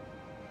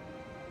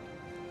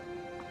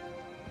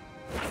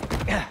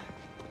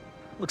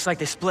 Looks like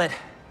they split.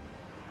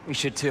 We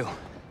should too.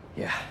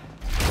 Yeah.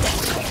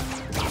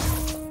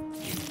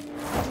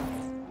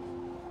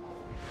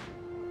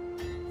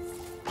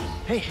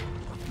 Hey,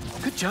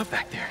 good job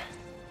back there.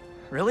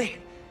 Really?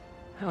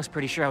 I was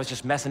pretty sure I was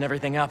just messing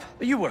everything up.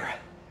 You were,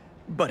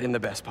 but in the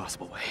best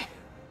possible way.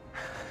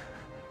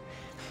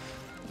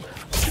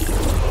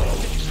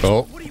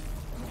 Oh.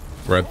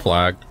 Red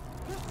flag.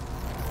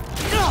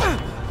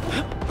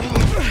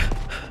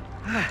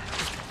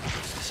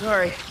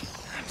 Sorry.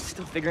 I'm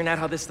still figuring out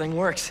how this thing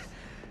works.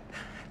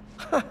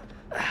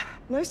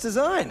 Nice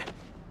design.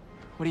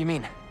 What do you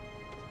mean?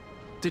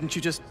 Didn't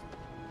you just...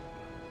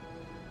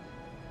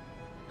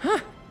 Huh.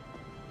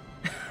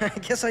 I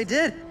guess I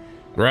did.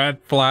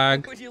 Red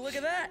flag. Would you look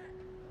at that?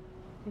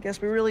 I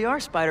guess we really are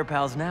spider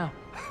pals now.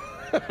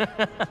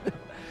 I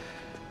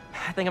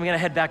think I'm gonna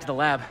head back to the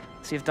lab,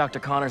 see if Dr.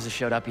 Connors has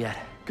showed up yet.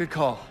 Good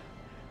call.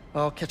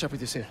 I'll catch up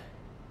with you soon.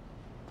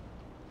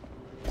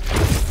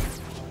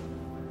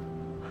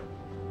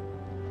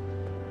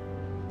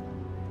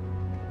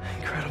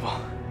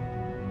 Incredible.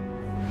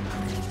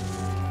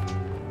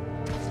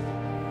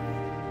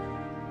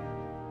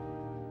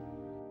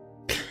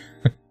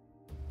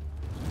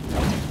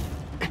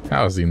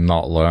 How has he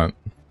not learnt?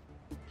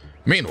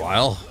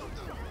 Meanwhile...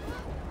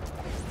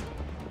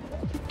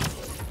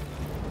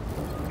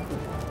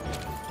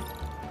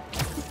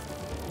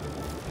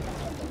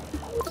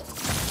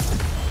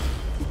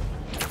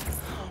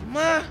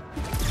 Ma,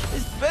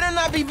 this better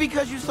not be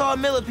because you saw a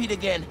millipede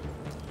again.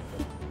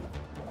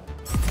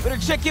 Better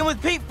check in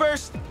with Pete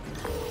first.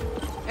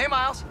 Hey,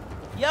 Miles.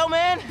 Yo,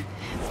 man.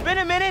 It's been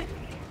a minute.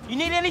 You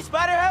need any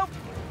spider help?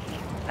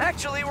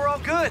 Actually, we're all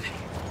good.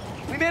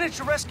 We managed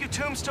to rescue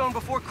Tombstone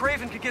before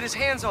Craven could get his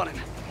hands on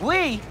him.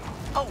 We?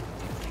 Oh,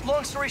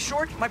 long story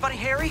short, my buddy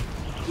Harry,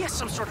 he has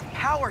some sort of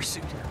power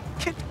suit.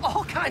 Kicked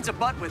all kinds of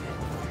butt with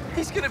it.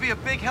 He's gonna be a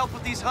big help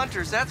with these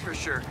hunters, that's for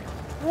sure.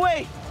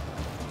 Wait.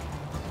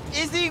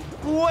 Is he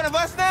one of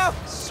us now?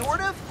 Sort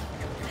of.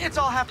 It's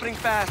all happening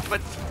fast, but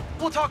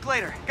we'll talk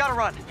later. Gotta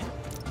run.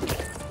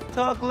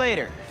 Talk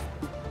later.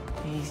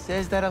 He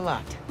says that a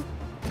lot.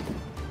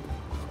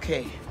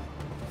 Okay.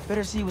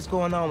 Better see what's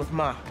going on with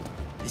Ma.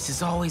 This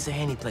is always a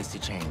handy place to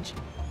change.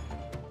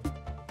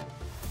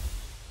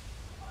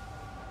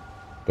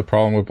 The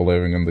problem with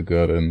believing in the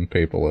good in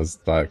people is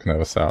that it can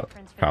never out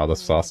how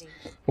this sus.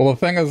 Well, the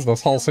thing is,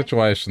 this whole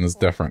situation is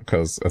different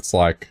because it's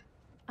like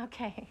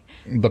Okay.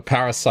 the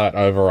parasite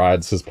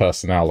overrides his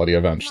personality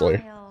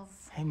eventually.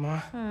 Hey,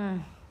 Ma.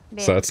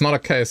 So it's not a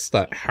case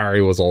that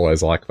Harry was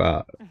always like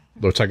that,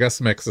 which I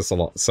guess makes this a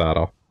lot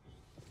sadder.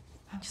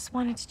 I just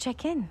wanted to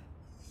check in,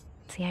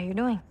 see how you're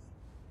doing.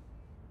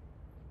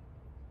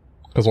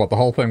 Because what the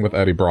whole thing with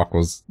Eddie Brock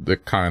was,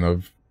 it kind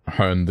of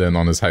honed in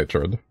on his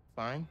hatred.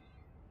 Fine.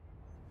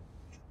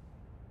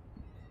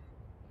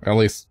 At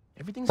least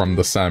from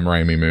the Sam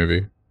Raimi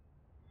movie.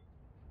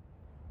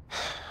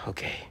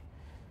 Okay.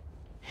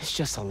 It's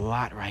just a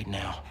lot right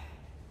now.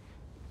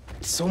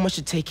 So much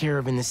to take care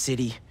of in the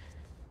city.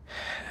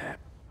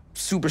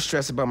 Super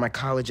stressed about my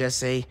college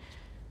essay.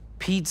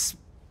 Pete's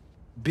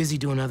busy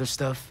doing other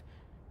stuff.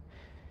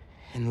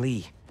 And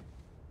Lee.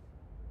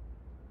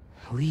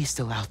 Lee's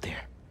still out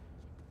there.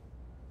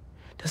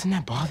 Doesn't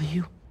that bother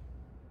you?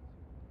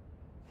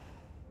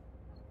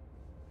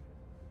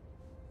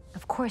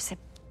 Of course it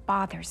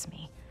bothers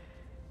me.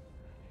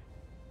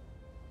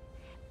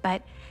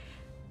 But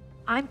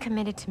I'm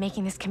committed to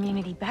making this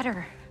community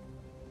better.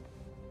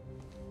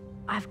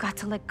 I've got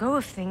to let go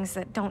of things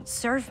that don't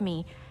serve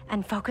me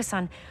and focus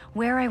on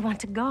where I want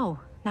to go,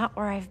 not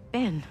where I've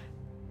been.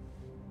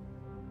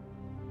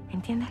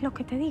 ¿Entiendes lo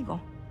que te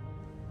digo?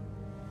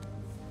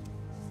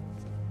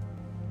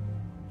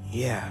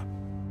 Yeah.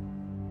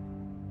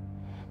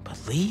 But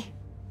Lee?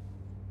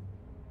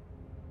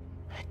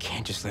 I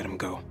can't just let him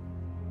go.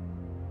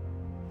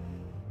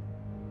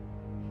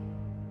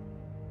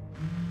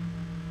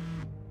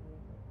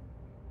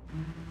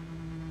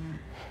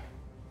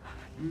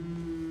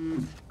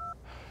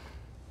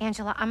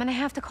 Angela, I'm gonna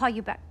have to call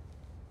you back.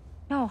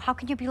 No, how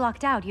can you be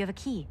locked out? You have a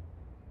key.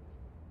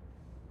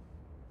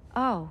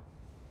 Oh.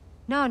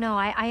 No,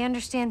 I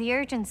understand the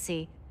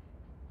urgency.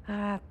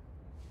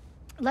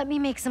 Let me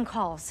make some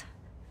calls.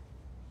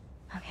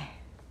 Okay.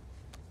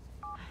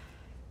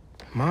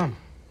 Mom,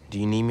 do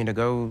you need me to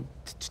go?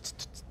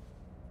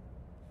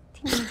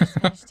 Didn't you just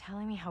finish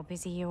telling me how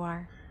busy you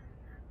are?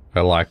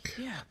 I like...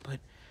 Yeah, but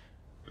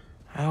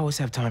I always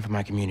have time for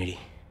my community.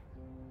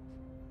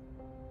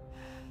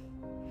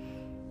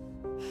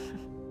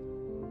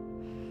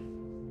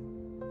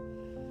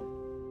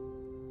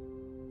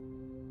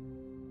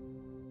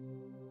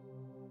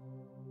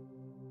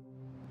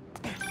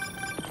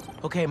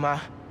 Okay, Ma,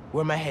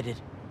 where am I headed?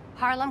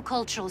 Harlem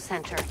Cultural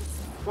Center,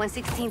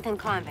 116th and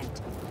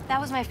Convent. That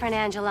was my friend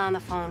Angela on the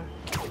phone.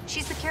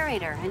 She's the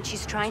curator, and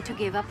she's trying to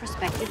give a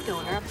prospective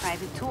donor a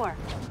private tour.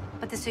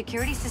 But the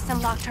security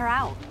system locked her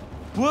out.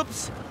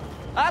 Whoops!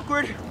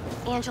 Awkward!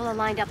 Angela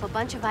lined up a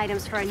bunch of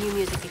items for a new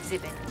music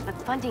exhibit,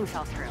 but funding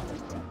fell through.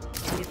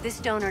 And if this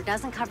donor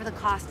doesn't cover the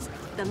costs,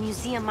 the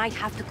museum might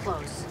have to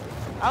close.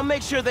 I'll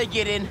make sure they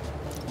get in.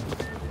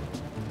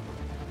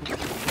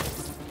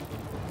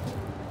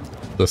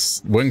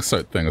 This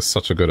wingsuit thing is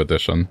such a good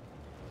addition.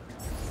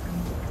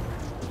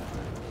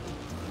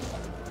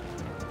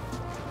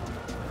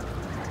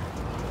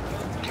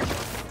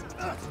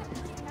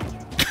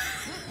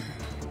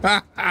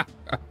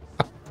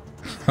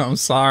 I'm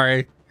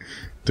sorry.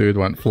 Dude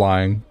went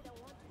flying.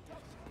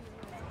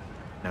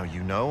 Now,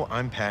 you know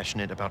I'm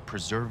passionate about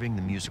preserving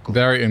the musical.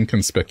 Very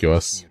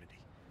inconspicuous.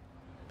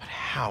 But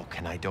how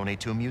can I donate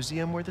to a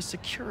museum where the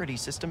security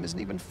system isn't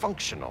even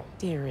functional?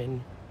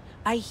 Darren,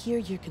 I hear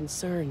your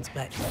concerns,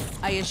 but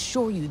I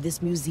assure you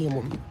this museum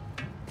will...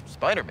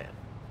 Spider-Man.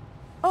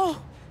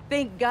 Oh,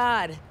 thank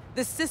God.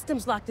 The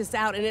system's locked us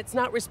out and it's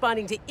not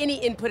responding to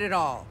any input at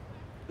all.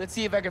 Let's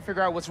see if I can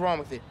figure out what's wrong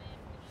with it.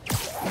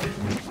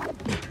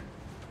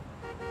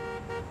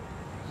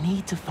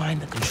 Need to find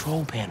the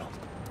control panel.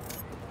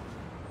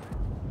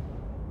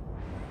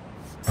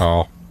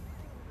 Oh.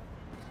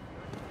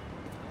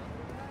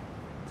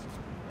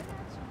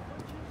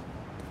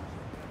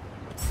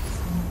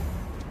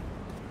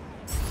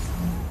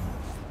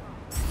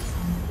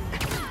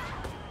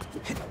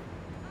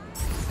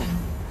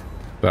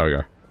 There we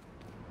go.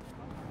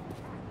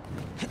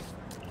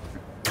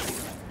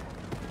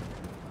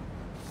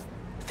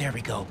 There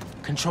we go.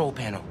 Control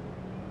panel.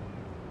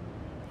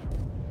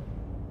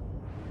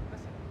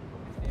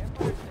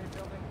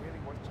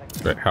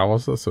 Wait, how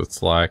was this?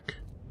 It's like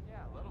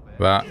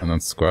that and then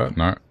square?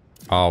 No.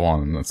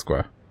 R1 and then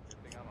square.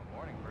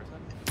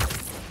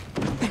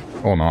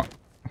 Or not.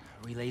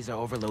 Relays are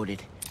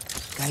overloaded.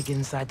 Gotta get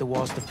inside the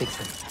walls to fix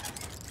them.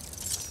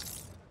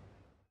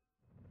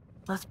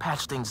 Let's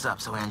patch things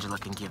up so Angela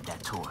can give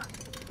that tour.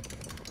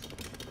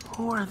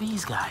 Who are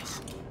these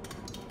guys?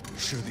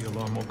 Sure the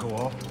alarm won't go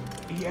off?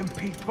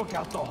 EMP took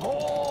out the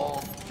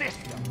whole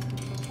system.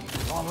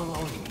 All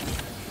alone.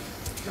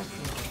 Just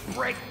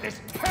break this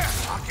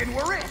padlock and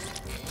we're in.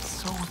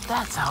 So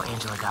that's how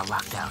Angela got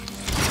locked out.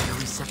 To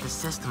reset the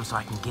system so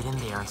I can get in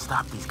there and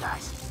stop these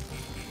guys.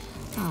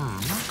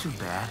 Not too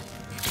bad.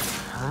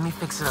 Let me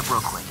fix it up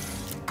real quick.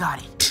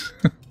 Got it.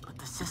 But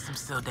the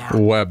system's still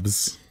down.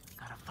 Webs.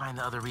 Gotta find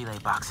the other relay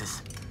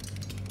boxes.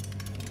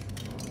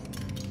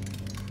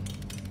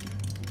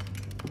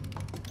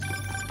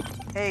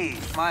 Hey,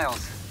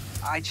 Miles.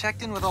 I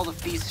checked in with all the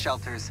feast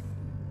shelters.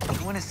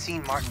 No one has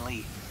seen Martin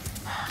Lee.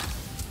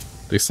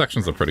 These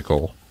sections are pretty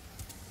cool.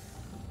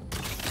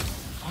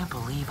 Can't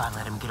believe I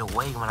let him get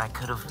away when I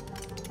could've...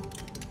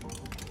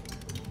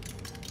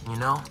 You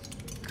know?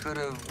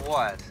 Could've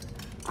what?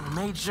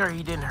 Made sure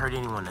he didn't hurt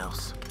anyone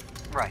else.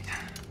 Right.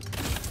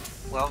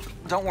 Well,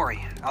 don't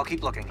worry. I'll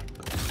keep looking.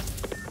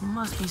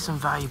 Must be some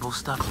valuable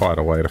stuff. Quite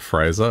a way to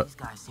phrase it. These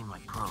guys seem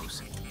like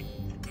pros.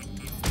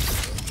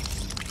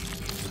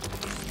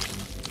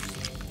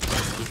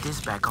 Let's get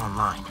this back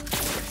online.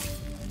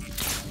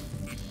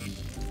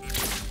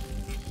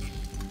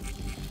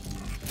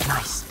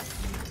 Nice.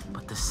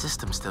 But the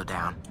system's still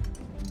down.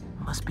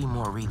 Must be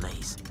more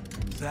relays.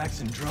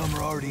 Sax and drum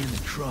are already in the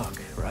truck,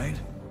 right?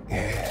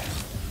 Yeah,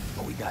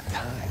 but we got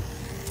time.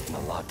 And a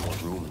lot more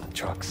room in the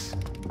trucks.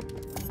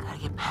 Gotta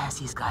get past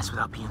these guys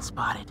without being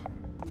spotted.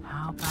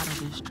 How about a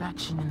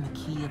distraction in the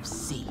key of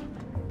C?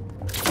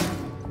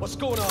 What's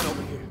going on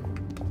over here?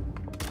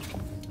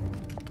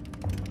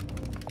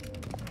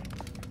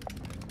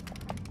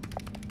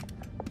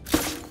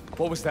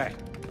 What was that?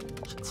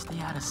 Should stay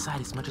out of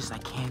sight as much as I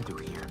can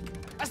through here.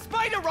 A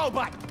spider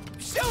robot!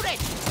 Shoot it!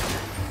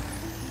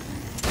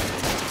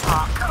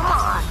 Oh, come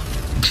on!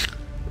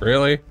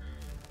 Really?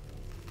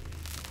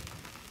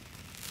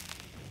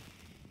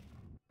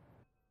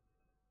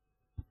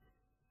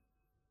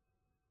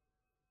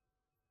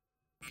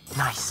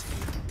 Nice.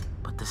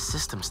 But the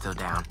system's still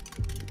down.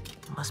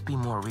 Must be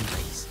more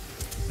relays.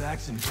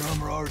 Sax and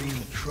drum are already in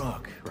the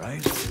truck,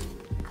 right?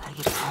 Gotta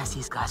get past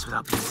these guys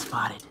without being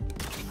spotted.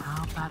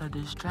 How about a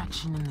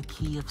distraction in the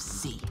key of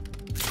C?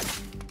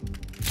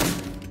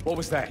 What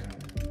was that?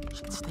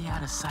 Should stay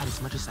out of sight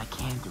as much as I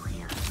can through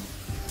here.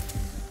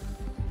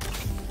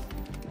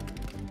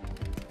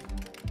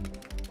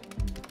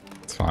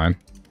 It's fine.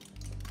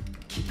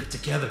 Keep it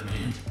together,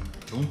 man.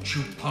 Don't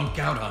you punk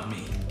out on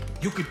me.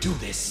 You could do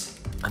this.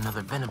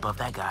 Another vent above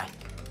that guy.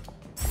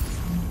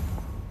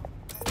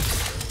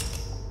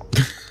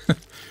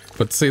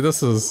 But see,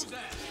 this is...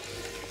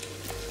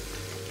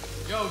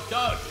 Yo,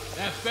 Doug,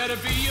 that better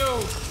be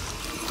you.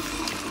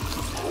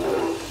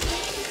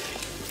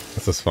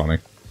 This is funny.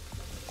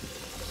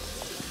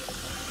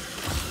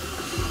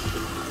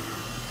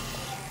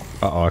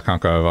 Uh-oh, I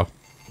can't go over.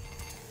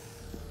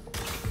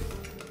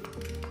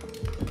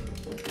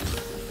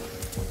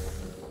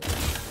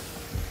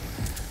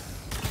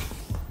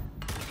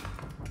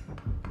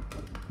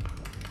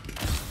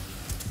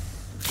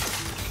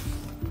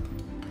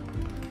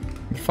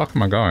 Where the fuck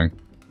am I going?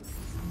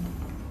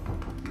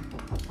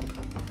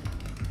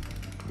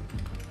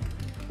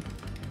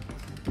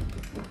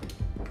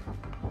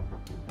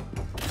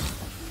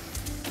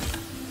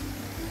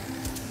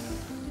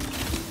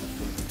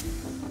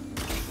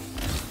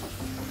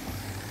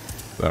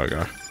 There we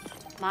go.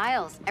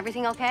 Miles,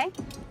 everything okay?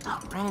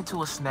 Oh, ran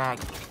into a snag,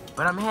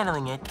 but I'm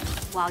handling it.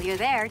 While you're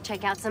there,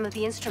 check out some of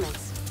the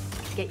instruments.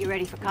 Get you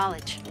ready for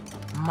college.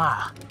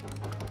 Ma,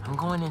 I'm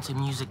going into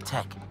music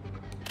tech.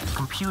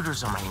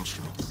 Computers are my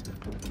instruments.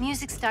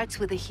 Music starts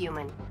with a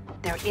human,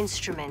 their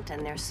instrument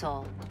and their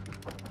soul.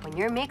 When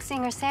you're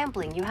mixing or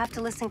sampling, you have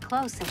to listen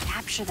close and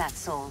capture that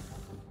soul.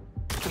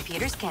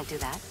 Computers can't do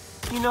that.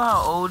 You know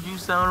how old you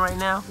sound right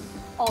now?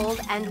 Old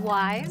and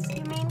wise,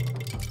 you mean?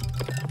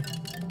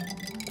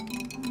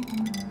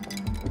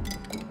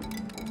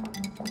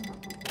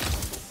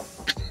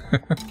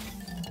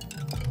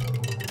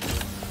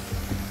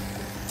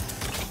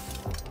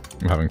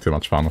 I'm having too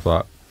much fun with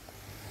that.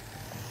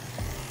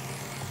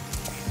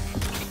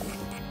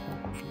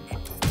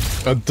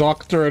 A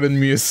doctorate in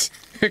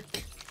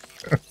music.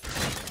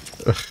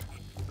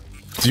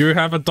 Do you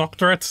have a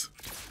doctorate?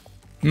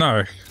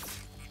 No.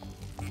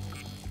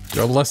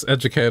 You're less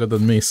educated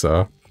than me,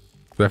 sir.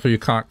 Therefore you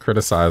can't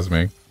criticize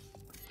me.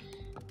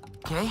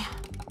 Okay,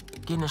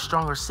 getting a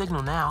stronger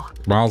signal now.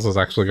 Miles is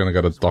actually gonna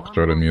get a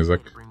doctorate in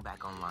music.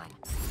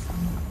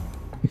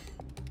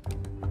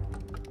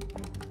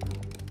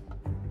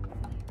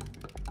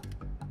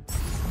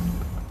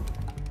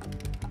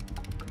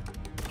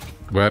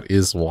 Where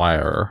is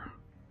wire?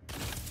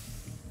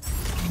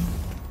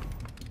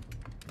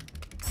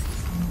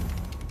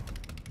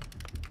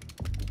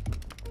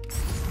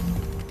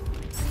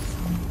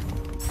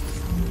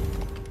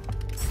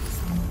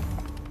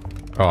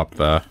 Oh, up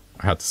there.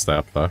 I had to stay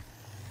up there.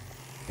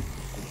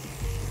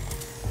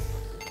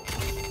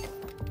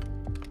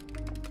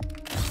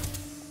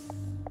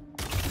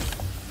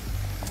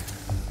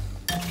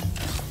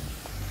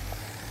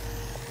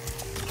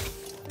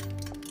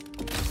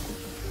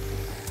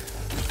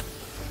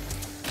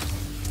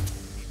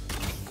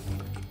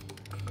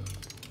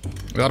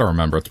 You gotta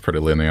remember, it's pretty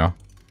linear.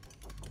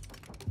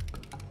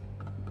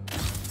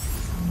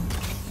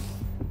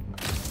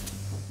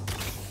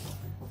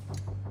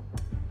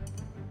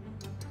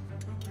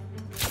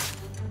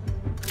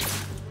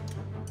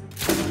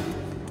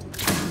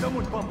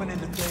 Someone's bumping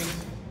into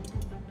things.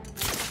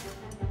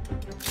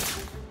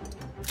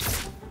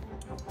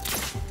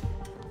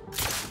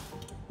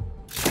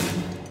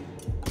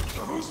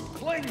 Who's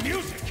playing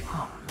music?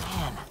 Oh,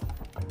 man.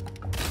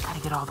 Gotta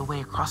get all the way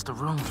across the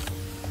room.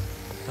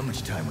 How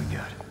much time we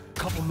got?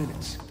 Couple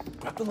minutes.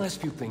 Grab the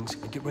last few things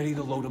and get ready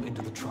to load them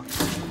into the truck.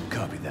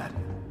 Copy that.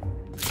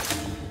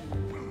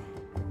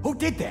 Who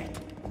did that?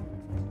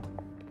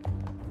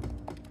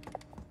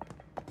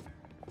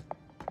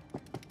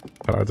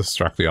 How do I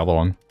distract the other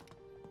one?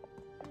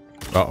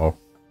 Uh-oh.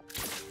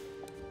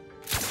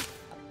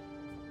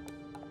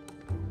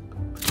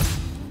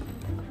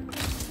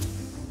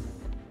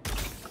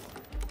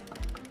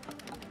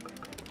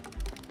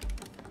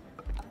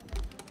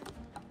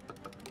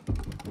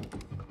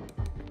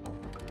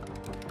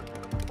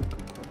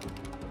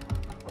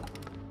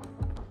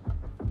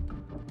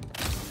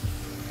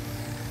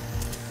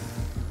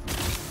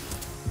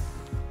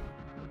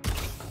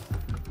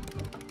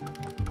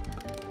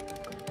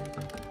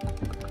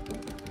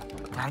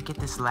 Gotta get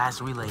this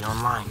last relay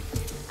online,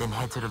 then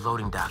head to the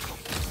loading dock.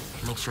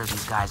 Make sure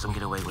these guys don't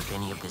get away with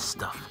any of this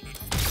stuff.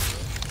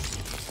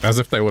 As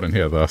if they wouldn't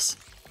hear this.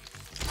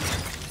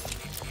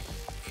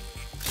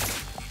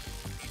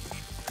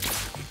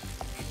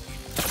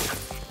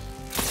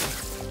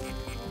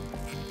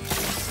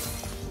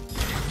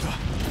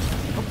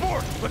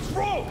 Abort! Let's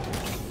roll!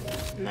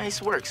 Nice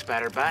work,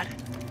 Spatterbot.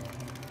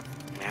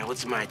 Now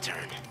it's my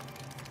turn.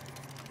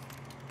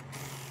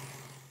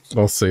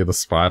 We'll see the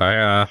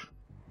spider.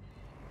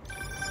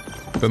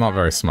 They're not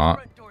very smart.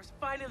 Front door's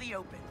finally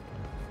open,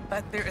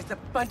 but there is a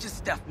bunch of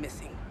stuff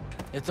missing.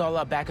 It's all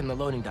up back in the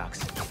loading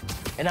docks.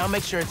 And I'll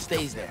make sure it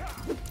stays there.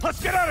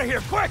 Let's get out of here,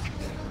 quick!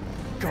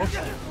 Go.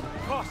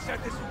 Boss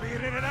said this would be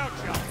an in and out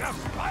job. Now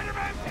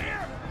Spider-Man's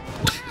here!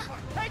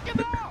 Take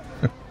him out!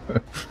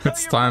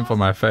 It's time for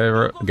my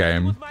favorite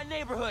game. My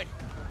neighborhood.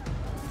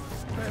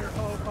 Better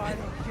hope I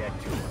don't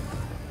get to him.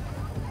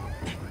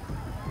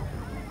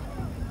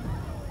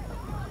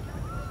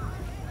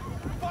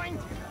 Find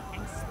him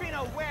and spin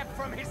a web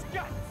from his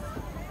guts!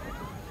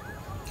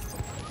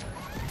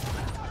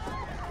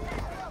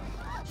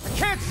 I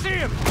can't see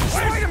him!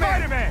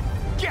 Spider-Man!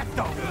 Get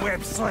the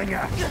web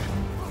slinger!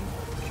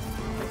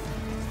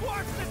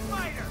 Squash the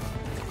spider!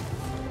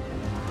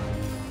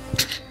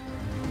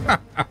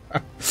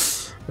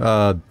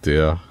 Oh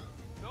dear.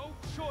 No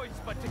choice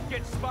but to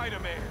get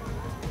Spider-Man.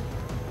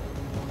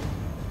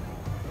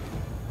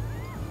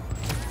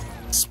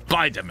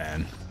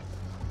 Spider-Man.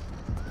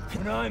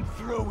 When I'm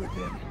through with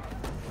him.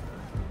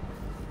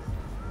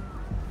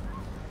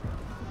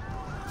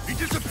 He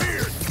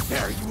disappeared!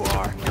 There you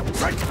are.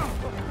 Right!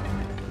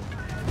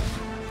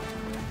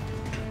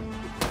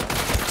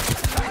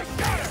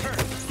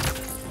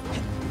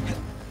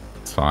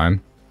 It's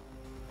fine.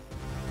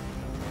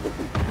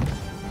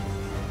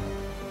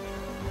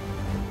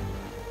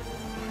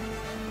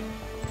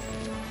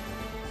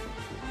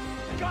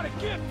 Got a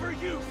gift for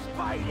you,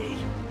 Spidey.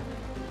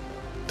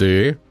 Do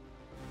you?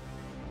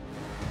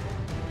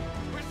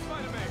 Where's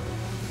Spider-Man?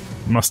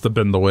 Must have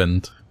been the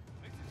wind. This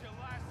is your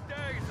last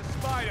day as a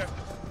spider.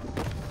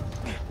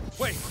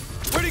 Wait,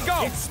 where'd he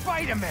go? It's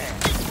Spider-Man.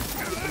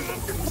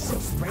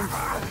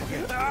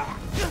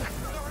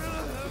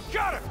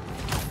 Got him!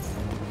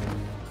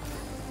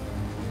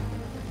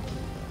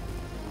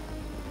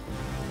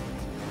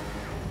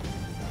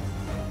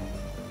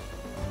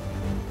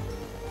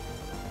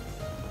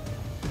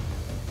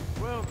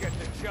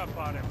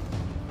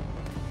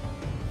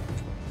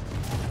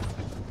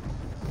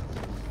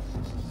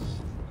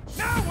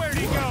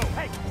 you go.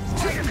 Hey,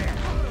 take him here.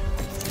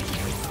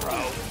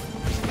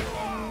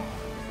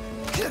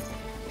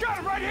 Got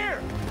him right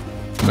here.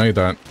 No, you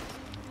don't.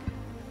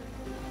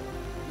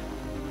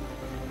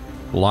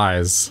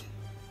 Lies.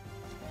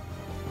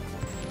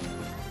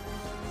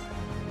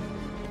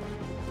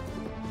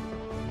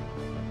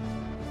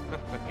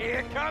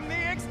 Here come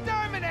the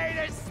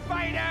exterminators,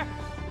 Spider!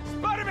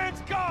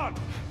 Spider-Man's gone!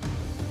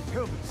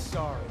 He'll be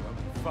sorry when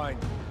we find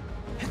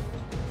him.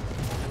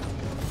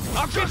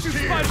 I'll get you,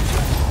 Spider!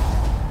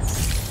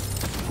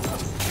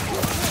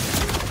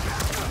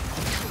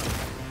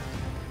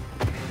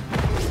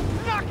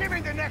 Knock him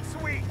into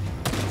next week!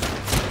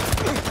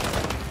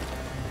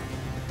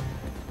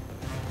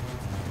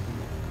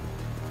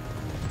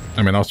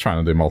 I mean, I was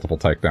trying to do multiple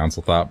takedowns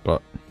with that,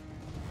 but...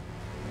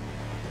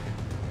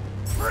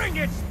 Bring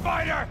it,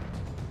 Spider!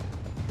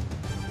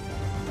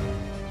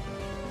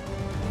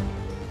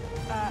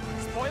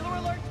 Spoiler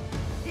alert?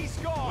 He's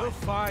gone! We'll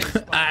find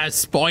Spider.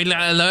 Spoiler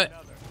alert!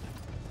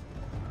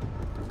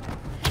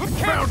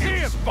 Found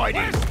him, Spidey!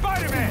 Where's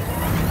Spider-Man?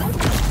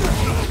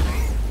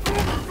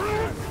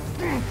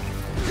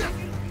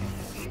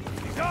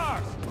 He's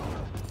ours!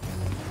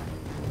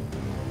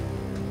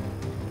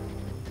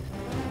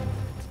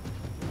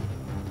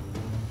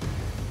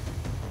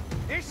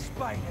 This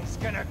Spider's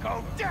gonna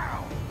go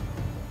down!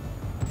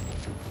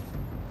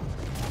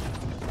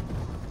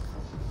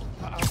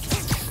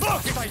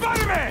 Look, it's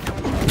Spider-Man!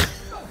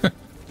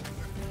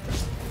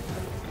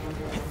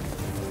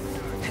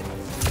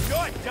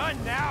 You're done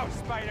now,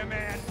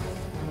 Spider-Man!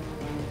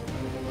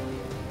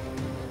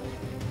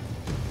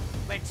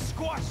 Let's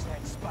squash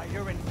that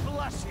spider and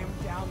flush him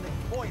down the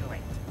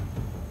toilet.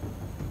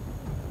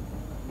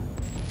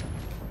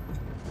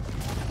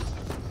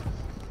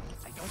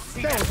 I don't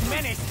see that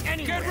menace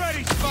anywhere. Get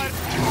ready, Spider!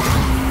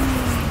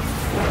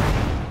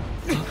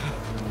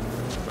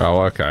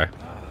 Oh, okay.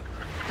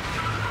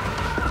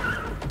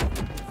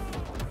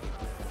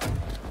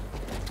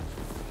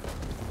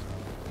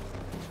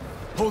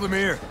 Hold him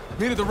here.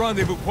 Meet at the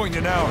rendezvous point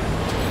in an hour.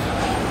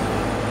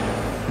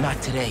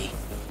 Not today.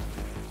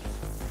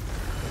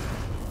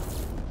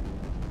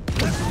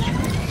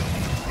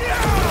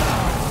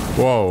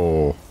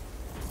 Whoa.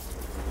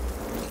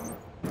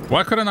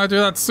 Why couldn't I do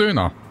that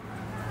sooner?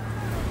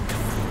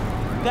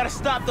 Gotta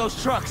stop those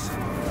trucks.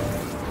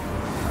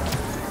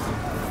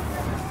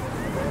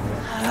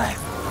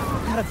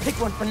 Gotta pick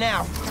one for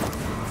now.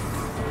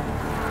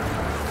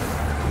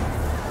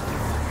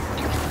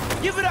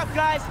 Give it up,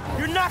 guys!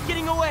 You're not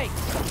getting away!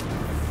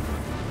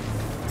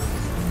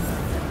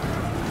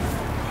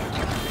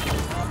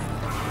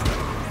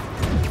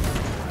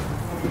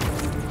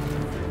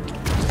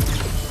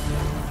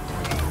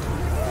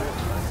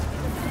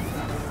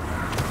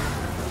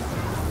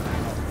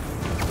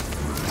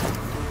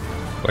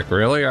 Like,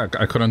 really? I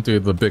couldn't do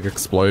the big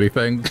explodey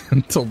thing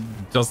until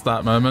just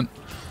that moment?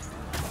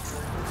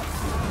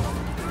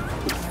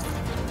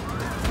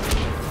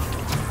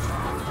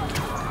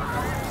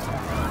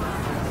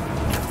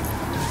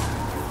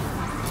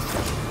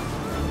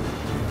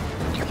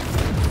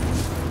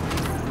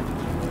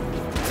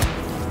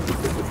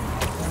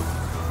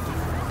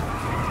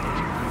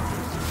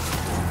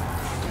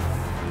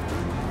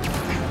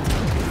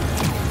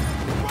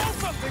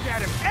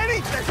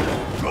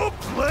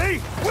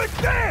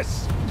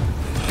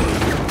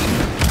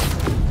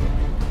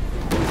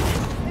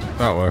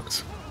 That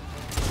worked.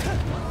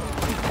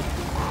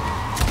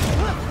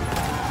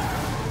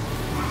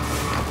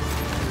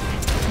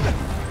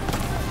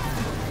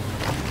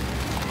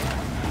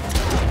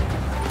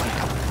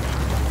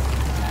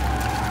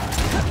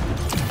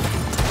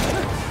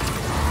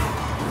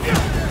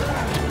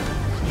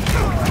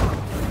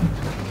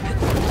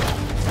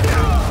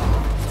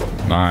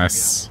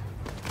 Nice.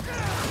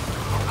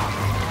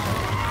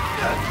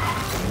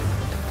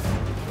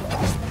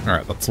 All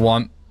right, that's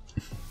one.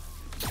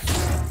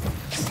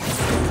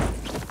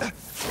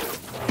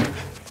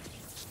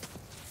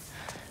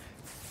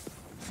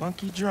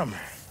 Funky drummer.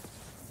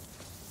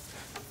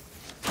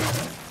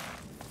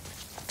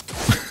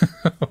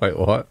 Wait,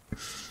 what?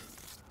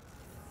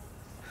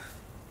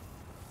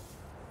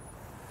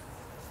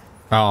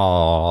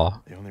 Oh.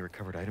 They only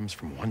recovered items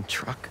from one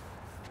truck?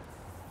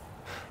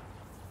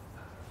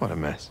 What a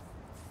mess.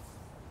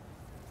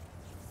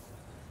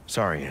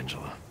 Sorry,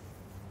 Angela.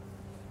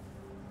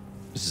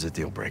 This is a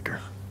deal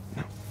breaker.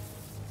 No.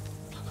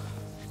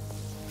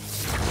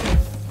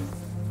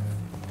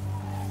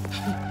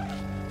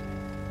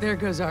 There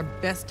goes our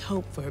best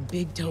hope for a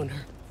big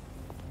donor.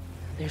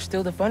 There's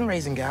still the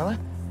fundraising gala.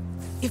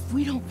 If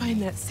we don't find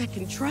that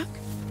second truck,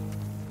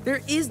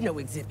 there is no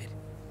exhibit.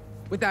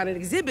 Without an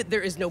exhibit,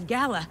 there is no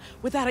gala.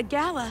 Without a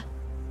gala,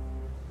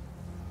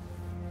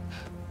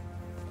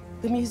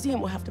 the museum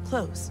will have to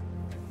close.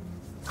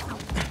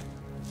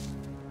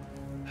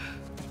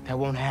 That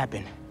won't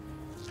happen.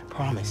 I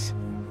promise.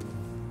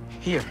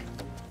 Here.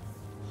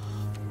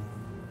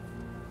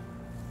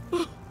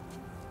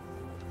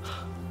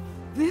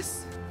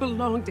 This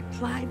belonged to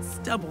Clyde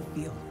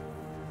Stubblefield.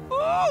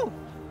 Ooh!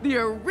 The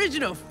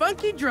original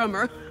funky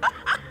drummer.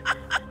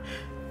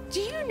 Do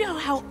you know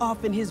how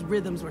often his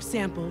rhythms were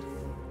sampled?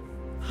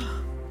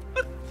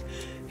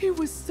 It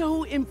was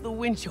so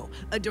influential.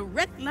 A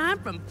direct line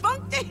from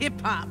funk to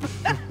hip-hop.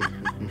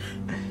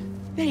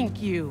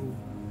 Thank you.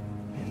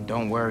 And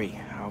don't worry,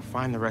 I'll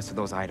find the rest of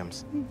those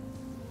items.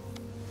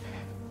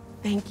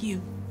 Thank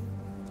you.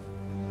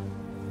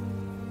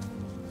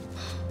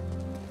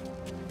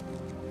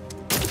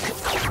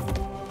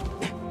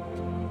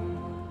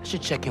 I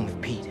should check in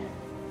with Pete.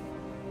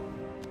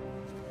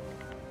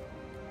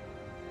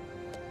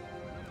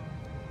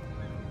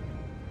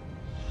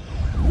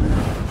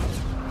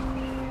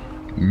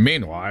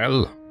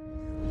 Meanwhile...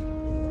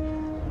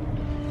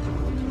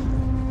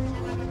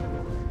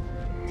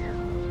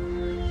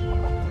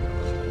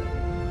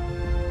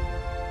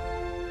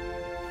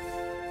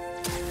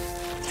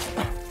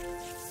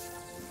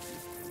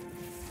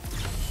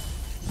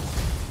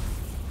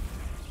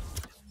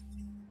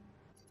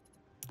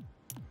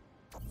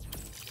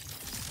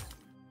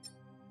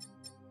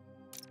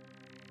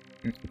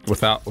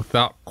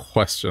 Without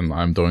question,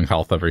 I'm doing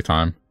health every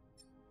time.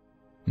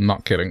 I'm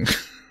not kidding.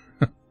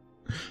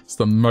 It's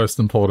the most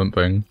important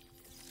thing.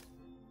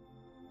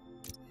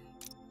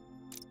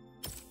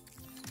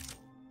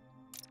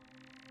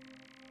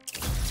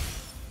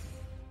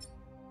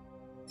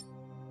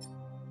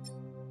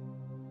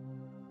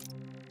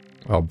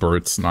 Oh,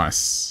 brutes,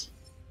 nice.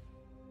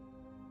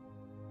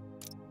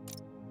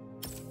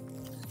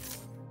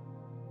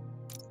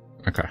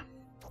 Okay.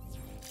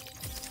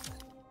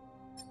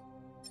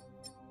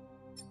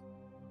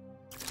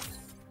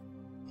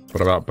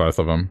 What about both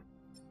of them?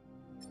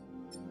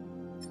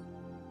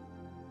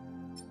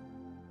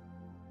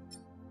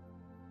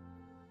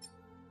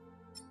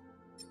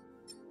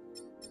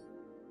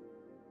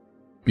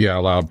 Yeah,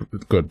 allow...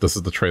 Good, this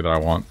is the tree that I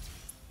want.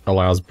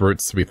 Allows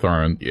brutes to be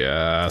thrown.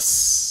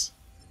 Yes!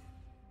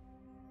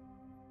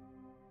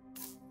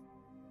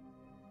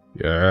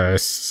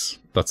 Yes!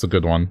 That's a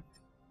good one.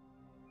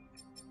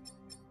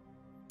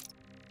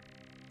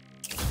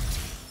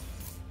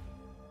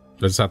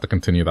 I just have to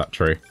continue that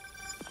tree.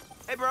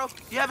 Hey, bro,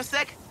 you have a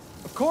sec?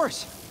 Of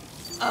course.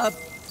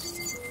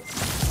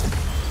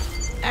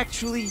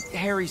 Actually,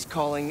 Harry's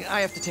calling. I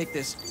have to take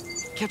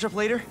this. Catch up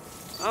later?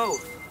 Oh,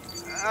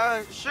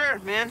 sure,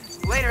 man.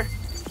 Later.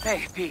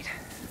 Hey, Pete.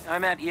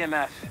 I'm at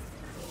EMF.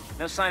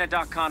 No sign of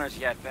Doc Connors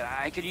yet, but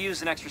I could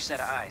use an extra set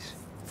of eyes.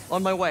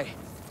 On my way.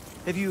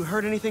 Have you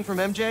heard anything from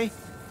MJ?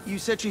 You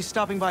said she's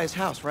stopping by his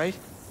house, right?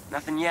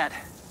 Nothing yet.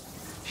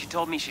 She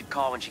told me she'd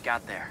call when she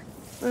got there.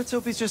 Let's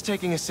hope he's just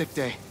taking a sick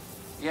day.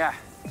 Yeah,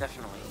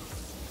 definitely.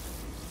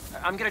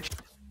 I'm gonna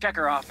check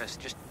her office.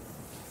 Just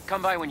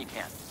come by when you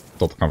can.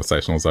 Thought the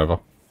conversation was over.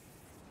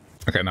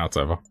 Okay, now it's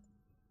over.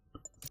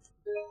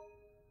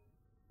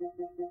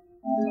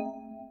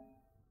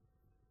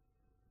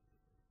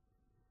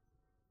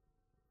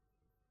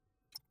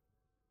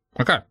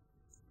 Okay.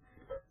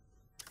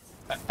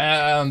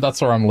 And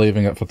that's where I'm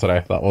leaving it for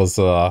today. That was,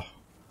 the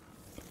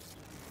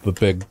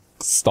big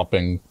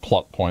stopping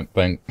plot point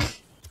thing.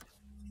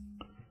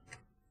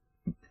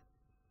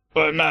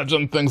 I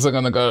imagine things are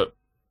gonna go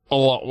a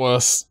lot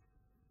worse.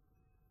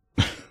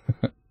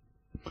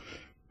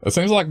 It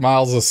seems like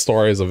Miles'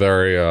 stories are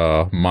very,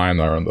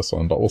 minor in this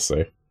one, but we'll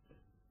see.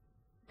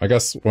 I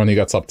guess when he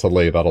gets up to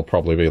Lee, that'll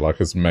probably be like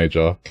his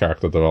major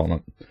character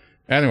development.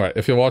 Anyway,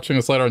 if you're watching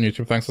this later on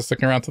YouTube, thanks for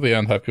sticking around to the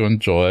end. Hope you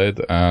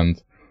enjoyed,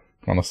 and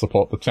want to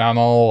support the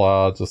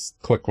channel, just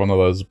click one of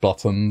those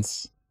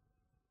buttons.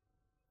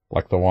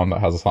 Like the one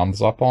that has a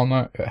thumbs up on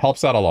it. It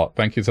helps out a lot.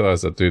 Thank you to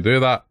those that do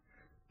that.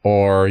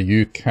 Or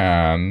you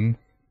can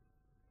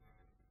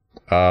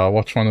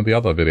watch one of the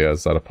other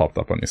videos that have popped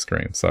up on your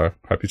screen. So,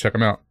 hope you check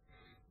them out.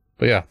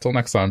 But yeah, till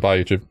next time, bye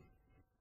YouTube.